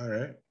 All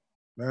right.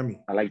 Bami.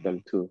 I like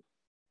them too.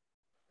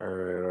 All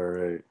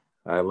right.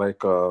 I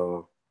like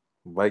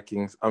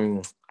Vikings.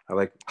 I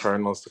like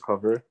Cardinals to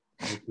cover.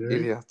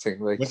 Okay. Yeah, I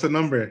think like What's the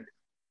number?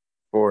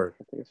 4.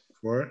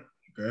 4.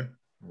 Okay.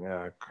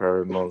 Yeah,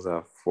 Cardinals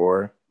at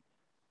 4.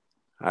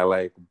 I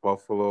like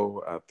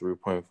Buffalo at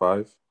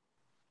 3.5.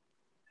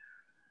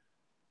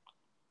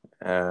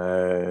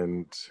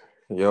 And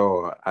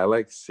I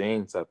like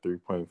Saints at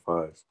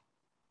 3.5.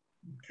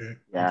 Okay.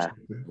 Yeah,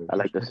 I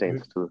like the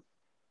Saints too.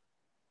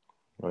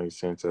 I like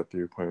Saints at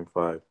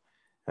 3.5.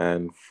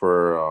 And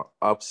for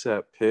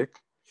upset pick,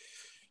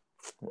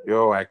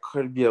 I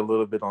could be a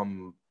little bit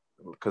on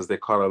because they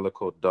caught a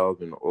little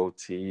dub in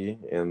OT,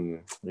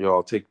 and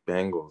I'll take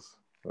Bengals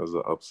as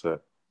an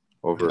upset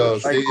over.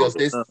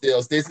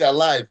 States got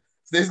live.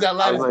 States got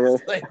live. I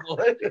was What? I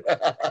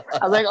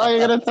was like, oh,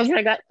 you're gonna touch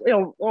my guy?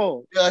 Yo,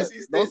 oh. Yeah, I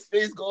see State's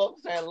face go up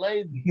and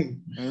late.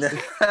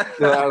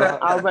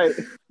 I was like,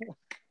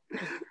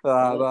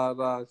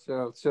 Nah,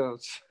 chill.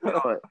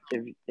 yo,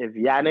 if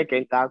Yannick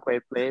and Gakwe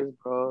plays,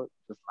 bro,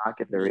 just lock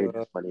at the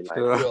Raiders money line.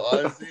 Yo,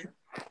 honestly,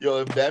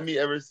 if Bami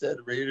ever said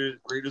Raiders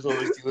over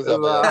Steelers,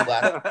 I'm like,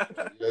 black.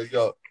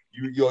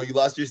 You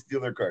lost your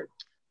Steeler card.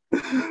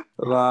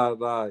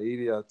 Nah,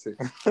 idiotic.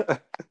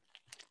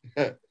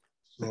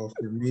 So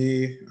for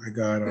me, I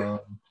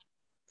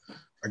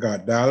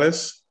got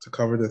Dallas to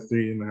cover the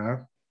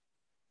 3.5.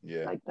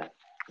 Yeah. Like that.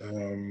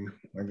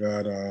 I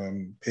got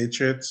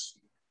Patriots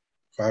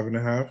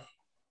 5.5.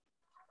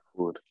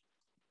 Good.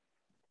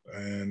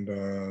 And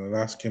the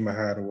last game I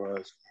had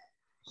was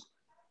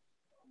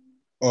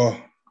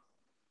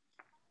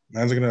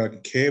man's gonna like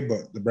a K,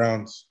 but the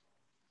Browns.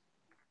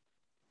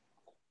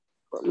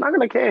 I'm not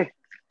gonna care.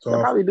 I'll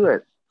probably do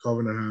it.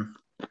 12.5.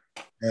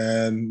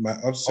 And my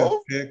upset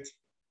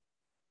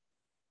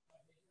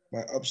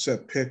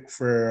pick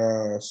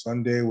for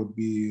Sunday would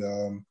be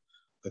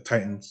the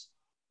Titans.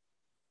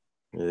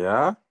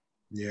 Yeah.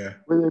 Yeah.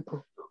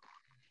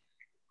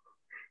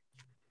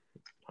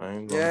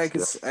 I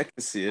can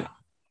see it.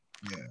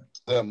 Yeah.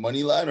 Is that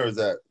money line or is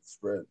that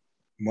spread?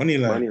 Money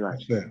line.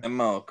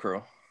 I'm out,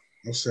 Crow.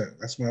 Upset.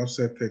 That's my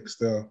upset pick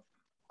still.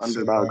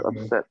 Underdog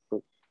upset.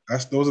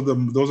 Those are the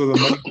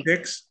money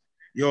picks.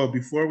 Yo,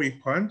 before we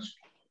punch,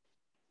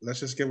 let's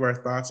just give our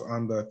thoughts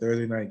on the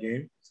Thursday night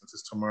game since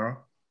it's tomorrow.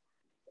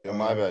 Yeah,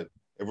 my bad.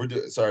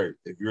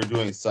 If you're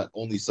doing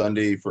only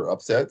Sunday for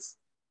upsets,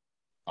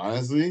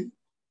 honestly,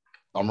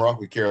 I'm rock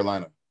with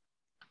Carolina.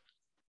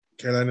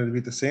 Carolina to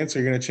beat the Saints.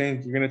 You're gonna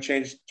change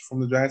from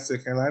the Giants to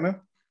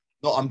Carolina?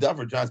 No, I'm down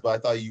for Giants, but I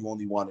thought you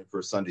only wanted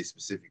for Sunday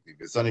specifically.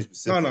 Because Sunday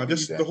specifically. No,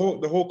 just the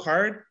whole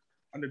card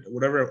under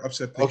whatever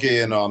upset pick.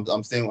 Okay,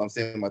 I'm staying my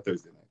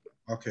Thursday night.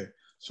 Okay,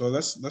 so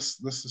let's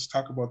just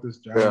talk about this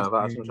Giants. Yeah, that's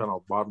what I'm trying to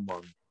bottom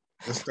on.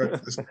 Let's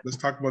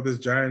talk about this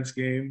Giants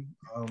game.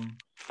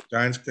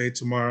 Giants play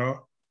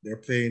tomorrow. They're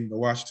playing the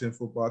Washington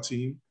football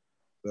team.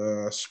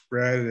 The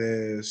spread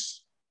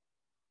is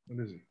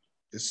what is it?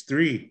 It's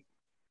 3.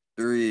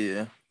 3.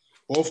 Yeah.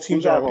 Both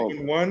teams are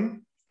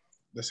 1.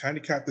 Let's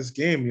handicap this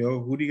game, yo.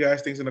 Who do you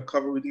guys think is gonna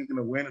cover? Who do you think is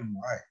gonna win, and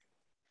why?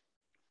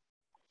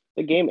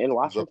 The game in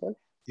Washington?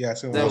 Yeah,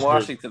 it's in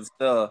Washington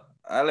still.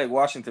 I like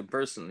Washington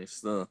personally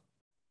still.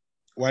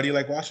 Why do you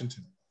like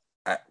Washington?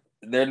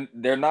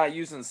 They're not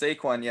using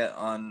Saquon yet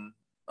on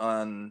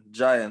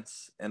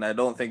Giants, and I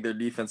don't think their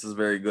defense is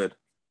very good.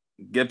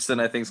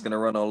 Gibson, I think, is gonna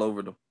run all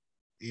over them.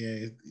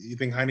 Yeah, you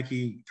think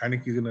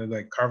Heineke's gonna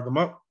like carve them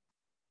up?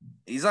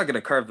 He's not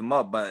gonna carve them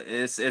up, but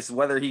it's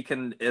whether he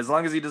can. As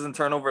long as he doesn't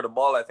turn over the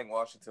ball, I think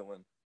Washington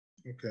win.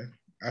 Okay,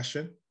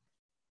 Ashton.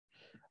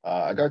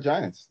 I got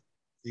Giants.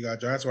 You got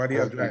Giants. Why do you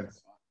have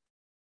Giants?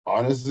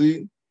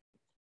 Honestly,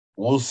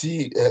 we'll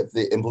see if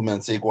they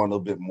implement Saquon a little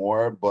bit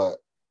more, but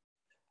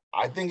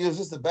I think it was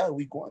just a bad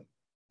week 1.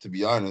 To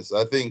be honest,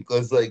 I think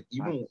because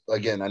even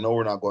again, I know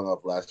we're not going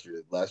off last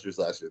year. Last year's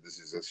last year. This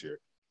is this year.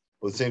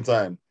 But at the same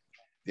time,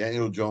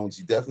 Daniel Jones,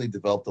 he definitely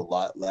developed a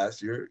lot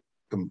last year.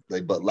 He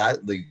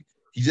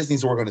just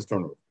needs to work on his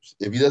turnovers.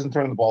 If he doesn't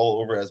turn the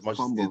ball over as much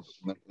as he did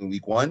in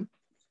week 1,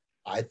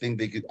 I think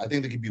they could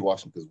beat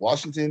Washington because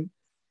Washington,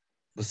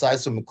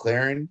 besides from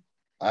McLaren,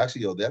 they have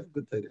a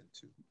good tight end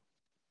too.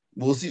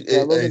 We'll see.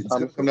 It's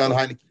going to come down to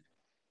Heineke.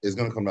 It's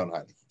going to come down to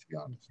Heineke, to be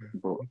honest.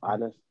 Bro,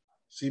 honest.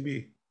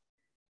 CB.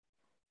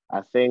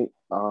 I think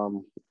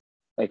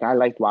Like I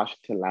liked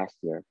Washington last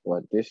year,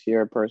 but this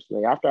year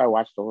personally, after I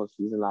watched the whole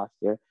season last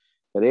year,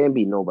 they didn't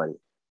beat nobody.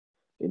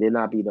 They did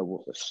not beat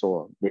the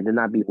Soul. They did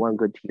not beat one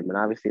good team, and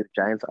obviously the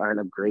Giants aren't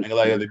a great team.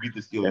 They beat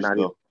the They're Steelers not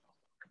even, still.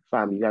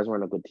 fam, you guys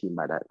weren't a good team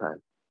by that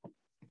time.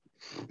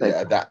 Like,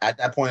 at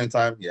that point in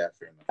time, yeah,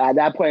 fair enough. At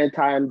that point in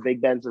time,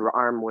 Big Ben's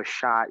arm was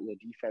shot. Your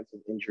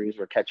defensive injuries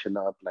were catching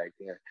up. Like,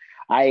 yeah,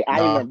 I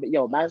remember,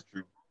 man. That's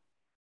true.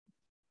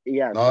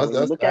 Yeah, No, so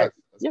that's look facts.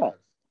 at That's facts.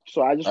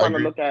 So I just I want to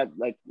agree. look at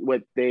like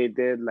what they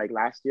did like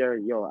last year.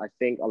 I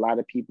think a lot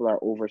of people are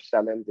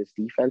overselling this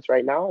defense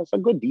right now. It's a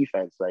good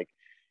defense, like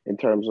in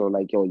terms of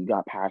like, you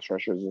got pass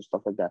rushers and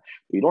stuff like that.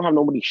 But you don't have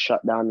nobody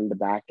shut down in the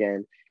back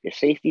end. Your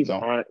safeties No.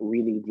 aren't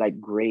really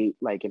like great,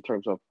 like in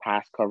terms of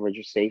pass coverage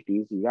or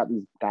safeties. You got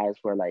these guys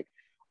who are like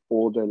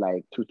older,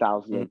 like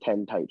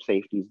 2010 type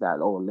safeties that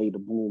lay the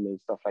boom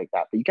and stuff like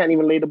that. But you can't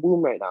even lay the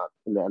boom right now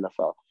in the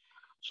NFL.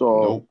 So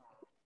Nope.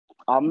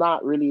 I'm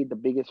not really the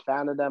biggest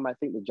fan of them. I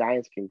think the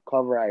Giants can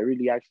cover. I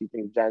really actually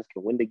think the Giants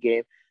can win the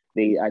game.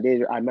 I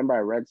remember I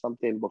read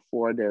something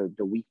before the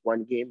week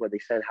 1 game where they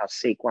said how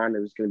Saquon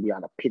was going to be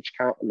on a pitch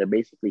count and they're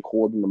basically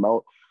holding him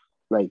out.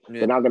 Like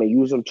they're not going to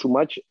use him too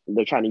much.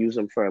 They're trying to use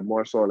him for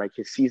more so like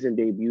his season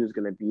debut is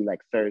going to be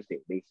like Thursday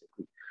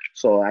basically.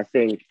 So I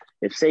think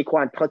if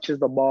Saquon touches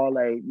the ball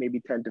like maybe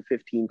 10 to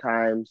 15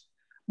 times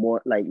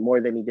more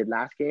than he did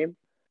last game,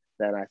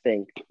 then I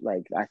think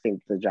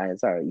the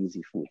Giants are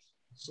easy for me.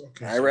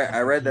 Okay, I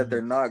read that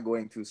they're not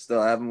going to still.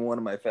 I haven't won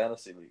in my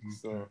fantasy league.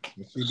 So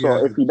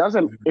if he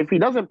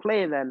doesn't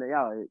play, then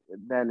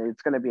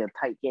it's gonna be a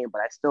tight game.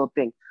 But I still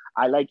think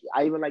I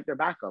even like their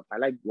backup. I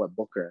like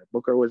Booker.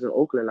 Booker was in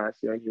Oakland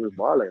last year and he was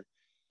balling.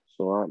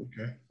 So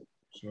okay.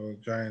 So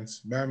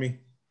Giants, Bami.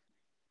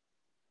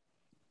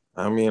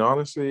 I mean,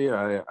 honestly,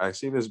 I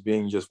see this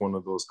being just one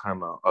of those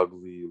kind of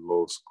ugly,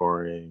 low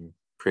scoring,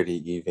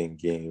 pretty even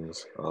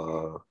games.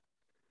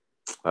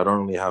 I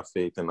don't really have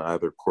faith in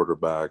either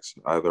quarterbacks,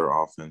 either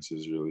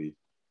offenses really.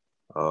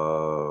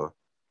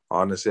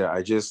 Honestly,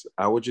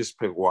 I would just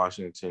pick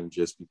Washington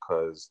just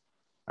because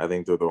I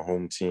think they're the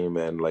home team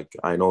and like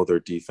I know their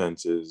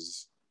defense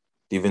is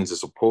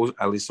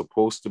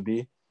supposed to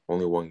be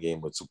only one game,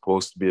 but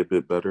supposed to be a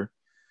bit better.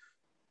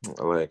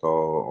 Like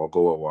I'll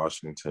go with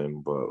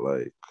Washington, but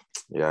like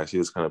I see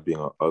this kind of being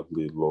an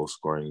ugly, low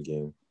scoring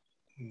game.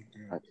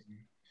 Okay.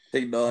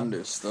 Take the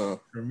under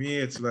stuff. For me,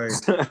 it's like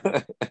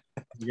the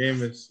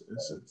game is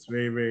it's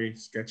very, very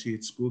sketchy.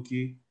 It's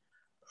spooky.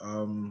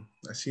 I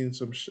seen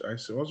some. I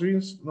was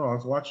reading. No, I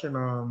was watching.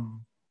 I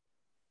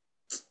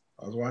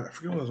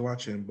forget what I was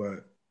watching,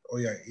 but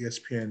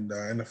ESPN,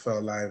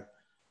 NFL Live.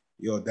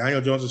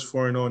 Daniel Jones is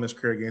 4-0 in his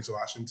career against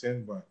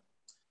Washington, but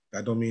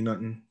that don't mean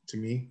nothing to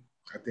me.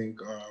 I think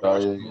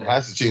it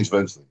has to change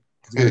eventually.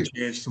 It's going to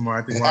change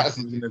tomorrow. I think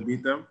Washington's going to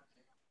beat them.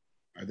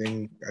 I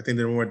think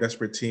they're a more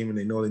desperate team, and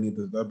they know they need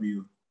the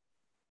W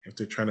if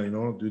they're trying to,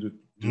 do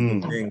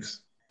good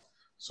things.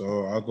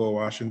 So I'll go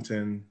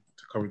Washington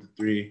to cover the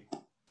 3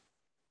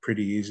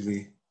 pretty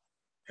easily.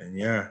 And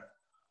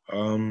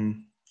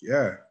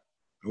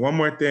one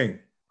more thing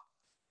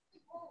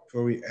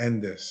before we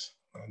end this.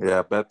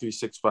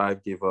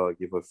 Bet365 give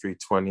a free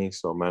 20,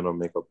 so man will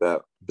make a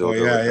bet.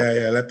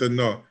 Let them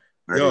know.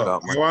 I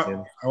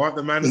want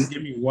the man to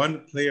give me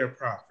one player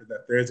prop for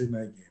that Thursday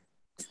night game.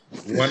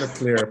 One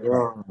player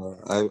prop.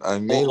 I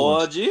made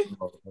one.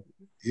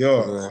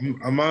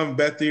 I'm on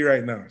Bet3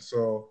 right now,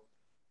 so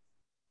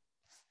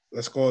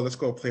let's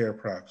go player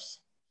props.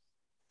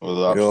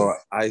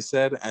 I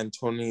said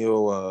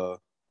Antonio.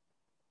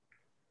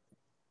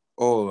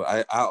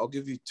 I'll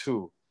give you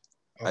 2.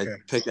 Okay. I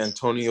picked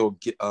Antonio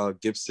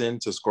Gibson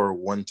to score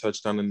 1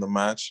 touchdown in the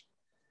match,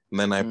 and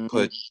then I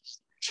put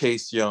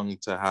Chase Young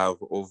to have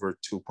over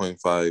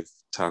 2.5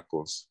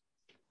 tackles.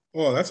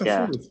 Oh, that's a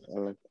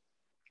food.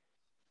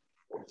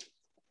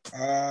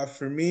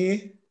 For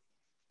me,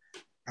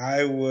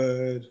 I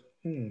would.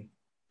 Let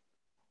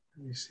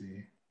me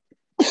see.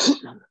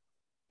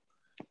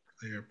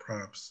 Player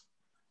props.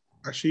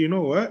 Actually, you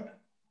know what?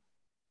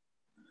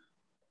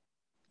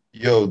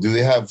 Do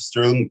they have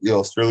Sterling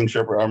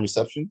Shepard on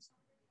receptions?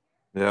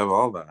 They have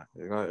all that.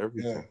 They got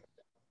everything.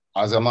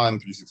 I'm on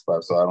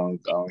 365, so I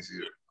don't see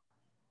it.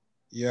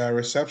 Yeah,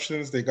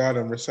 receptions. They got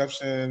him.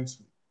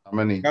 Receptions. How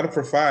many? Got him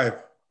for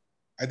 5.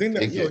 I think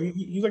that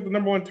he's like the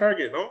number 1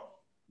 target, no?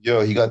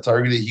 He got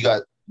targeted. He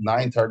got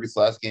 9 targets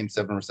last game,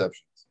 7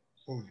 receptions.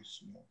 Holy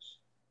smokes!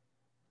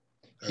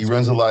 He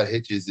runs a lot of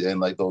hitches and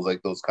like those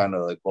kind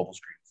of like bubble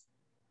screens.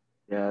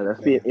 Yeah, that's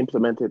being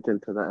implemented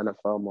into the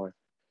NFL more.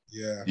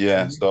 Yeah.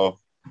 Yeah. So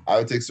I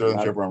would take Sterling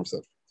Shepard on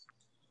receptions.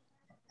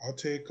 I'll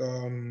take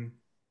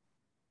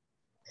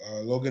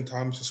Logan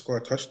Thomas to score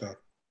a touchdown.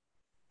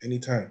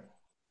 Anytime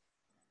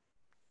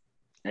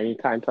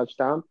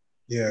touchdown?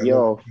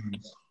 Yeah.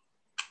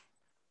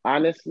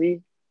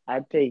 Honestly,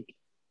 I'd take.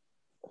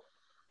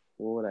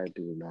 What would I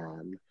do,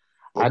 man?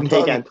 I'd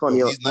take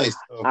Antonio. He's nice.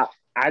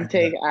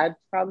 I'd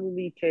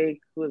probably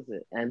take, who is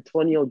it?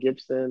 Antonio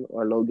Gibson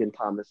or Logan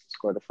Thomas to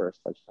score the first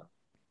touchdown.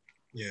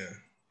 Yeah.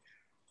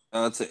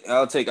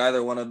 I'll take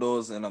either one of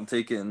those, and I'm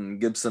taking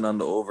Gibson on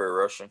the over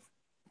rushing.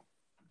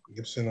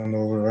 Gibson on the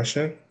over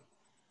rushing?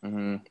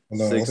 Mm-hmm.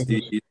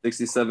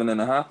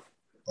 67.5.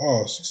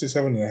 Oh,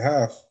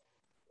 67.5.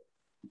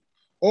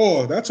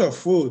 Oh, that's a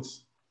food.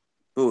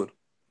 Food.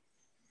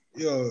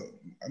 Yo,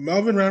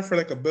 Melvin ran for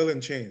like $1 billion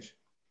change.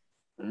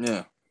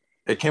 Yeah.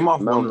 It came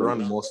off one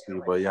run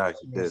mostly, but yeah,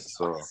 he did.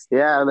 So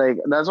yeah, like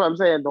that's what I'm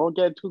saying. Don't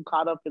get too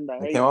caught up in the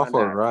hate. It came off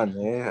a run.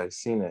 Yeah, I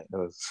seen it. It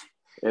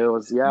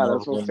was yeah.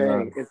 That's what I'm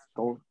saying. It's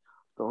don't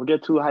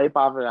get too hype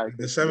off it. Like,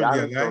 the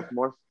 70 honest,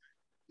 more.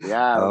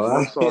 Yeah,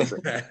 more so.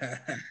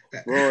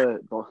 Bro,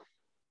 well,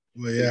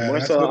 yeah,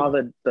 more so how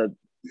the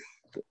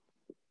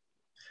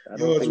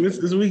Yo,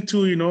 it's week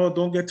 2, you know.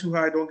 Don't get too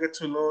high, don't get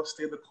too low.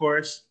 Stay the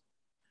course.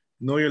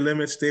 Know your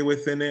limits, stay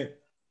within it.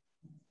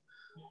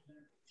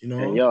 You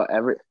know?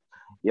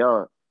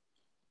 And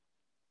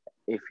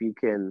if you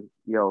can,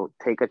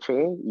 take a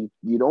chain,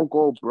 you don't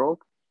go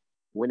broke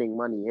winning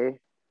money, eh?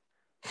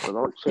 So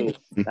don't chase.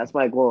 That's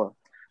my goal.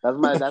 That's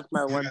my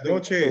one thing.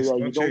 Don't chase.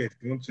 Don't chase.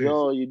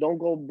 You don't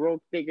go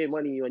broke taking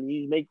money when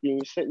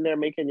you're sitting there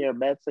making your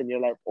bets and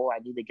you're like, oh, I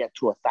need to get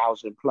to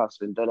 1,000 plus,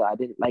 and I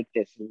didn't like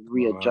this, and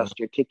readjust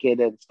your ticket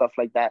and stuff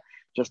like that,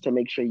 just to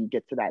make sure you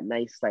get to that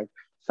nice like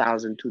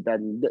 1,000 to that.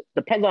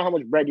 Depends on how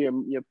much bread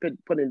you're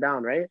putting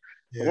down, right?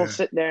 Yeah. Don't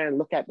sit there and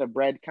look at the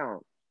bread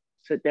count.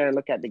 Sit there and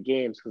look at the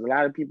games, because a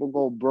lot of people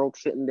go broke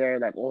sitting there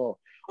like,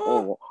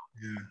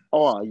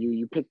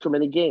 you picked too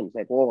many games.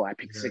 Like, I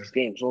picked 6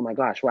 games. Oh my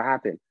gosh, what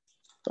happened?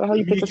 Well,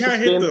 you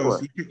can't hit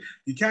those.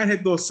 You can't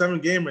hit those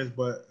 7 gamers,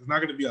 but it's not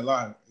going to be a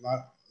lot.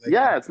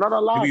 It's not a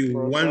lot. Maybe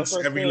once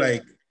every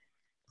like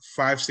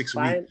 5-6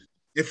 weeks,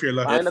 if you're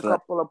lucky. Find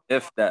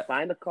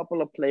a couple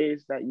of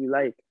plays that you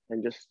like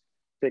and just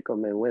pick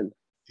them and win.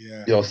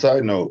 Yeah. Yo,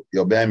 side note,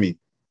 Bami,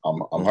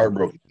 I'm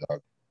heartbroken,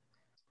 dog.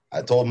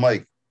 I told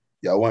Mike,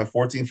 I went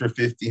 14 for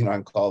 15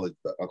 on college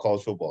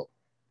football.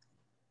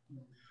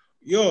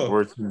 Yo,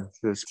 14,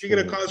 speaking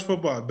of college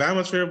football,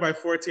 Bama's favored by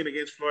 14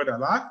 against Florida.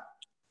 Lock?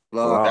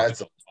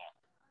 That's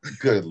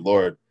good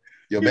Lord.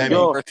 Yo, Bami.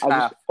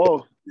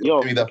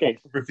 Bami, that 14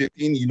 for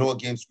 15, you know what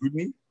game screwed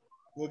me?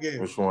 What game?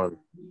 Which one?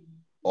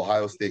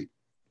 Ohio State.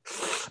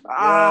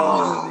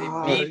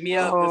 They beat me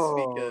up this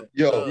weekend.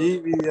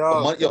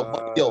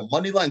 Yo,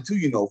 money line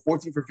too,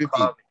 14 for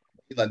 15.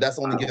 That's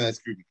the only game that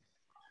screwed me.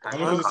 How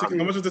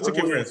much was the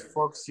ticket worth?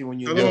 Fucks you when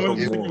you $5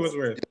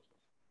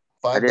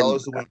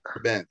 to win for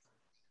band.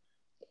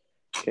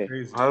 Okay.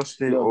 Ohio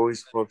State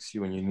always fucks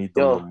you when you need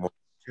them the most.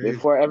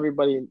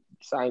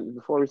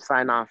 Before we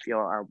sign off,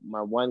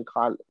 my one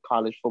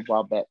college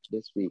football bet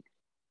this week.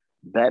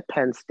 Bet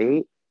Penn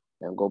State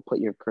and go put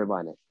your crib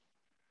on it.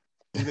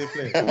 Who they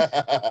play?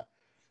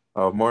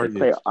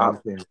 Mortgage.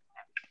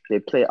 They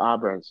play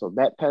Auburn. So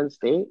bet Penn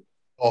State.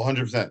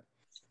 100%.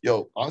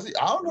 Yo, honestly,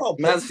 I don't know.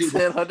 Man's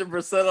saying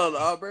 100% on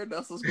Auburn.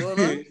 That's what's going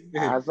on.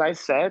 As I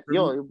said,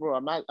 bro,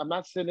 I'm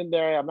not sitting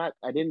there.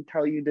 I didn't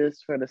tell you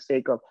this for the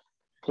sake of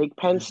take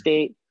Penn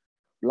State,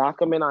 lock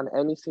them in on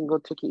any single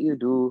ticket you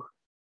do.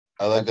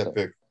 I like that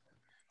pick.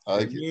 I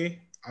like it.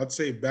 I'd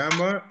say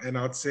Bama, and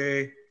I'd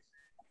say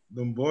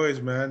them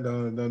boys, man,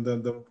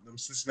 them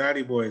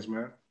Cincinnati boys,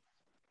 man.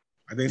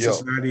 I think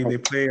Cincinnati, they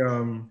play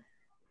who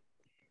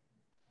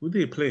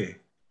they play?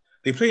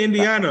 They play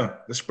Indiana.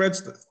 The spread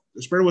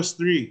was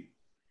 3.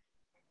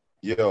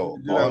 Yo,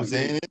 all I'm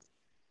saying is,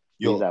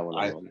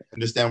 I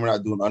understand we're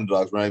not doing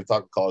underdogs. We're not even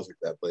talking college like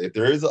that. But if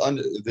there is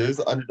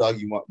an underdog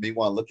you may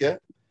want to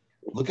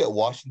look at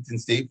Washington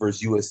State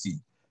versus USC.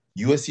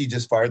 USC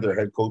just fired their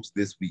head coach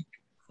this week.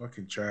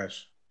 Fucking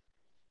trash.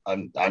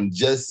 I'm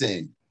just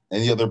saying.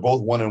 And they're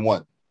both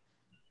 1-1.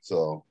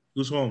 So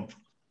who's home?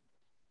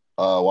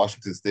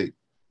 Washington State.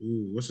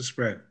 Ooh, what's the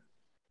spread?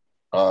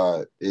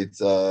 It's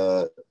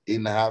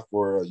 8.5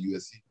 for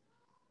USC.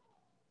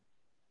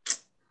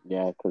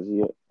 Yeah, because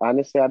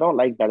honestly, I don't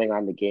like betting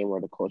on the game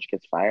where the coach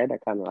gets fired.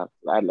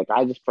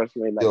 I just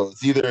personally like.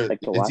 It's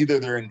either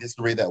they're in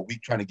disarray that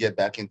week trying to get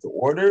back into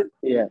order.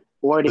 Yeah,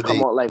 or they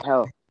come out like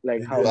hell,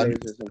 like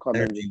Hellblazers and come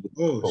in.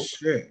 Oh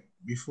shit!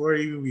 Before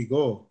even we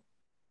go,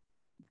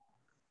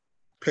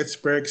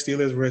 Pittsburgh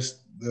Steelers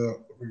versus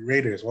the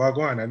Raiders. Well,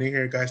 go on. I didn't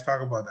hear you guys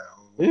talk about that.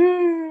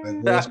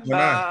 Like, what's going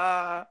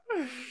on?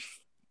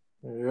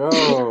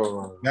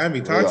 Yo,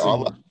 Bami, talk to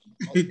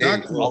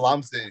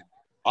me.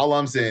 All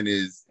I'm saying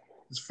is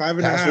it's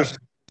 5.5.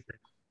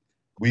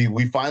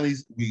 We finally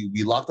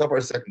locked up our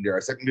secondary.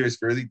 Our secondary is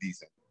fairly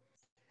decent,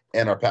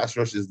 and our pass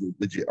rush is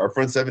legit. Our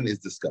front 7 is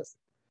disgusting.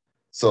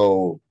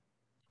 So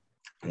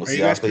we'll see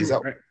how it plays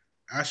out.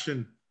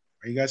 Ashton,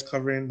 are you guys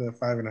covering the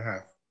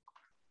 5.5?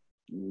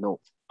 No.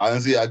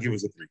 Honestly, I'll give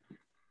us a 3.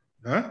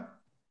 Huh?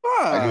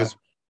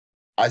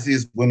 I see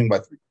us winning by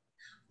 3.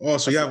 Oh,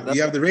 so you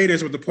have the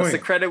Raiders with the points.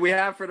 That's the credit we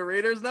have for the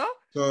Raiders now?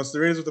 So it's the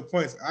Raiders with the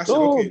points.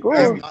 Actually,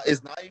 okay.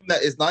 It's not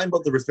even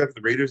about the respect of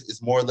the Raiders.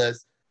 It's more or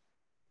less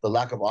the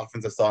lack of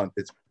offense I saw in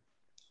Pittsburgh.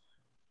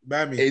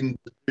 Bami. And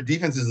the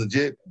defense is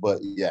legit, but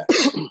yeah.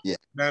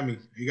 Bami,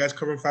 you guys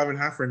covering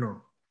 5.5 or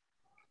no?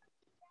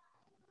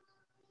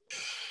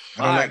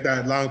 I don't like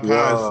that long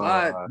pause.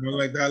 I don't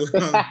like that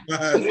long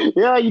pause.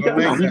 Yeah, you can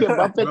bump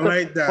it I don't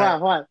like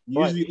that. What?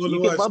 Usually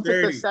You can bump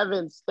it to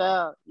 7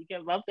 still. You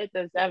can bump it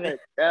to 7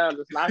 still.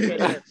 Just lock it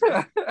in.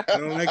 I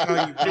don't like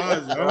how you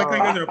pause. I don't like how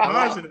you guys are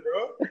pausing,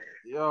 bro.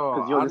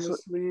 Yo,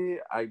 honestly,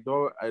 I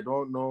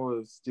don't know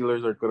if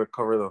Steelers are gonna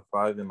cover the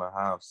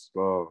 5.5.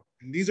 So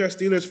and these are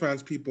Steelers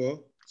fans,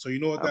 people. So you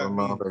know what that means. I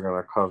don't know if they're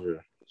gonna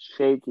cover.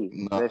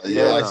 Shaky. No,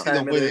 yeah, I see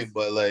them winning,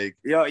 but like,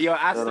 yo,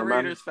 ask the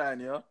Raiders fan,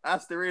 yo.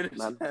 Ask the Raiders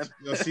fan.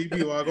 Yo,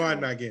 CB, well, go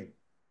on that game.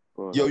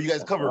 Yo, you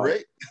guys cover,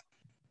 right?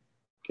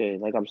 Okay,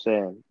 like I'm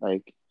saying,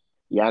 like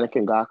Yannick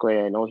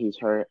Ngakoue, I know he's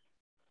hurt.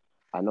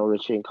 I know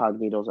Richie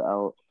Incognito's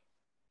out.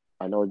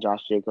 I know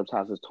Josh Jacobs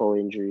has his toe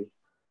injury.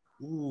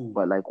 Ooh.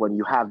 But like when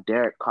you have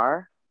Derek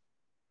Carr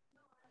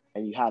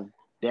and you have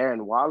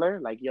Darren Waller,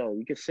 like yo,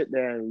 you can sit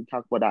there and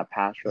talk about that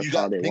pass rush. You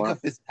got Minka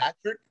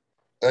Fitzpatrick.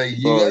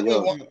 You guys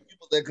want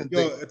people that can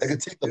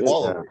take the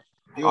ball away.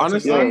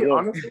 Honestly,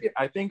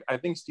 I think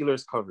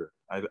Steelers cover.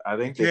 I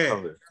think they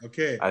cover.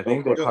 Okay. I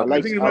think they cover.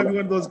 I think it might be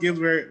one of those games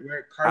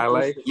where I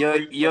like.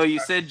 Yo, you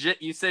said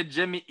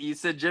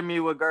Jimmy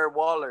would guard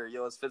Waller.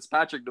 Yo, is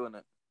Fitzpatrick doing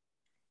it?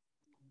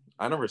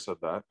 I never said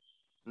that.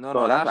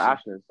 No, that's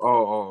Ashton.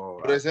 Oh.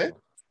 What did I say?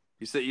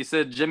 You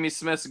said Jimmy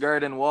Smith's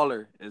guarding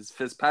Waller. Is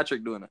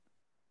Fitzpatrick doing it?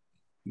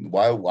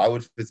 Why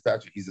would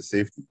Fitzpatrick? He's a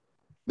safety.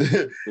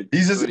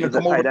 He's just gonna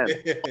come over.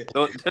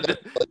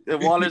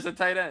 Waller's a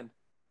tight end.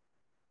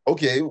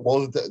 Okay,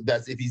 well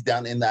that's if he's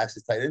down in the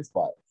actual tight end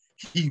spot.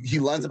 He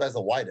lines up as a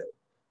wideout.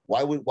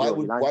 Why would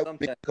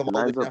they come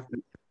over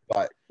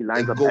there? He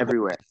lines up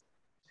everywhere.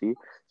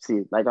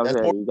 See, like I'm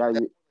saying, you guys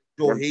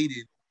Joe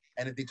Hayden,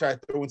 and if they try to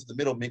throw into the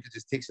middle, Minka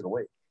just takes it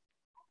away.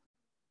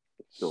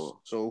 So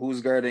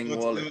who's guarding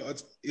Waller?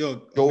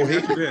 Joe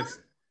Hayden.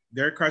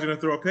 Derek Carr's gonna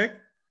throw a pick.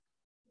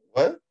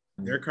 What?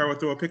 Derek Carr will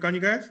throw a pick on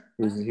you guys?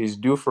 He's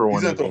due for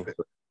one. 100%.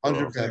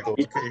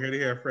 Okay,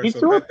 here first.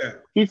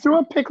 He threw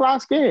a pick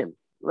last game.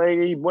 Like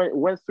he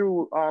went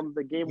through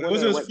the game. It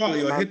was his fault.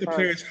 He hit the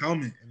player's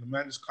helmet, and the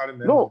man just caught him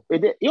there. No,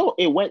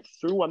 it went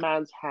through a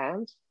man's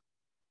hands.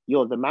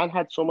 Yo, the man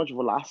had so much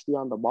velocity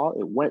on the ball,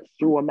 it went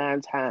through a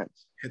man's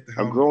hands,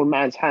 a grown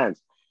man's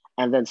hands,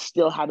 and then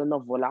still had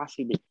enough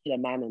velocity to hit a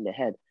man in the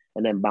head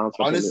and then bounce.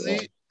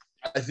 Honestly,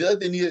 I feel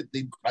like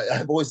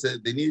I've always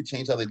said they need to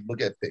change how they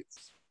look at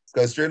picks.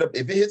 Because straight up,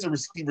 if it hits a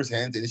receiver's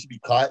hands and it should be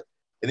caught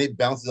and it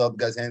bounces out the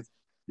guy's hands,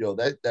 yo,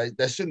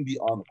 that shouldn't be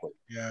on the play.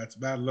 Yeah, it's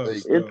bad luck.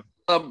 That's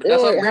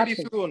how Brady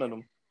threw one of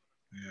them.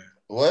 Yeah.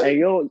 What? Hey,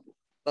 yo,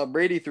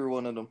 Brady threw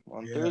one of them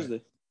on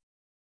Thursday.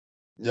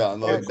 Yeah,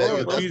 no,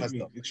 that's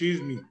messed up.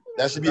 Excuse me.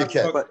 That should be a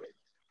catch.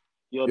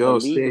 Yo,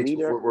 Stage,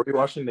 were you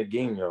watching the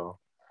game, yo?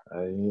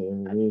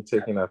 You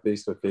taking that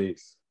face to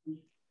face.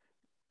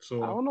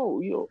 So I don't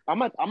know, yo.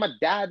 I'm a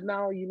dad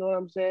now. You know what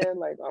I'm saying?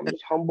 Like I'm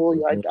just humble.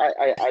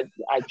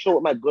 I chill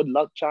with my good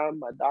luck charm,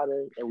 my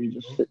daughter, and we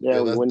just sit there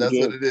and win the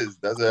game.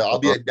 That's what it is. I'll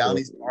be at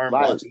Downey's farm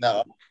watching that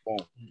on the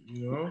phone.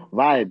 You know?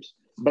 Vibes.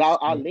 But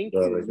I'll link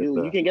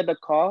you. You can get the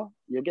call.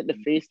 You'll get the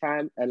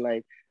FaceTime, and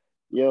like,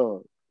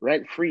 yo,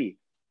 rent free.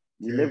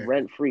 You live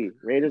rent free.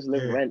 Raiders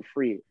live rent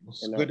free.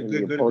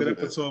 Good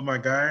episode, my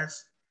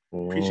guys.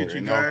 Appreciate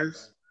you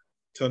guys.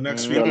 Till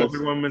next week,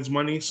 everyone wins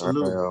money.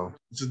 Salute.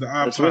 This is the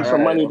Let's win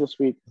some money this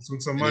week. Let's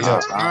win some money.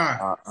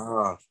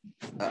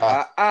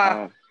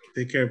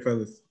 Take care,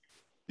 fellas.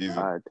 Easy.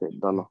 All right,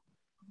 done.